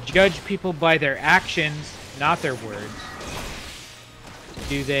judge people by their actions, not their words?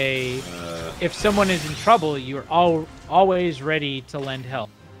 Do they if someone is in trouble, you're always ready to lend help.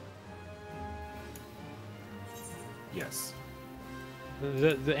 Yes.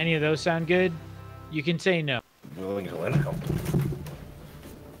 Any of those sound good? You can say no. Willing to lend help.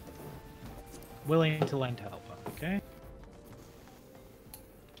 Willing to lend help. Okay.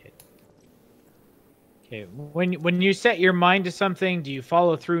 Okay. When you set your mind to something, do you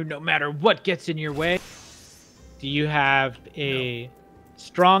follow through no matter what gets in your way? Do you have a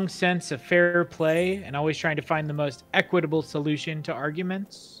strong sense of fair play and always trying to find the most equitable solution to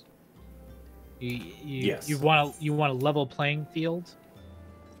arguments? Yes. You want a level playing field?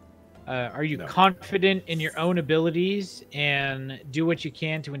 Are you No. confident in your own abilities and do what you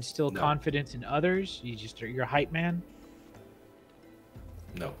can to instill No. confidence in others? You're a hype man.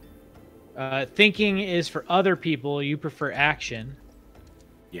 No. Thinking is for other people. You prefer action.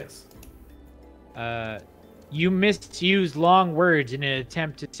 Yes. You misuse long words in an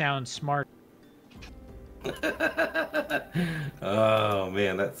attempt to sound smart. Oh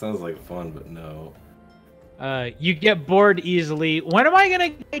man, that sounds like fun, but no. You get bored easily. When am I gonna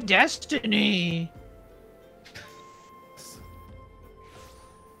get Destiny?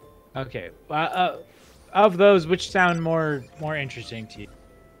 Okay. Of those, which sound more interesting to you?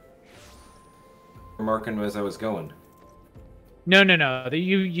 Marking as I was going. No.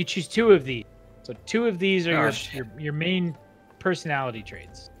 You choose two of these. So two of these are Gosh. your main personality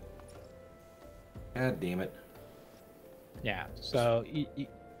traits. God damn it. Yeah. So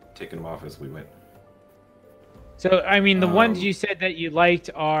Taking them off as we went. so I mean the ones Um, you said that you liked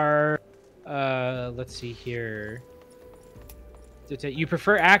are let's see here. You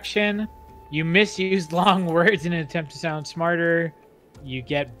prefer action. You misuse long words in an attempt to sound smarter. You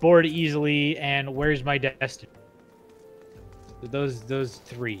get bored easily, and where's my destiny? So those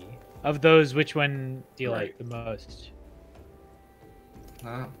three. Of those, which one do you like the most?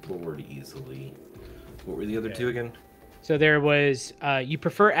 Not bored easily. What were the other Okay. two again? So there was you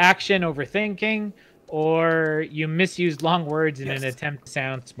prefer action over thinking, or you misuse long words in an Yes. attempt to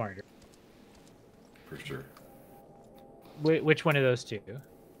sound smarter. For sure. Which one of those two?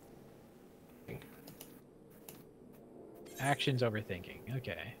 Think. Actions over thinking.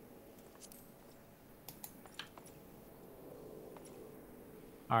 Okay.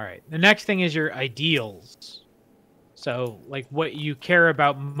 All right. The next thing is your ideals. So, like, what you care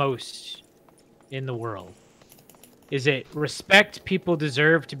about most in the world. Is it respect? People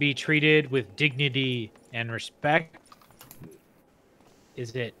deserve to be treated with dignity and respect.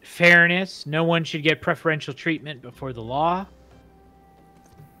 Is it fairness? No one should get preferential treatment before the law.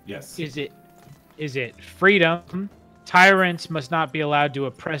 Yes. Is it freedom? Tyrants must not be allowed to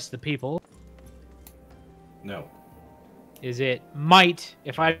oppress the people. No. Is it might?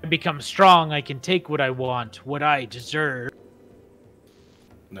 If I become strong, I can take what I want, what I deserve.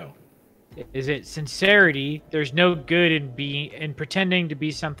 No. Is it sincerity? There's no good in pretending to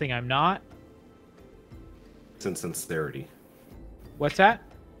be something I'm not. It's in sincerity. What's that?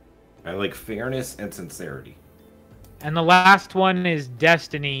 I like fairness and sincerity. And the last one is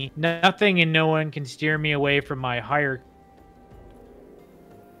destiny. Nothing and no one can steer me away from my higher.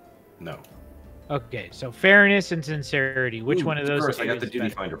 No. Okay, so fairness and sincerity. Which Ooh, one of those? Of course, two I got is the duty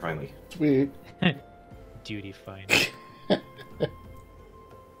better? finder finally. Sweet. Duty finder.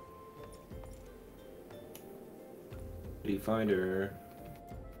 Duty finder.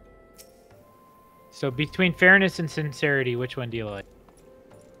 So between fairness and sincerity, which one do you like?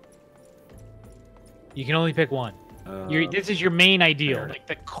 You can only pick one. This is your main ideal, fairness. like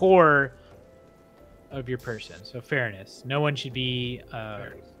the core of your person. So fairness. No one should be.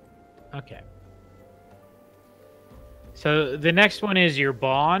 Fairness. Okay. So the next one is your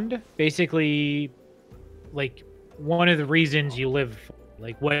bond. Basically, like one of the reasons you live,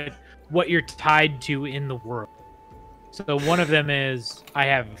 like what you're tied to in the world. So one of them is I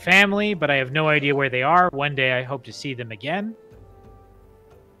have a family, but I have no idea where they are. One day I hope to see them again.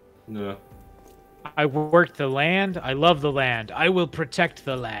 No. I worked the land. I love the land. I will protect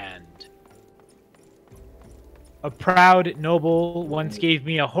the land. A proud noble once gave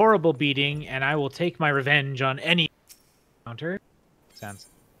me a horrible beating, and I will take my revenge on any encounter. Sounds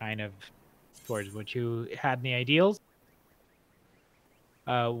kind of towards what you had in the ideals.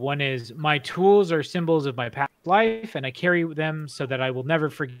 One is my tools are symbols of my past life, and I carry them so that I will never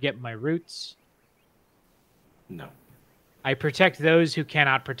forget my roots. No. I protect those who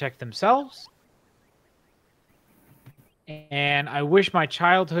cannot protect themselves. And I wish my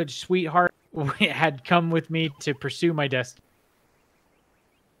childhood sweetheart had come with me to pursue my destiny.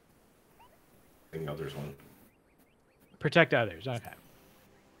 I think others one. Protect others. Okay.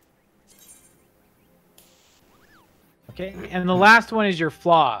 Okay, and the last one is your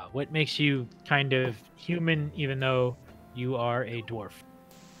flaw. What makes you kind of human, even though you are a dwarf?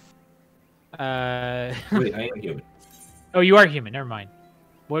 Wait, I am human. Oh, you are human. Never mind.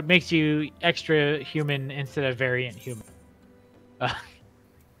 What makes you extra human instead of variant human? Uh,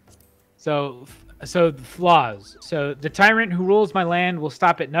 so flaws. So the tyrant who rules my land will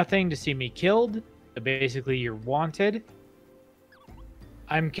stop at nothing to see me killed. So basically, you're wanted.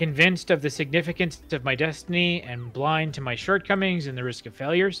 I'm convinced of the significance of my destiny and blind to my shortcomings and the risk of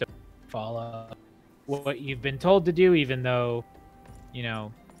failure. So follow what you've been told to do, even though, you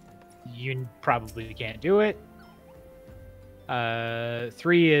know, you probably can't do it.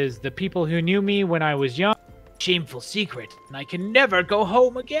 3 is the people who knew me when I was young. Shameful secret, and I can never go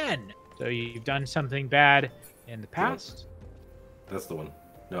home again. So you've done something bad in the past. That's the one.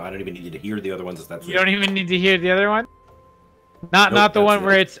 No, I don't even need you to hear the other ones. That's You don't even need to hear the other one? Not the that's one it.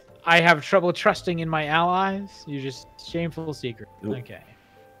 where it's, I have trouble trusting in my allies. You just shameful secret. Nope. Okay.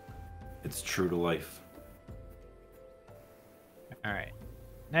 It's true to life. All right.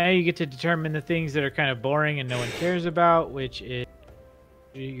 Now you get to determine the things that are kind of boring and no one cares about, which is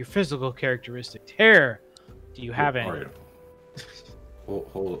your physical characteristics. Hair. Do you have any? All right.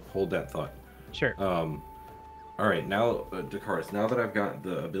 Hold that thought. Sure. All right, now, Dakaris, now that I've got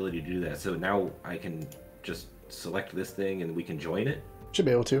the ability to do that, so now I can just select this thing and we can join it Should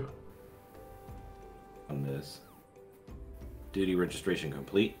be able to. on this. Duty registration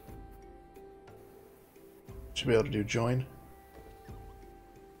complete. Should be able to do join.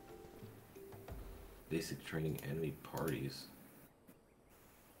 Basic training enemy parties.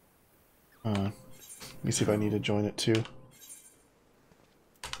 Let me see if I need to join it too.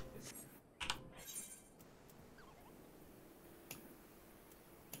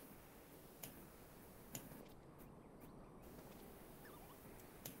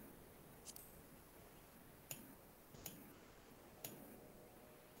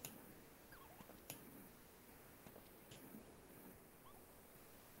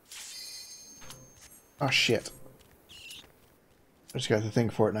 Oh shit. I just got the thing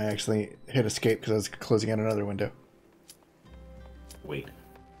for it and I actually hit escape because I was closing out another window. Wait.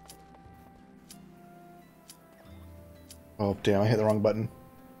 Oh damn, I hit the wrong button.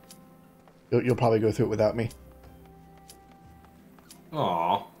 You'll probably go through it without me.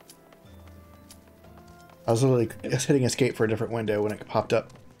 Aw. I was literally just hitting escape for a different window when it popped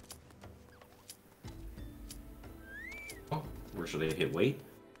up. Oh, where should I hit wait?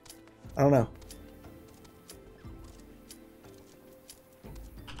 I don't know.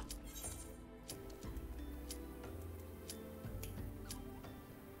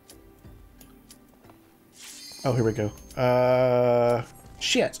 Oh, here we go.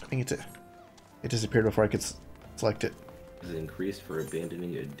 Shit! I think it disappeared before I could select it. Is increased for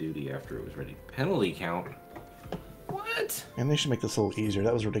abandoning a duty after it was ready. Penalty count? What? And they should make this a little easier.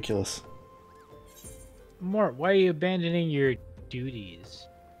 That was ridiculous. Mort, why are you abandoning your duties?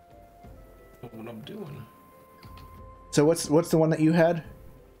 What I'm doing? So what's the one that you had?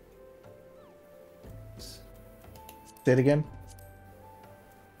 Say it again.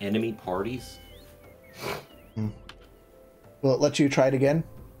 Enemy parties? Will it let you try it again?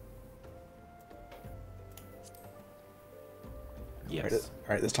 Yes.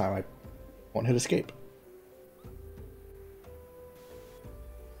 All right, this time I won't hit escape.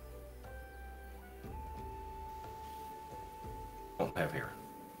 Don't have hair.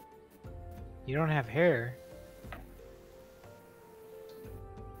 You don't have hair.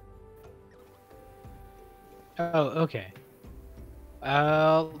 Oh, okay.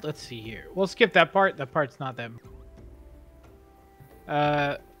 Let's see here. We'll skip that part. That part's not that.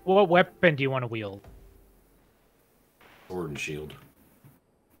 What weapon do you want to wield? Sword and shield.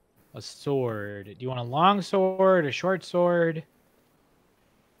 A sword. Do you want a long sword, a short sword?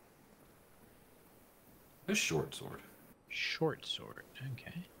 A short sword. Short sword.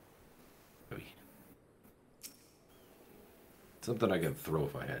 Okay. Maybe. Something I could throw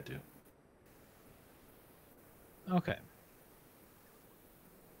if I had to. Okay.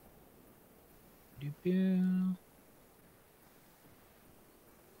 Doo-doo.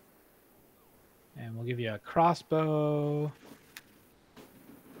 And we'll give you a crossbow.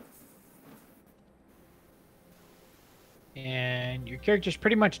 And your character's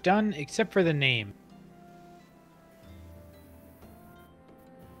pretty much done, except for the name.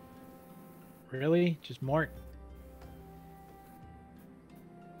 Really? Just Mort?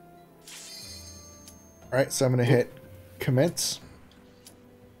 All right, so I'm gonna hit commence.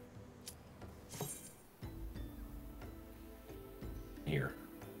 Here.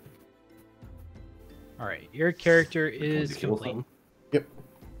 All right, your character is To kill complete. something? Yep.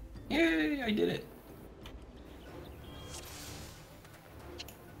 Yay, I did it.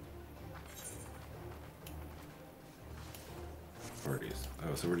 Parties.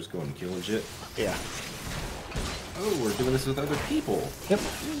 Oh, so we're just going killing shit? Yeah. Oh, we're doing this with other people. Yep.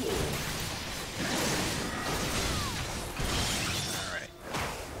 Alright.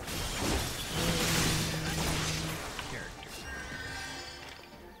 Character.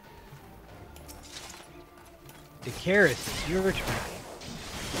 Dakaris, it's your turn.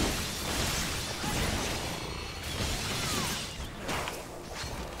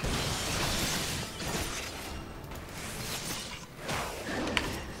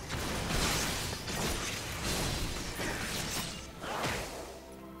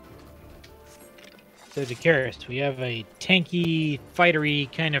 So Dakaris, we have a tanky, fightery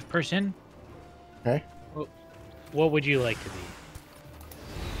kind of person. Okay. What would you like to be?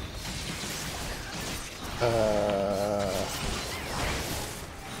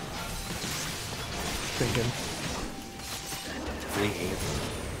 Thinking. Pretty handsome.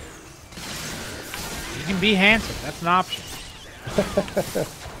 You can be handsome. That's an option.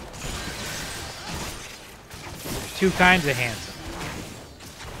 There's two kinds of handsome.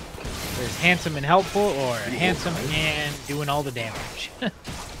 There's handsome and helpful, or handsome and doing all the damage.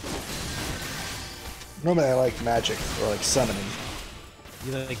 Normally I like magic or like summoning.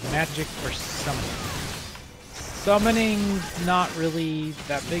 You like magic or summoning? Summoning's not really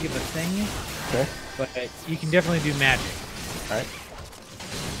that big of a thing, Okay. but you can definitely do magic. Alright.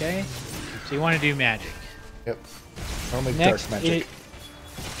 Okay? So you want to do magic. Yep. Normally Next, dark magic.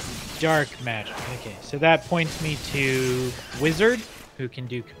 dark magic. Okay, so that points me to wizard, who can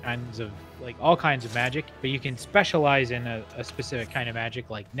do kinds of like all kinds of magic, but you can specialize in a specific kind of magic,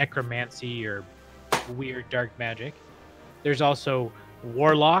 like necromancy or weird dark magic. There's also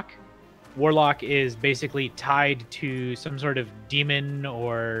warlock. Warlock is basically tied to some sort of demon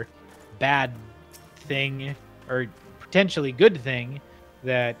or bad thing, or potentially good thing,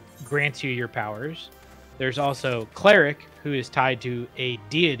 that grants you your powers. There's also cleric, who is tied to a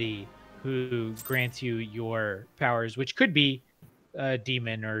deity who grants you your powers, which could be a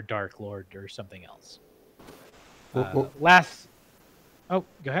demon or dark lord or something else. Last, oh,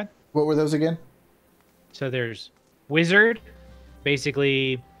 go ahead. What were those again? So there's wizard.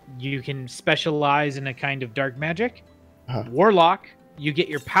 Basically, you can specialize in a kind of dark magic. Warlock, you get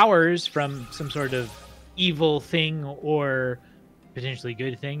your powers from some sort of evil thing or potentially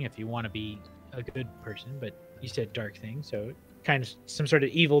good thing if you want to be a good person, but you said dark thing, so kind of some sort of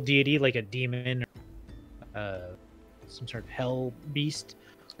evil deity like a demon or some sort of hell beast.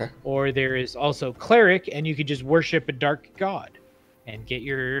 Okay. Or there is also cleric, and you could just worship a dark god and get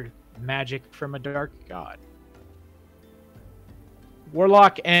your magic from a dark god.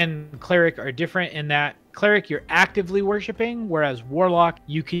 Warlock and cleric are different in that cleric you're actively worshiping, whereas warlock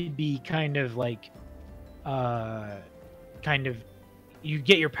you could be kind of like you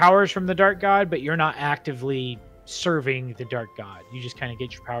get your powers from the dark god, but you're not actively serving the dark god. You just kind of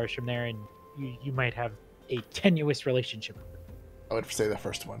get your powers from there, and you might have a tenuous relationship with it. I would say the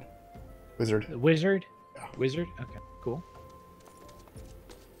first one. Wizard. The wizard? Yeah. Wizard? Okay, cool.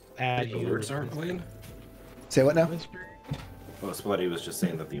 Add The you alerts as aren't planned? Say what now? wizard. Well, Splatty was just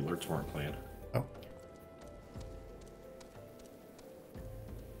saying that the alerts weren't planned. Oh.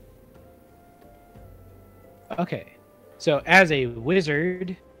 Okay, so as a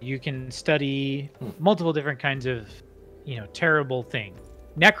wizard, you can study multiple different kinds of, terrible things.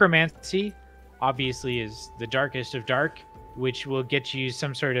 Necromancy, obviously, is the darkest of dark, which will get you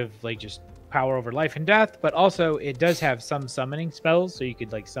some sort of just power over life and death. But also, it does have some summoning spells, so you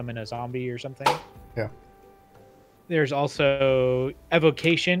could summon a zombie or something. Yeah. There's also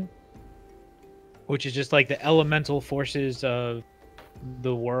evocation, which is just like the elemental forces of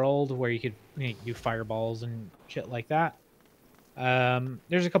the world, where you could do fireballs and shit like that.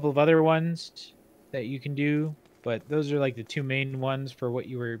 There's a couple of other ones that you can do, but those are like the two main ones for what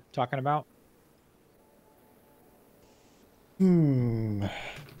you were talking about. Hmm.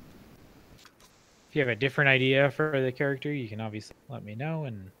 If you have a different idea for the character, you can obviously let me know.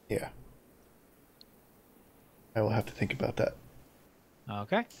 And Yeah. I will have to think about that.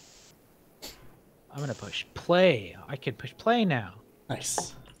 okay, I'm gonna push play. I can push play now.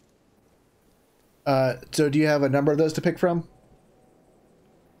 Nice. So do you have a number of those to pick from?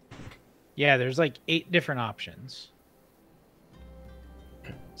 Yeah, there's 8 different options.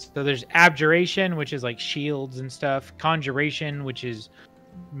 So there's abjuration, which is shields and stuff. Conjuration, which is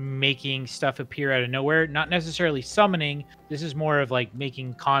making stuff appear out of nowhere. Not necessarily summoning. This is more of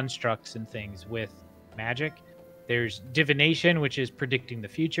making constructs and things with magic. There's divination, which is predicting the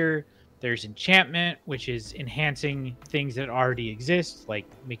future. There's enchantment, which is enhancing things that already exist, like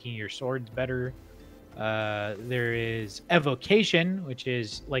making your swords better. There is evocation, which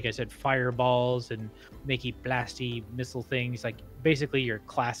is, like I said, fireballs and making blasty missile things. Like basically your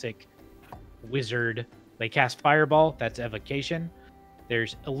classic wizard. They cast fireball. That's evocation.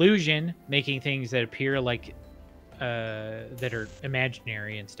 There's illusion, making things that appear like that are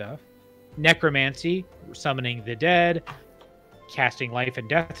imaginary and stuff. Necromancy, summoning the dead, casting life and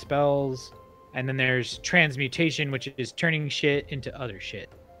death spells. And then there's transmutation, which is turning shit into other shit.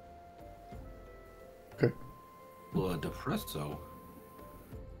 Okay. Blood depresso.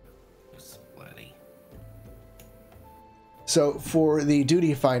 Splatty. So for the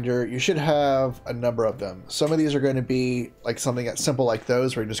duty finder, you should have a number of them. Some of these are going to be like something that's simple like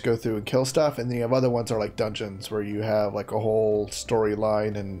those where you just go through and kill stuff, and then you have other ones that are like dungeons where you have like a whole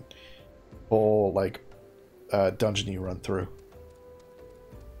storyline and whole like dungeon you run through.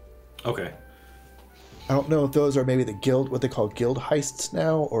 Okay. I don't know if those are maybe the guild, what they call guild heists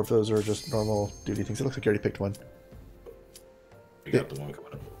now, or if those are just normal duty things. It looks like you already picked one. You got the one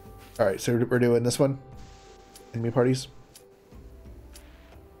coming up. All right, so we're doing this one. Enemy parties.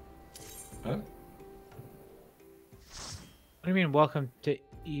 Huh? What do you mean, welcome to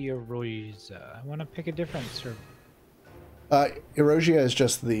Eroisa? I want to pick a different server. Erosia is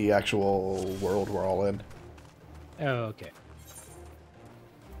just the actual world we're all in. Oh, okay.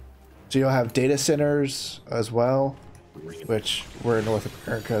 So you'll have data centers as well, which we're in North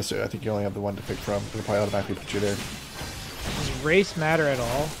America, so I think you only have the one to pick from. It'll probably automatically put you there. Does race matter at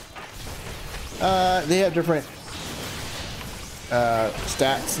all? They have different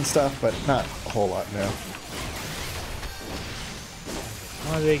stats and stuff, but not a whole lot, no.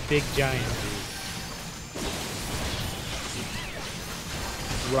 I'm a big giant dude.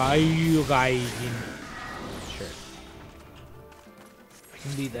 Ryu Gaijin. Sure. I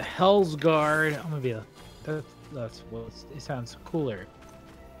can be the Hell's Guard. I'm gonna be a. That's what it sounds cooler.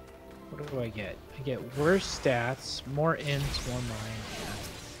 What do I get? I get worse stats, more ints, more mind.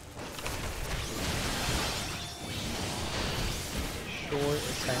 Short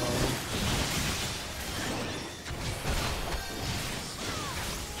attack.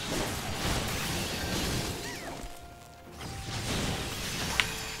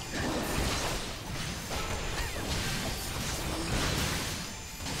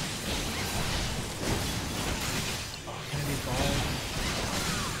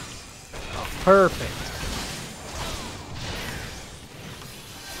 Perfect.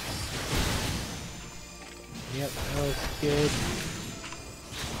 Yep, that looks good.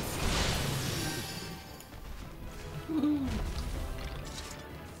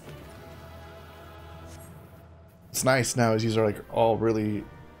 It's nice now is these are like all really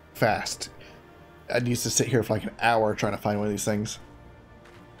fast. I used to sit here for like an hour trying to find one of these things.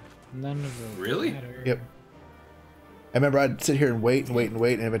 None of them Really? matter. Yep. I remember I'd sit here and wait and wait and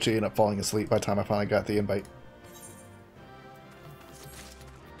wait and eventually end up falling asleep by the time I finally got the invite.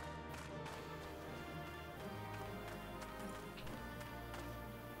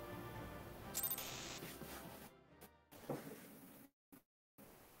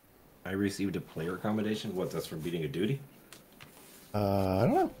 I received a player accommodation. What, that's for beating a duty? I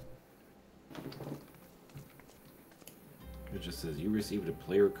don't know. It just says you received a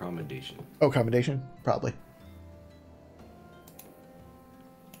player accommodation. Oh, commendation? Probably.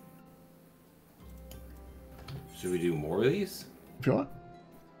 Should we do more of these? If you want.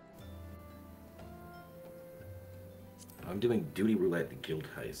 I'm doing duty roulette guild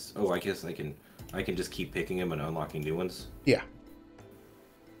heist. Oh, I guess I can just keep picking them and unlocking new ones. Yeah.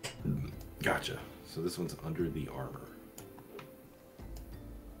 Gotcha. So this one's under the armor.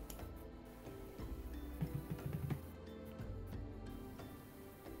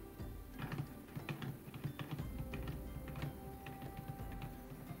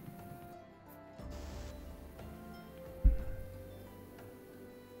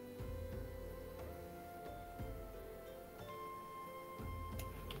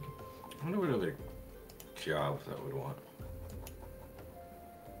 I wonder what other jobs I would want.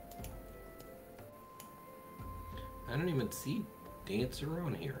 I don't even see Dancer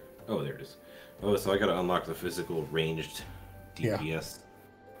on here. Oh, there it is. Oh, so I gotta unlock the physical ranged DPS.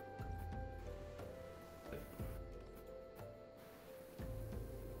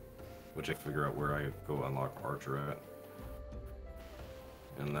 Which I figure out where I go unlock Archer at.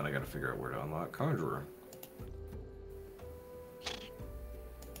 And then I gotta figure out where to unlock Conjurer.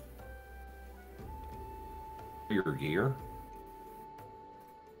 Your gear?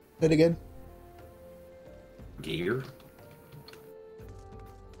 Then again. Gear?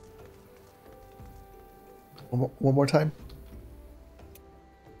 One more time.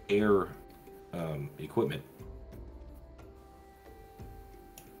 Air equipment.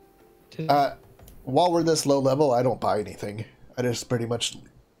 while we're this low level, I don't buy anything. I just pretty much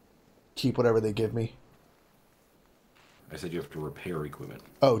keep whatever they give me. I said you have to repair equipment.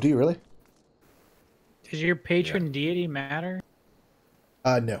 Oh, do you really? Does your patron deity matter?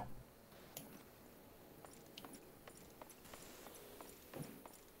 No.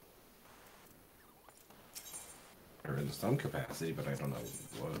 Or in some capacity, but I don't know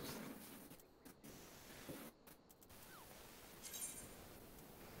what it was.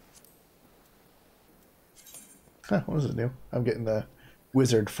 Huh, what is it new? I'm getting the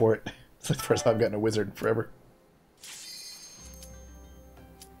wizard for it. It's like the first time I've gotten a wizard in forever.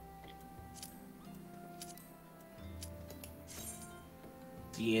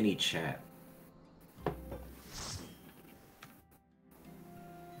 See any chat?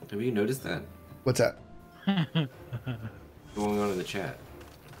 Have you noticed that? What's that? Going on in the chat.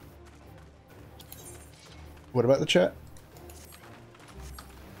 What about the chat?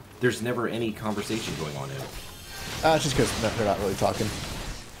 There's never any conversation going on in it. It's just because they're not really talking.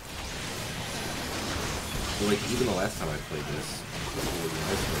 So, like, even the last time I played this, before the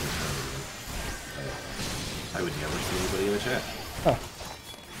ice tournament, I would never see anybody in the chat. Huh.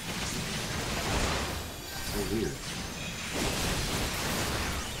 So weird.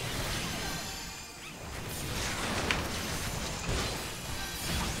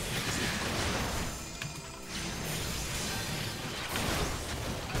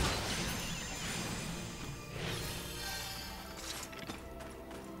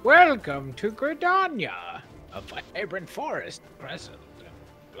 Welcome to Gridania, a vibrant forest crescent.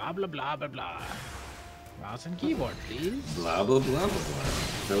 Blah blah blah blah blah. Mouse and keyboard, please. Blah, blah, blah, blah, blah.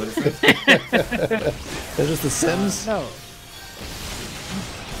 Is that what it says? Is this The Sims? No.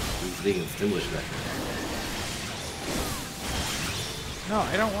 He's thinking Stimlish back No,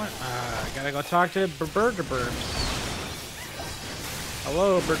 I don't want. I gotta go talk to Burgerburbs.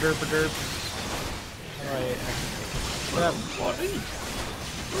 Hello, Burgerburbs. Alright.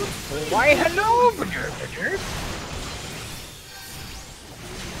 Why, hello, Burgerburbs.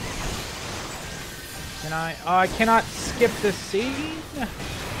 Can I? Oh, I cannot skip this scene.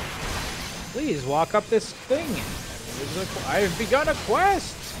 Please walk up this thing. I have begun a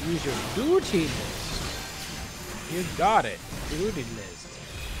quest. Use your duty list. You got it. Duty list.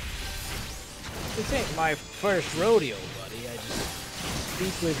 This ain't my first rodeo, buddy. I just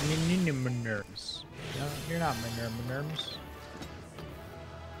speak with Minerms. No, you're not Minerms.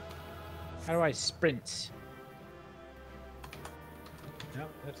 How do I sprint? No,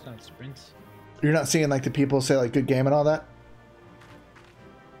 that's not sprint. You're not seeing like the people say like good game and all that?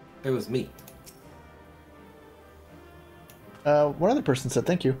 It was me. One other person said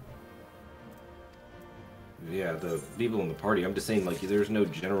thank you. Yeah, the people in the party. I'm just saying, like, there's no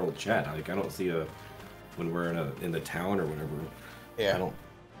general chat. Like, I don't see when we're in the town or whatever. Yeah. I don't.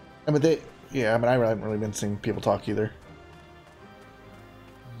 I mean, I haven't really been seeing people talk either.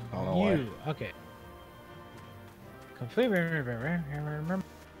 I don't know why. Okay. Completely remember.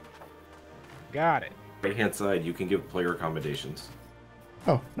 Got it. Right hand side, you can give player accommodations.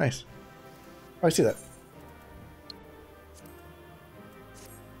 Oh, nice. Oh, I see that.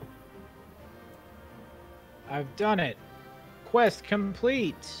 I've done it. Quest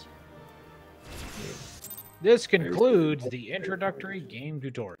complete. This concludes the introductory game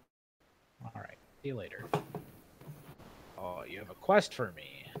tutorial. Alright, see you later. Oh, you have a quest for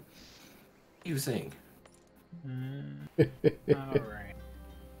me. What are you saying? Alright.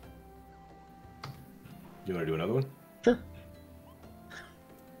 You want to do another one? Sure.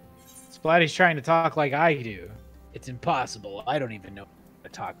 Splatty's trying to talk like I do. It's impossible. I don't even know how to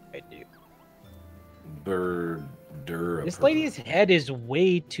talk like I do. This lady's head is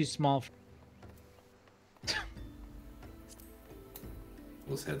way too small.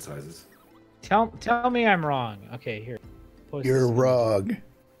 Those head sizes. Tell me I'm wrong. Okay, here. Post You're this. wrong.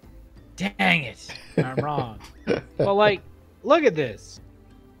 Dang it. I'm wrong. But like, look at this.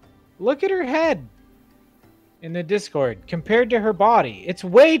 Look at her head in the Discord compared to her body. It's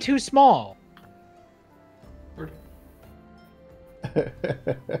way too small.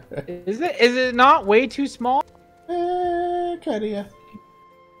 Is it not way too small? Kinda, yeah.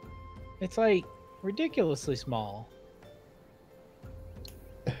 It's like ridiculously small.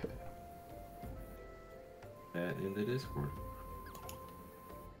 That in the Discord.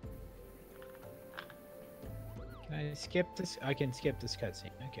 Can I skip this? I can skip this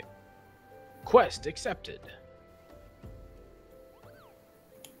cutscene. Okay. Quest accepted.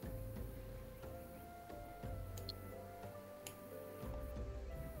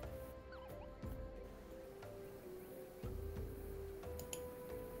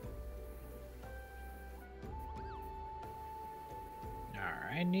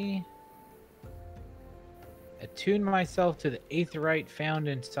 Alrighty. Attune myself to the aetheryte found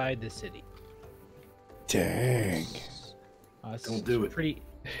inside the city. Dang. Don't do it.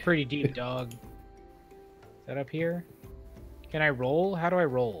 Pretty deep, dog. Is that up here? Can I roll? How do I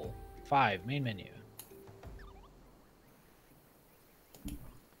roll? 5, main menu.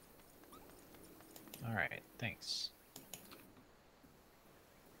 All right, thanks.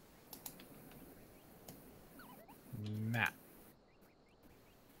 Map.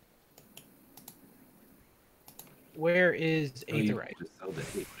 Where is Oh, you aetheryte? just sell to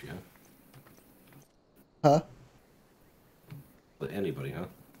anybody, huh? Huh? To anybody, huh?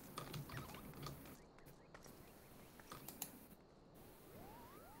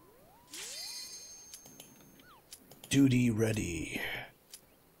 Duty ready.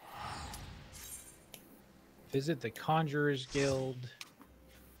 Visit the Conjurer's Guild.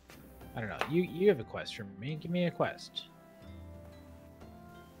 I don't know. You have a quest for me. Give me a quest.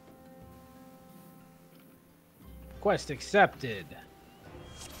 Quest accepted.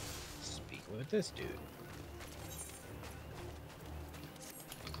 Speak with this dude.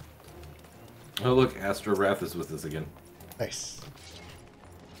 Oh look, Astra Wrath is with us again. Nice.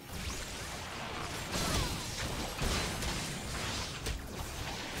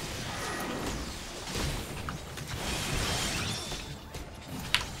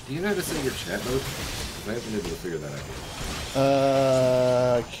 Do you know how to set your chat mode? 'Cause I haven't been able to figure that out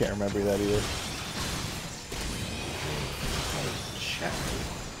yet. I can't remember that either. Chat mode.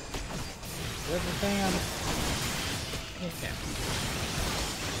 Is that the thing on? Yeah.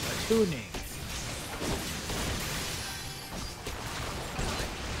 Tuning.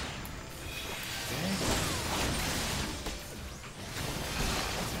 Okay.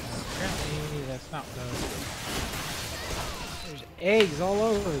 Apparently, that's not what I was doing. There's eggs all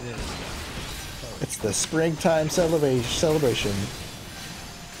over this. It's the springtime celebration.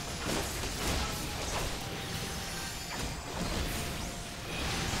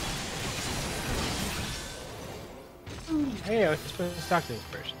 Hey, I was supposed to talk to this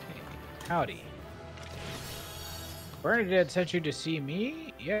person. Hey, howdy. Bernadette sent you to see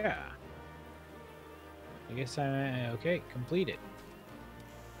me? Yeah. I guess I'm okay. Completed.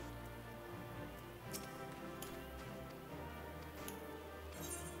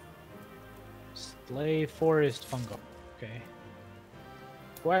 Slay forest fungal. Okay.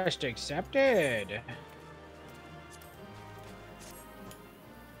 Quest accepted.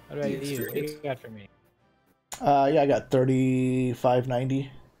 What about you? What do you got for me? Yeah, I got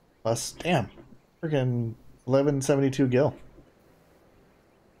 3590 plus. Damn, freaking 1172 gil.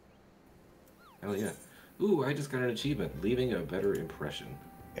 Hell yeah. Ooh, I just got an achievement. Leaving a better impression.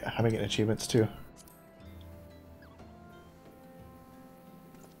 Yeah, I'm getting achievements too.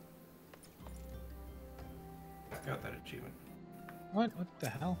 I got that achievement. What? What the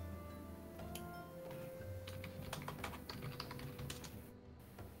hell?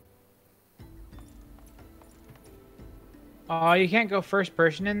 Oh, you can't go first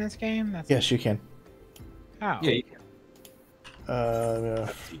person in this game? That's Yes, you can. how? Yeah, you can.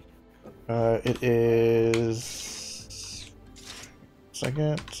 It is.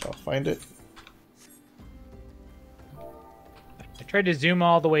 Second, I'll find it. I tried to zoom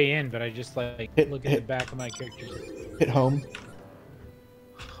all the way in, but I just like look at the hit- back of my character. Hit home.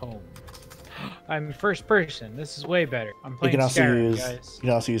 Home. I'm first person. This is way better. I'm You playing can also Skyrim, use guys. you can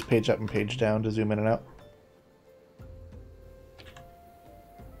also use page up and page down to zoom in and out.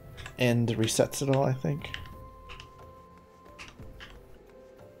 And resets it all, I think.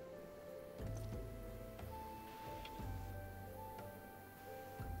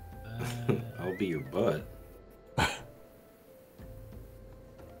 I'll be your butt.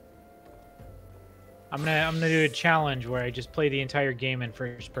 I'm gonna do a challenge where I just play the entire game in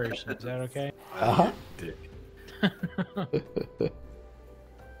first person. Is that okay? Uh-huh. Dick.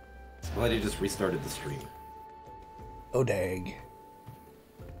 Glad you just restarted the stream. Oh dang.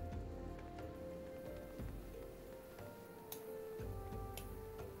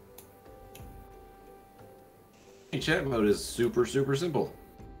 Hey, chat mode is super simple.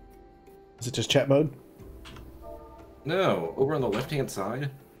 Is it just chat mode? No, over on the left-hand side,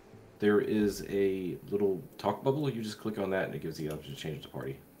 there is a little talk bubble. You just click on that, and it gives you the option to change the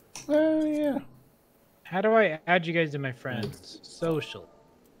party. Oh yeah. How do I add you guys to my friends? Social.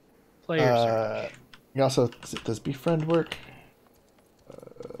 Player search. You also does befriend work?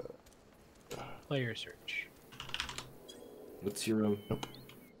 Player search. What's your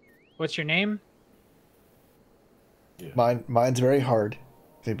What's your name? Yeah. Mine's very hard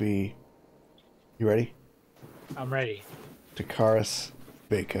to be. You ready? I'm ready. Dakaris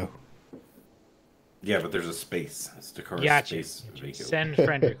Bako. Yeah, but there's a space. It's Dakar Gotcha. space. Vaco. Send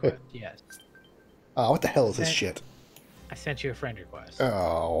friend request. Yes. Oh, what the hell is this shit? I sent you a friend request.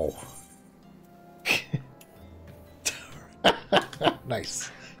 Oh. Nice.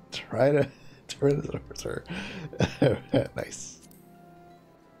 Tyrannosaurus. Nice.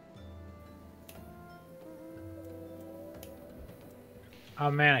 Oh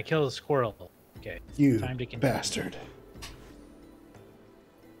man, I killed a squirrel. Okay, You time to continue. bastard.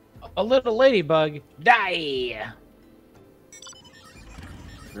 A little ladybug, die!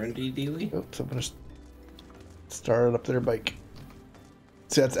 Friendly dealy? Oops, I'm gonna start up their bike.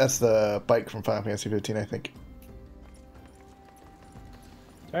 See, that's the bike from Final Fantasy 15, I think.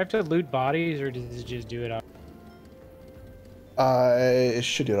 Do I have to loot bodies, or does it just do it? It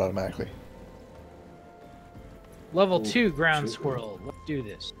should do it automatically. Level Ooh, 2 ground shoot. squirrel. Let's do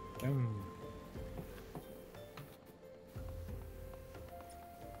this. Boom.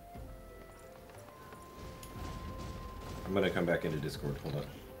 I'm gonna come back into Discord. Hold on.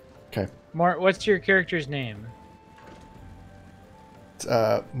 Okay. What's your character's name? It's,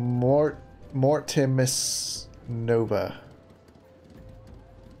 Mortimus Nova.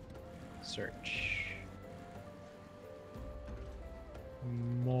 Search.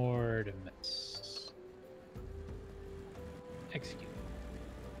 Mortimus. Execute.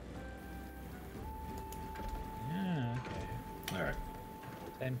 Yeah, okay. All right.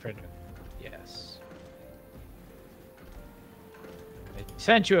 Send friend. Yes. I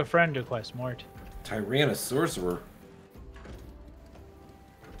sent you a friend request, Mort. Tyrannosaurus.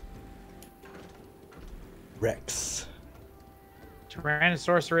 Rex.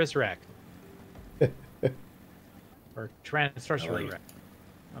 Tyrannosaurus Rex. Or Tyrannosaurus I like it. Rex.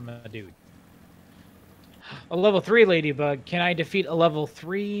 I'm a dude. A level 3 ladybug. Can I defeat a level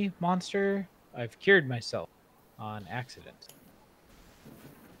 3 monster? I've cured myself on accident.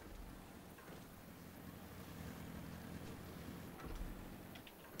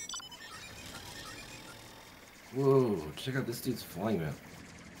 Whoa! Check out this dude's flying map.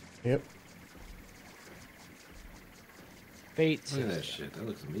 Yep. Fate. Look at that system. shit. That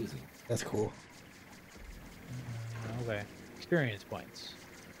looks amazing. That's cool. Okay. Experience points.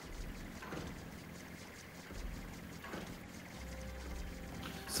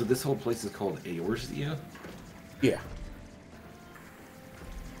 So this whole place is called Eorzea? Yeah.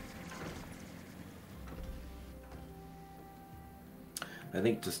 I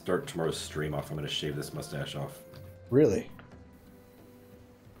think to start tomorrow's stream off, I'm gonna shave this mustache off Really?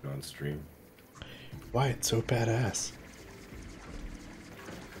 on stream. Why it's so badass?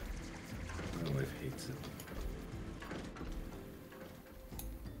 My wife hates it.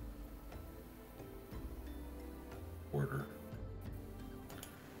 Order.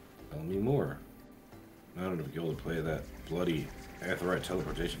 Tell me more. I don't know if you're able to play that bloody Aetheryte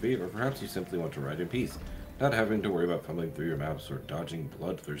teleportation feat, or perhaps you simply want to ride in peace, not having to worry about fumbling through your maps or dodging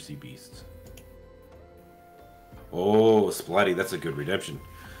bloodthirsty beasts. Oh, Splatty, that's a good redemption.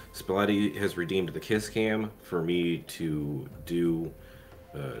 Splatty has redeemed the kiss cam for me to do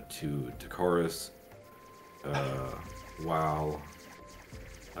to Chorus while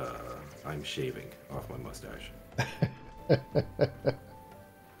I'm shaving off my mustache.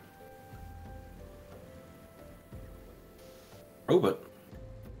 Robot.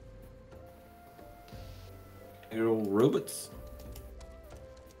 Little robots.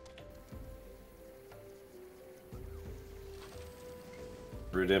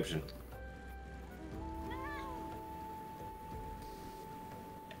 Redemption.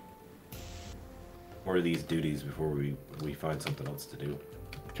 More of these duties before we find something else to do.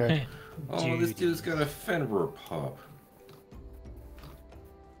 Okay. Oh, this dude's got a Fenrir pop.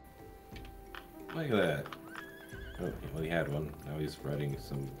 Look at that. Oh, well, he had one. Now he's riding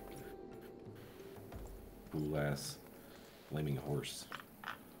some cool ass flaming horse.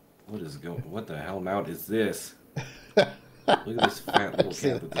 What is going? What the hell mount is this? Look at this fat little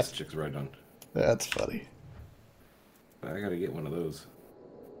cat that this chick's riding on. That's funny. I gotta get one of those.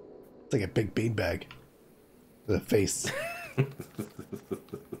 It's like a big beanbag. The face.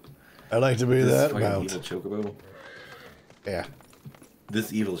 I'd like to be This that fucking mount. evil chocobo. Yeah.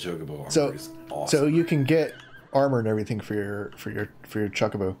 This evil chocobo armor So, is awesome. so you can get armor and everything for your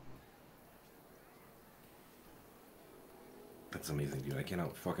chocobo. That's amazing, dude. I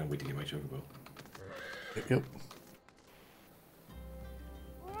cannot fucking wait to get my chocobo. Yep.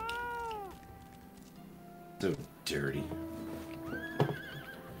 So dirty.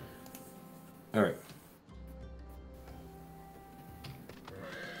 All right.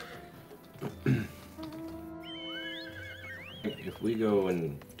 If we go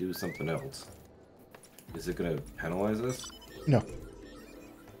and do something else, is it gonna penalize us? No.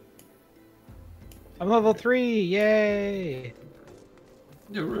 I'm level 3, yay!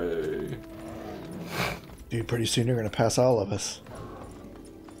 Hooray! Dude, pretty soon you're gonna pass all of us.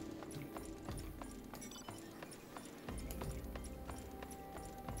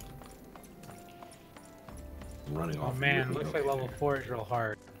 I'm running Oh off. man, looks like level 4 is real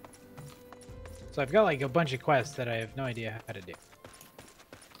hard. So I've got like a bunch of quests that I have no idea how to do.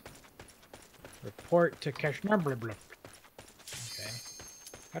 Report to Kashmir. Okay.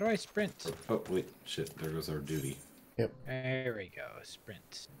 How do I sprint? Oh wait, shit! There goes our duty. There we go.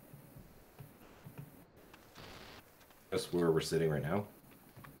 Sprint. That's where we're sitting right now.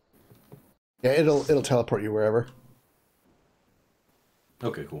 Yeah, it'll teleport you wherever.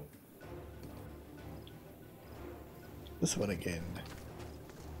 Okay, cool. This one again.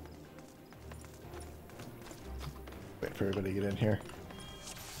 Wait for everybody to get in here.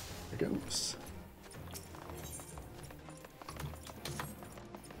 Here goes.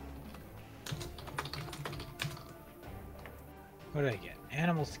 What did I get?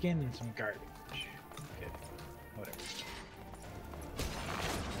 Animal skin and some garbage. Okay, whatever.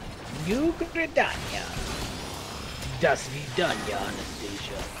 New Gridania. Das Vidania,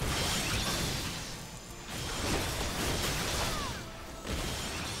 Anastasia.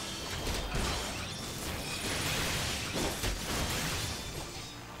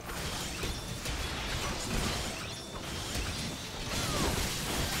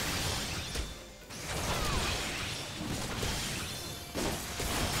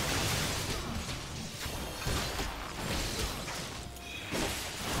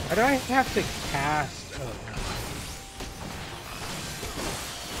 Why do I have to cast? Oh, no.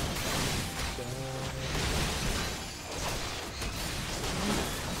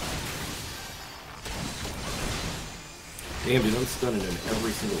 Damn, dude, I'm stunning him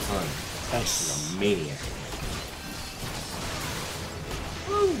every single time. Nice. Like a maniac.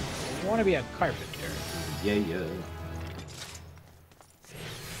 Woo! I want to be a carpenter. Yeah, yeah.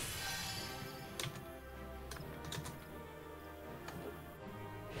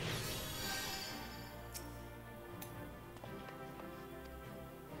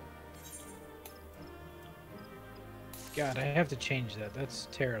 God, I have to change that. That's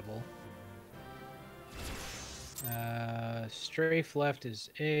terrible. Strafe left is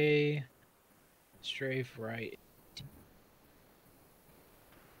A. Strafe right.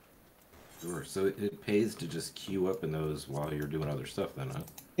 Sure. So it pays to just queue up in those while you're doing other stuff, then, huh?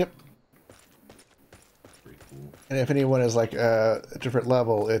 Yep. Pretty cool. And if anyone is like a different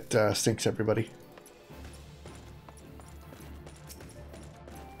level, it syncs everybody.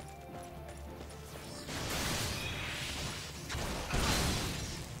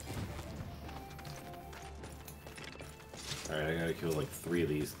 Alright, I gotta kill like 3 of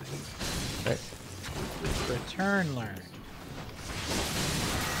these things. Right. Return learn.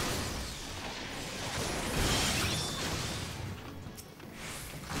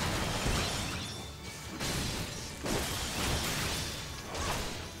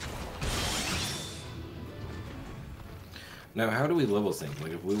 Now, how do we level sync?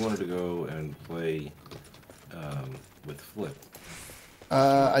 Like, if we wanted to go and play with Flip.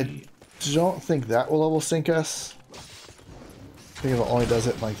 I don't think that will level sync us. I think it only does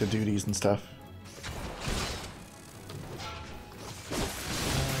it in, like the duties and stuff.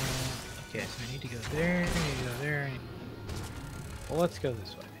 Okay, so I need to go there, I need to go there. Well, let's go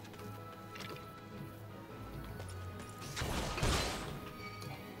this way.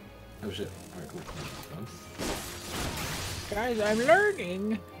 Oh shit. Alright, cool. Done. Guys, I'm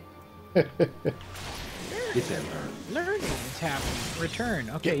learning. Get that learn. Learning is happening. Return.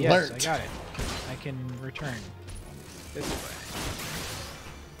 Okay, Get yes, learnt. I got it. I can return this way.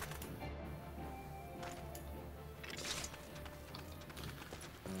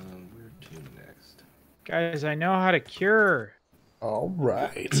 Where to next? Guys, I know how to cure. All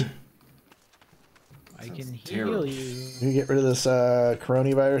right. I Sounds can terrible. heal you. You get rid of this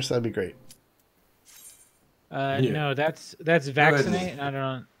coronavirus, that'd be great. Yeah. No, that's vaccinate. And I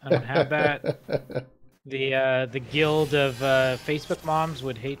don't have that. The guild of Facebook moms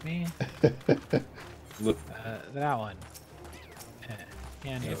would hate me. Look, That one.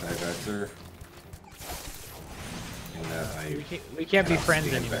 And anti-vaxxer. And that we can't be friends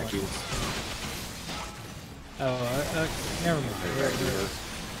damn anymore. vacuums. Oh, never mind. Anti-vaxxer.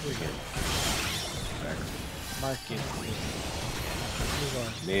 We're good. Vax. Mark it. Move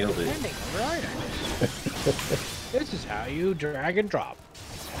on. Nailed it. Ending right. This is how you drag and drop.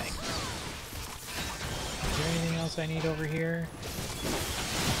 Thanks. Is there anything else I need over here?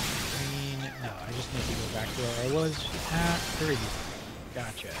 Green. No, I just need to go back to where I was at previously.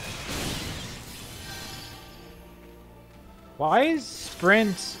 Gotcha. Why is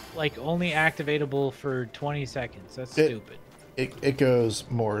sprint like only activatable for 20 seconds? That's stupid. It goes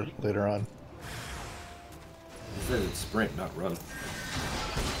more later on. It says it's sprint, not run.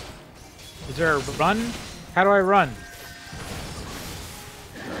 Is there a run? How do I run?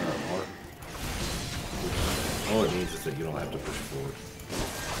 R. All it means is that you don't have to push forward.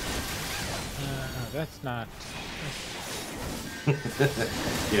 That's not.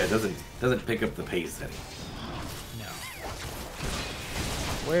 Yeah, it doesn't pick up the pace any. No.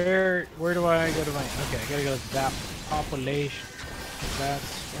 Where do I go to my? Okay, I gotta go to that population.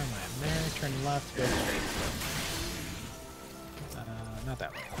 That's where am I? I'm there. Turn left. Go straight. Not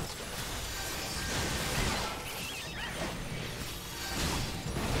that way. This way.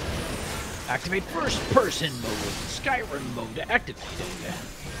 Activate first-person mode. Skyrim mode activated.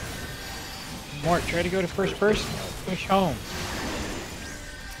 Mort, try to go to first-person mode. Push home.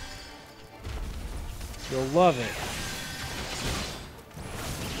 You'll love it.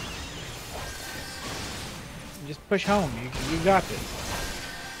 Just push home. You got this.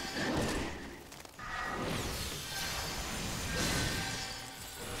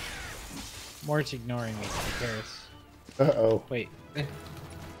 Mort's ignoring me. Who cares? Uh-oh. Wait. It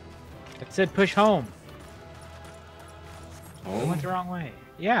said push home. I Home? went the wrong way.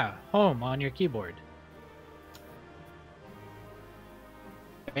 Yeah, home on your keyboard.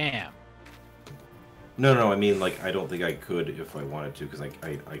 Bam. No, I mean, like, I don't think I could if I wanted to, because I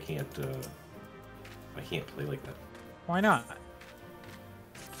can't play like that. Why not?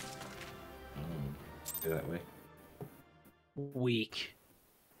 Stay that way. Weak.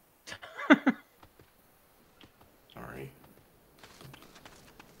 Sorry.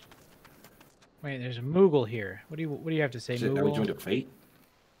 Wait, there's a Moogle here. What do you have to say, Shit, now we Moogle? joined a fate?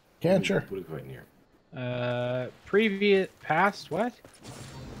 Can, sure. What are we fighting here? Past what?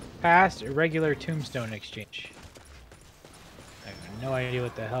 Past irregular tombstone exchange. I have no idea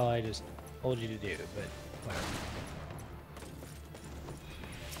what the hell I just told you to do, but whatever.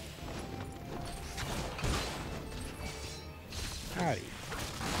 Howdy.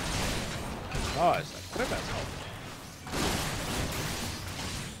 Oh, it's like, what about help?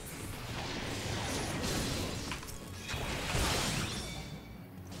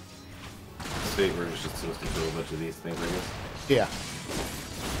 Favor is just supposed to kill a bunch of these things, I guess. Yeah.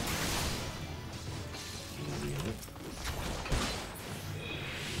 Easy enough.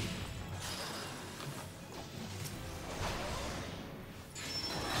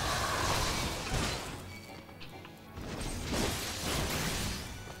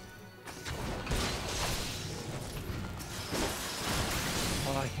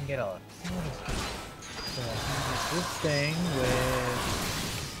 Well, I can get a. What is it? So I can get this thing with.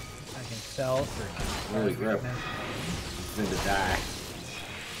 I can sell for. Holy crap. He's gonna die.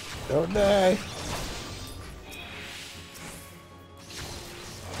 Don't die.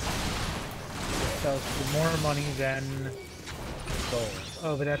 Sells for more money than gold.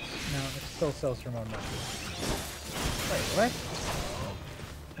 Oh, but that's no. It still sells for more money. Wait, what?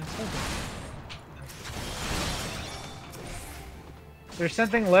 That's so good. There's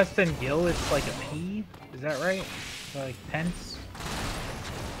something less than gil. It's like a P. Is that right? Like pence.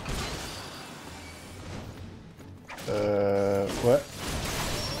 What?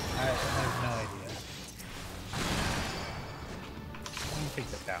 I have no idea. Let me pick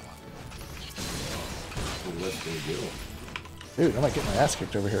up that one. Less than Gil. Dude, I might get my ass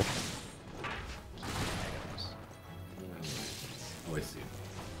kicked over here. Items. Oh, I see.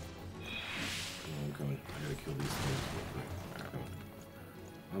 I'm coming. I gotta kill these things real quick.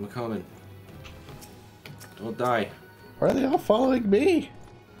 I'm coming. Don't die. Why are they all following me?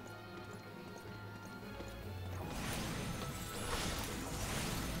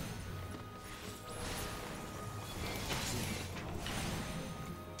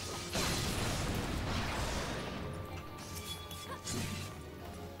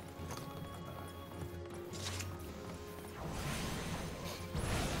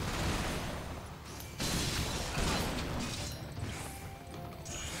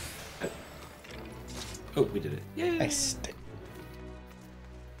 Oh, we did it. Yay! Nice.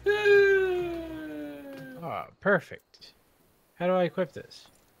 Ah, perfect. How do I equip this?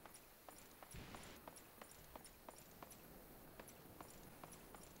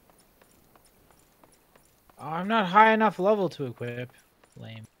 Oh, I'm not high enough level to equip.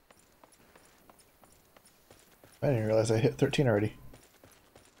 Lame. I didn't realize I hit 13 already.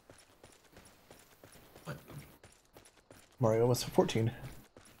 What? Mario almost 14.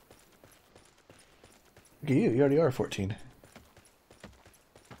 Look at you, you already are 14.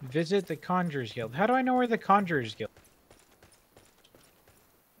 Visit the Conjurers Guild. How do I know where the Conjurers Guild?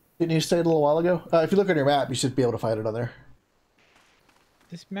 Didn't you say it a little while ago? If you look on your map, you should be able to find it on there.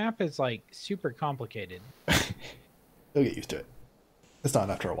 This map is like super complicated. You'll get used to it. It's not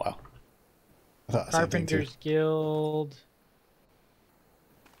after a while. I thought the same thing too. Carpenter's Guild.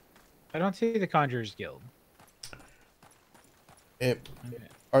 I don't see the Conjurer's Guild. It, Okay.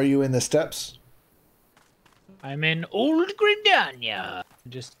 are you in the steps? I'm in Old Gridania.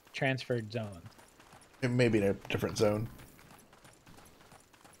 Just transferred zone. It may be in a different zone.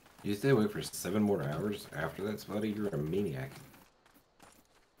 You stay awake for 7 more hours after that, Spotty? You're a maniac.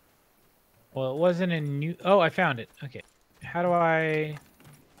 Well, it wasn't a new. Oh, I found it. Okay. How do I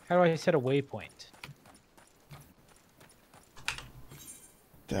set a waypoint?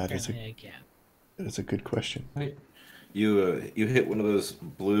 That is Apparently a I can't. that is a good question. Right. You hit one of those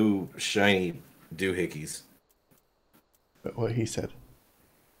blue shiny doohickeys. But what he said.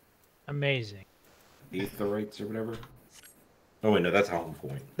 Amazing. Aetherites or whatever. Oh wait, no, that's Hollow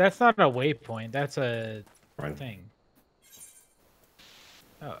Point. That's not a waypoint. That's a Right. thing.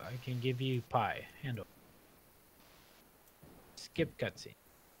 Oh, I can give you pie. Handle. Skip cutscene.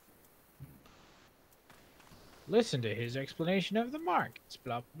 Listen to his explanation of the markets.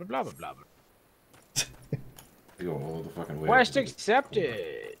 Blah blah blah blah blah. Blah. You go all the fucking way. Quest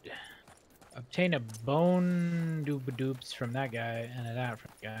accepted. Obtain a bone doops from that guy and a that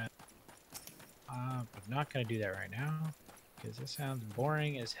from the guy. I'm not gonna do that right now because this sounds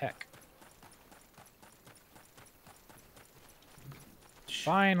boring as heck.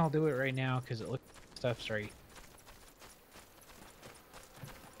 Fine, I'll do it right now because it looks stuff's right.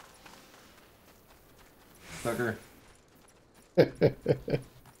 Sucker.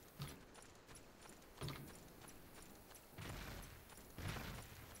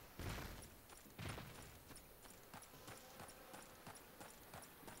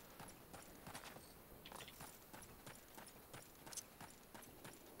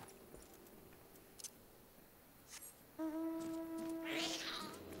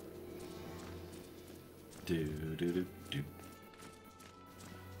 Do do do do.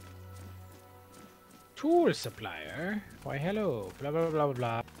 Tool supplier. Why, hello. Blah blah blah blah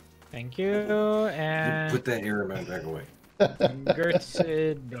blah. Thank you. And Put that air amount back away.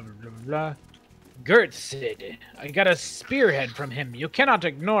 Gertsid. Blah blah blah blah. Gertsid. I got a spearhead from him. You cannot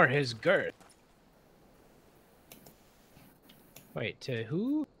ignore his girth. Wait, to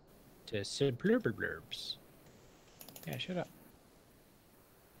who? To Sublurberbs. Yeah, shut up.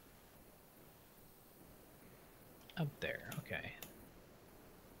 Up there, okay.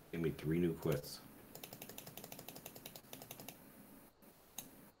 Give me 3 new quests.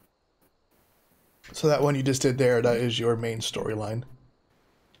 So that one you just did there, that is your main storyline.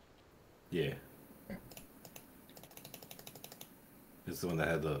 Yeah. It's the one that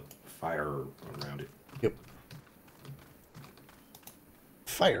had the fire around it. Yep.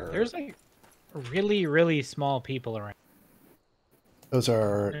 Fire. There's like really, really small people around. Those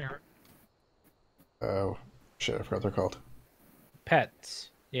are oh shit, I forgot what they're called.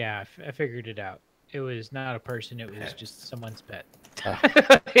 Pets. Yeah, I figured it out. It was not a person, it was Pets. just someone's pet. Ah.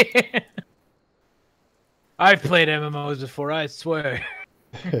 I've played MMOs before, I swear.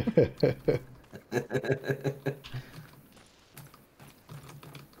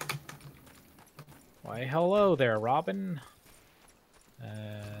 Why, hello there, Robin.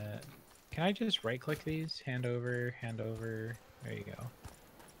 Can I just right-click these? Hand over, hand over. There you go.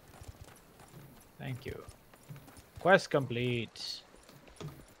 Thank you. Quest complete.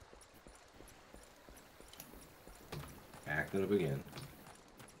 Acting up again.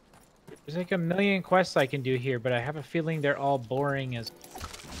 There's like a million quests I can do here, but I have a feeling they're all boring as...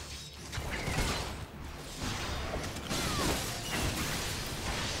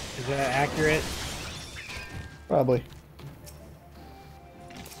 Is that accurate? Probably.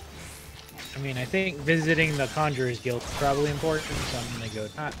 I mean, I think visiting the Conjurer's Guild is probably important, so I'm gonna go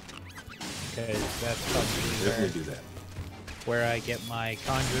that. Because that's probably Definitely do that. where I get my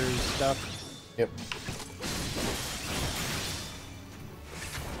Conjurer's stuff. Yep.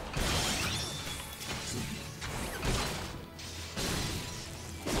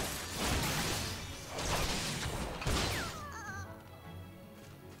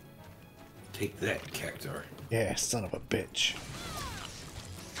 Take that, Cactar. Yeah, son of a bitch.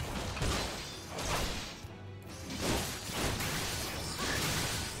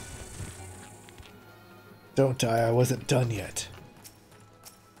 Don't die, I wasn't done yet.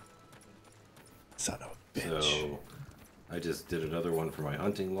 Son of a bitch. So, I just did another one for my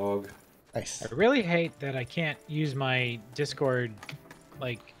hunting log. Nice. I really hate that I can't use my Discord,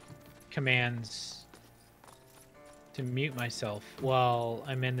 like, commands to mute myself while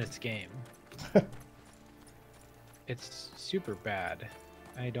I'm in this game. It's super bad.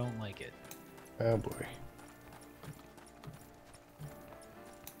 I don't like it. Oh boy.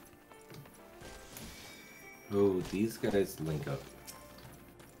 Oh, these guys link up.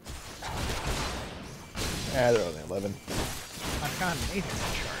 they're only 11. I found an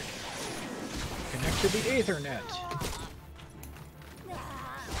Ethernet shard. Connect to the Ethernet.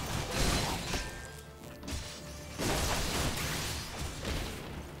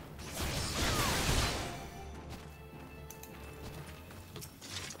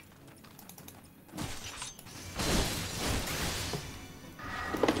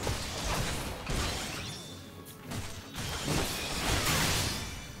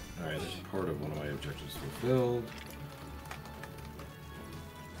 Alright, this is part of one of my objectives fulfilled.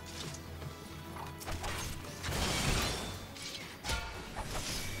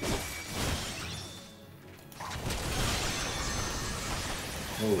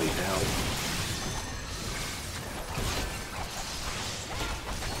 Holy hell.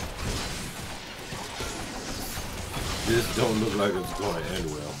 This don't look like it's going to end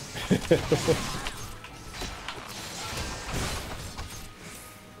well.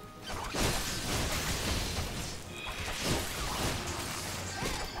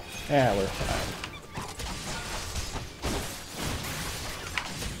 Yeah, we're fine.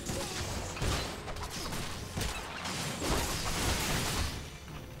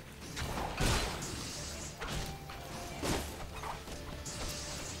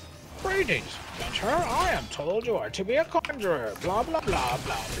 Greetings, adventurer. I am told you are to be a conjurer. Blah blah blah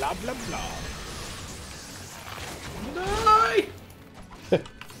blah blah blah blah. Die!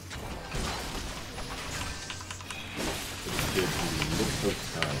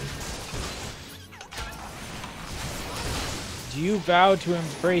 Do you vow to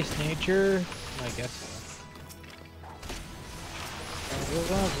embrace nature? I guess so. Blah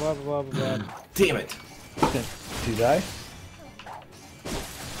blah blah blah blah. Damn it! Did you die?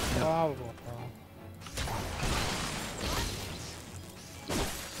 Blah blah blah.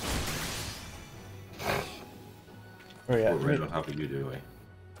 Oh yeah. We're right on top of you, do we?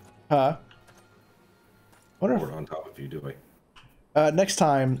 Huh? Wonder We're on top of you, do we? if, next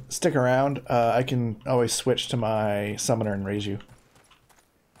time, stick around. I can always switch to my summoner and raise you.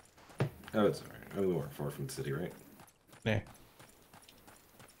 Oh, it's alright. Oh, we weren't far from the city, right? Yeah.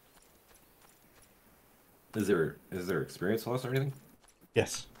 Is there experience loss or anything?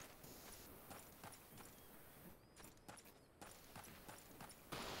 Yes.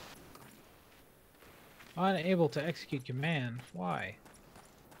 Unable to execute command. Why?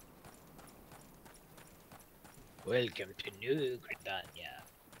 Welcome to New Gridania.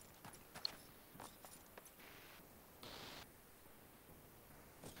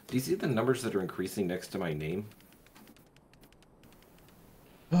 Do you see the numbers that are increasing next to my name?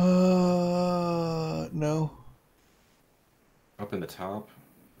 No. Up in the top,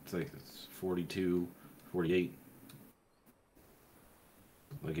 it's 42, 48.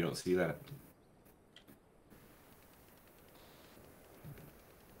 Like, you don't see that?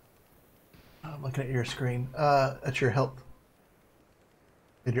 I'm looking at your screen. At your health.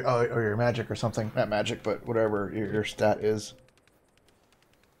 Or your magic or something. Not magic, but whatever your stat is.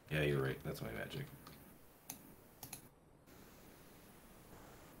 Yeah, you're right. That's my magic.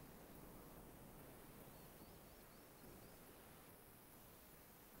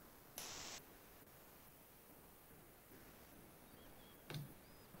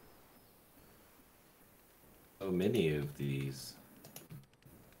 So many of these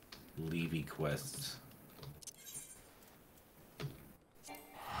Levy quests.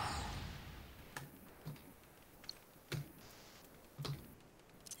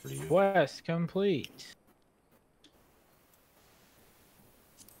 For you. Quest complete.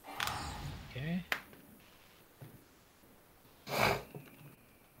 Okay. I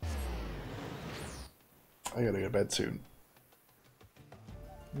gotta go to bed soon.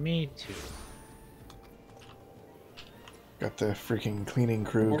 Me too. Got the freaking cleaning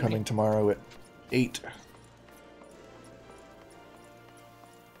crew coming tomorrow at 8.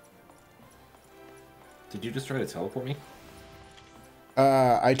 Did you just try to teleport me?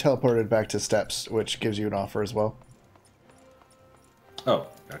 I teleported back to steps, which gives you an offer as well. Oh,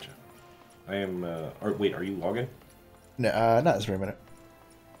 gotcha. I am. Wait, are you logging? No, not this very minute.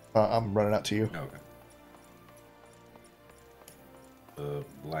 I'm running out to you. Oh, okay. The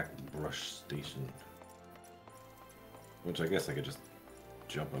Black Brush Station. Which I guess I could just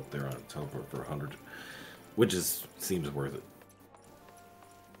jump up there on a teleport for 100. Which seems worth it.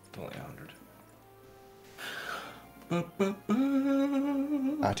 Only 100.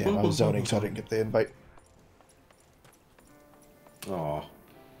 Ah, damn, I was zoning, so I didn't get the invite. Aw.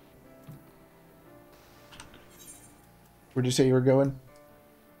 Where'd you say you were going?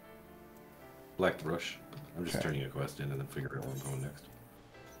 Black Brush. I'm just Okay. turning a quest in and then figure out where I'm going next.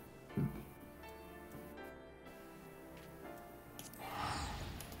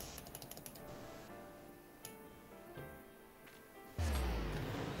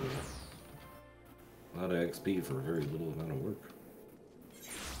 A lot of XP for a very little amount of work.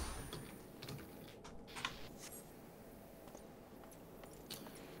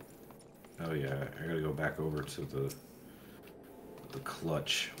 Oh yeah, I gotta go back over to the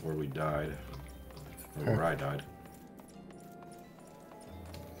clutch where we died. Or where I died.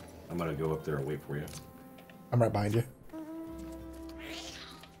 I'm gonna go up there and wait for you. I'm right behind you. Are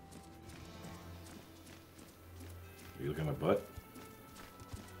you looking at my butt?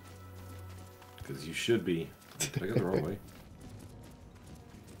 Because you should be. Did I go the wrong way?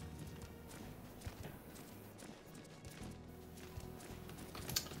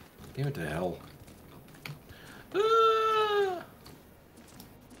 Damn it to hell. Ah!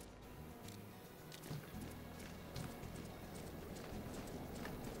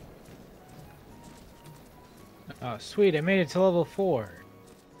 Oh, sweet! I made it to level 4.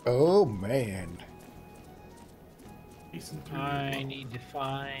 Oh man. Decent three. I need to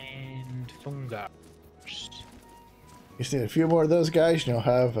find fungi. You just need a few more of those guys, and you'll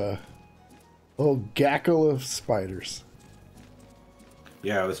have a little gaggle of spiders.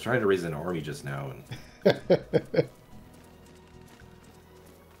 Yeah, I was trying to raise an army just now, and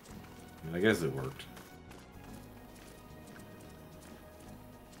I guess it worked.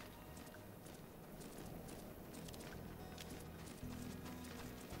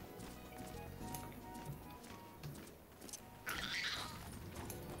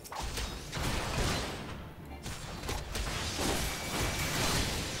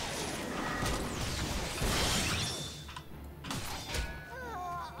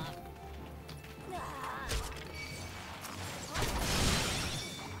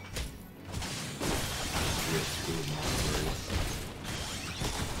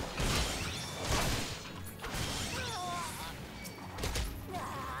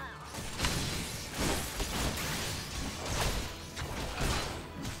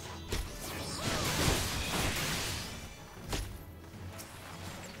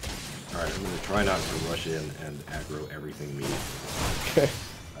 Alright, I'm going to try not to rush in and aggro everything immediately. Okay.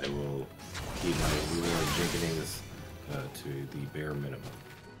 I will keep my wheel and jinkenings to the bare minimum.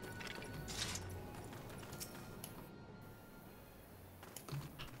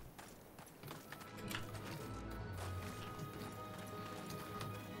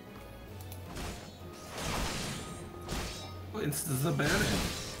 It's the Baron.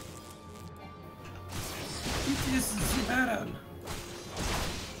 It is the Baron.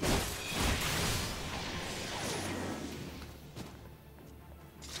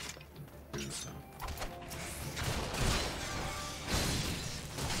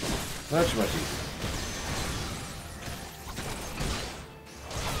 Much easier.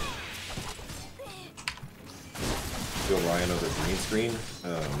 Go buy another green screen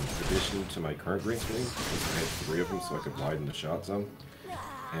addition to my current green screen. I had 3 of them so I could widen the shot some.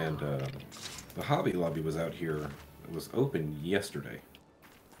 And the Hobby Lobby was out here. It was open yesterday.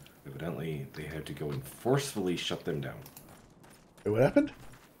 Evidently, they had to go and forcefully shut them down. What happened?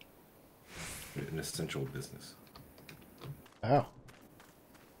 An essential business. Wow.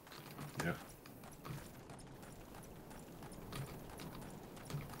 Yeah.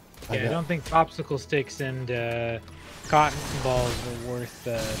 Yeah, I don't think popsicle sticks and cotton balls are worth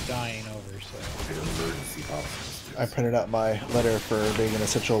dying over. So An emergency popsicles. I printed out my letter for being an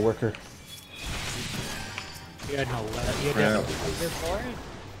essential worker. you had no letter. You had to have a letter for it.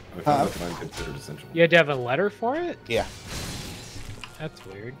 I found out that I'm considered essential. You had to have a letter for it. Yeah. That's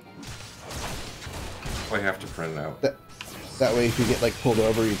weird. I have to print it out. That way, if you get like pulled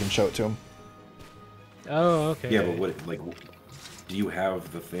over, you can show it to them. Oh, okay. Yeah, but what, like, do you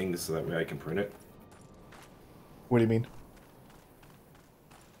have the thing so that way I can print it? What do you mean?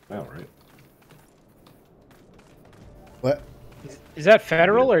 No, right? What? Is that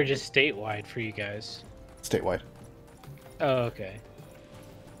federal or just statewide for you guys? Statewide. Oh, okay.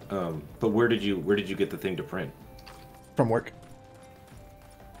 But where did you get the thing to print? From work.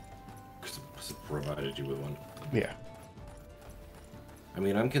 Provided you with one. Yeah. I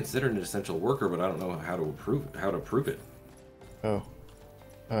mean, I'm considered an essential worker, but I don't know how to prove it. Oh.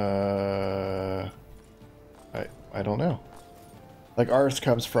 I don't know. Like ours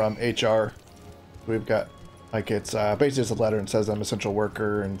comes from HR. We've got like it's basically just a letter and says I'm essential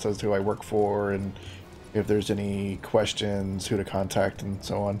worker and says who I work for and if there's any questions, who to contact and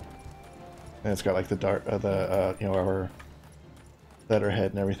so on. And it's got like the you know, our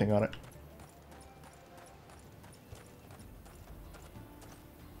letterhead and everything on it.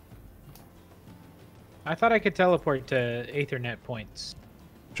 I thought I could teleport to Aethernet points.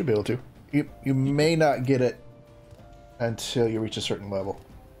 Should be able to. You may not get it until you reach a certain level.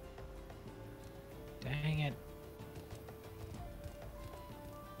 Dang it.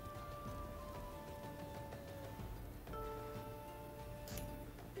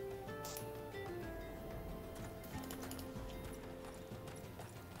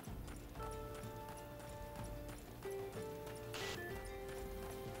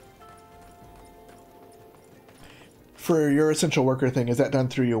 For your essential worker thing, is that done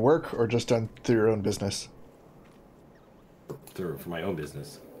through your work or just done through your own business? For my own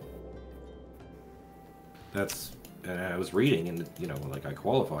business. That's, and I was reading, and you know, like I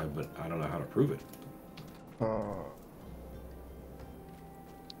qualified, but I don't know how to prove it. Let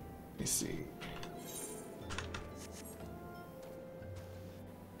me see.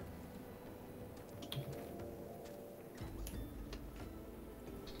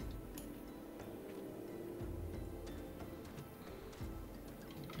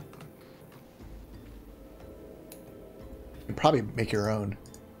 You can probably make your own.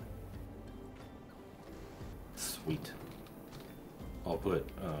 Sweet. I'll put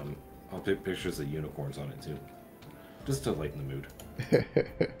pictures of unicorns on it too, just to lighten the mood.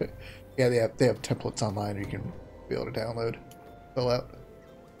 Yeah, they have templates online you can be able to download, fill out.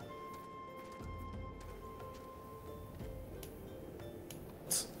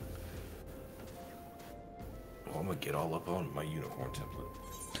 Well, I'm gonna get all up on my unicorn template.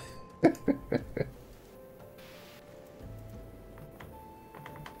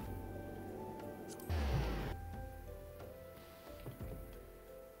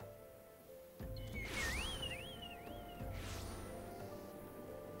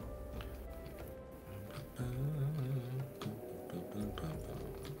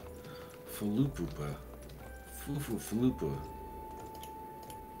 Falupupa. Fufu Falupa.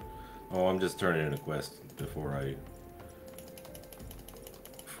 Oh, I'm just turning in a quest before I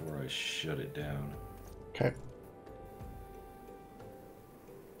shut it down. Okay.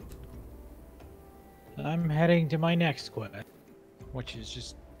 I'm heading to my next quest, which is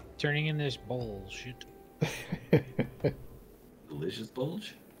just turning in this bullshit. Delicious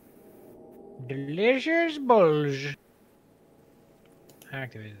bulge? Delicious bulge. I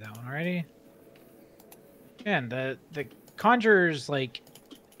activated that one already. Man, the Conjurer's like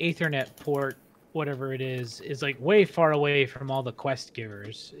Ethernet port, whatever it is like way far away from all the quest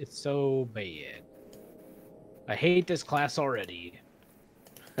givers. It's so bad. I hate this class already.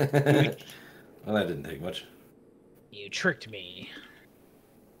 Well, that didn't take much. You tricked me.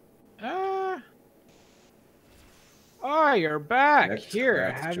 Oh, you're back. Next Here,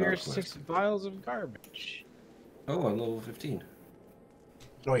 craft's have job your quest. 6 vials of garbage. Oh, I'm level 15.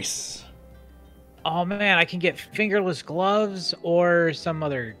 Nice. Oh man, I can get fingerless gloves or some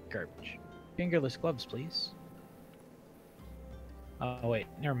other garbage. Fingerless gloves, please. Oh wait,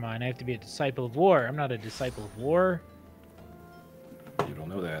 never mind. I have to be a disciple of war. I'm not a disciple of war. You don't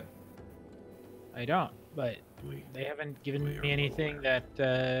know that. I don't, but We they haven't given We are me anything aware.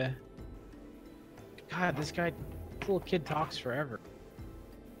 that. God, this little kid talks forever.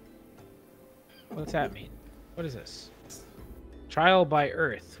 What's that mean? What is this? Trial by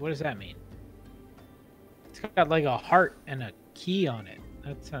Earth. What does that mean? It's got like a heart and a key on it.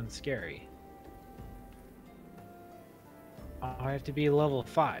 That sounds scary. Oh, I have to be level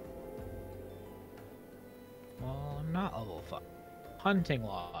 5. Well, I'm not level 5. Hunting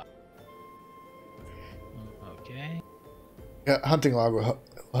log. Okay. Yeah, hunting log will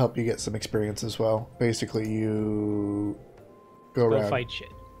help you get some experience as well. Basically, you go Go around. fight shit.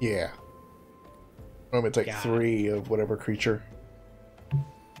 Yeah. It's like Got it. 3 of whatever creature.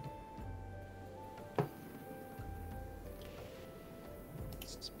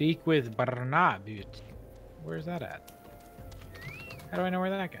 Speak with Barnabut. Where's that at? How do I know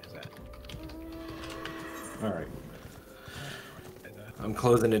where that guy's at? All right. I'm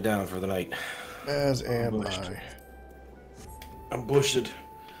closing it down for the night. As am Bushed. I. I'm bushed.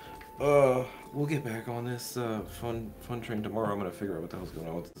 We'll get back on this fun train tomorrow. I'm gonna figure out what the hell's going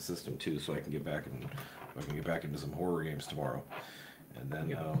on with the system too, so I can get back into some horror games tomorrow, and then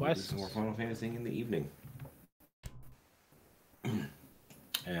Get we'll do quests. some more Final Fantasy in the evening.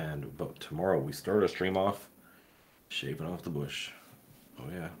 But tomorrow we start our stream off shaving off the bush. Oh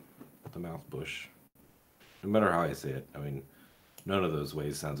yeah, the mouth bush. No matter how I say it, I mean, none of those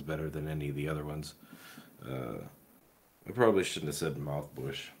ways sounds better than any of the other ones. I probably shouldn't have said mouth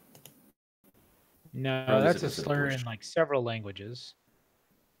bush. No, Probably that's a should've said slur bush. in like several languages.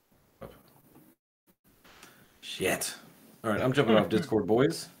 Shit. All right, I'm jumping off Discord,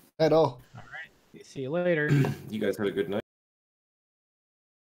 boys. At all. See you later. You guys had a good night.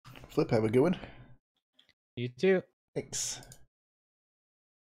 Flip, have a good one. You too. Thanks.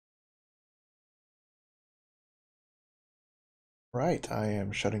 Right, I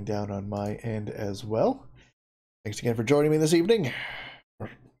am shutting down on my end as well. Thanks again for joining me this evening.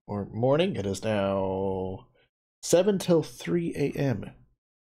 Or morning. It is now 7 till 3 a.m.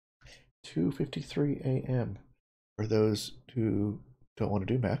 2:53 a.m. For those who don't want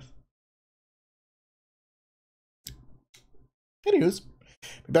to do math. Anywho's,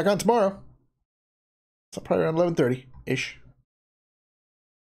 be back on tomorrow. So probably around 11:30 ish.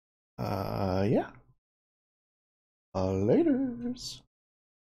 Yeah. Laters.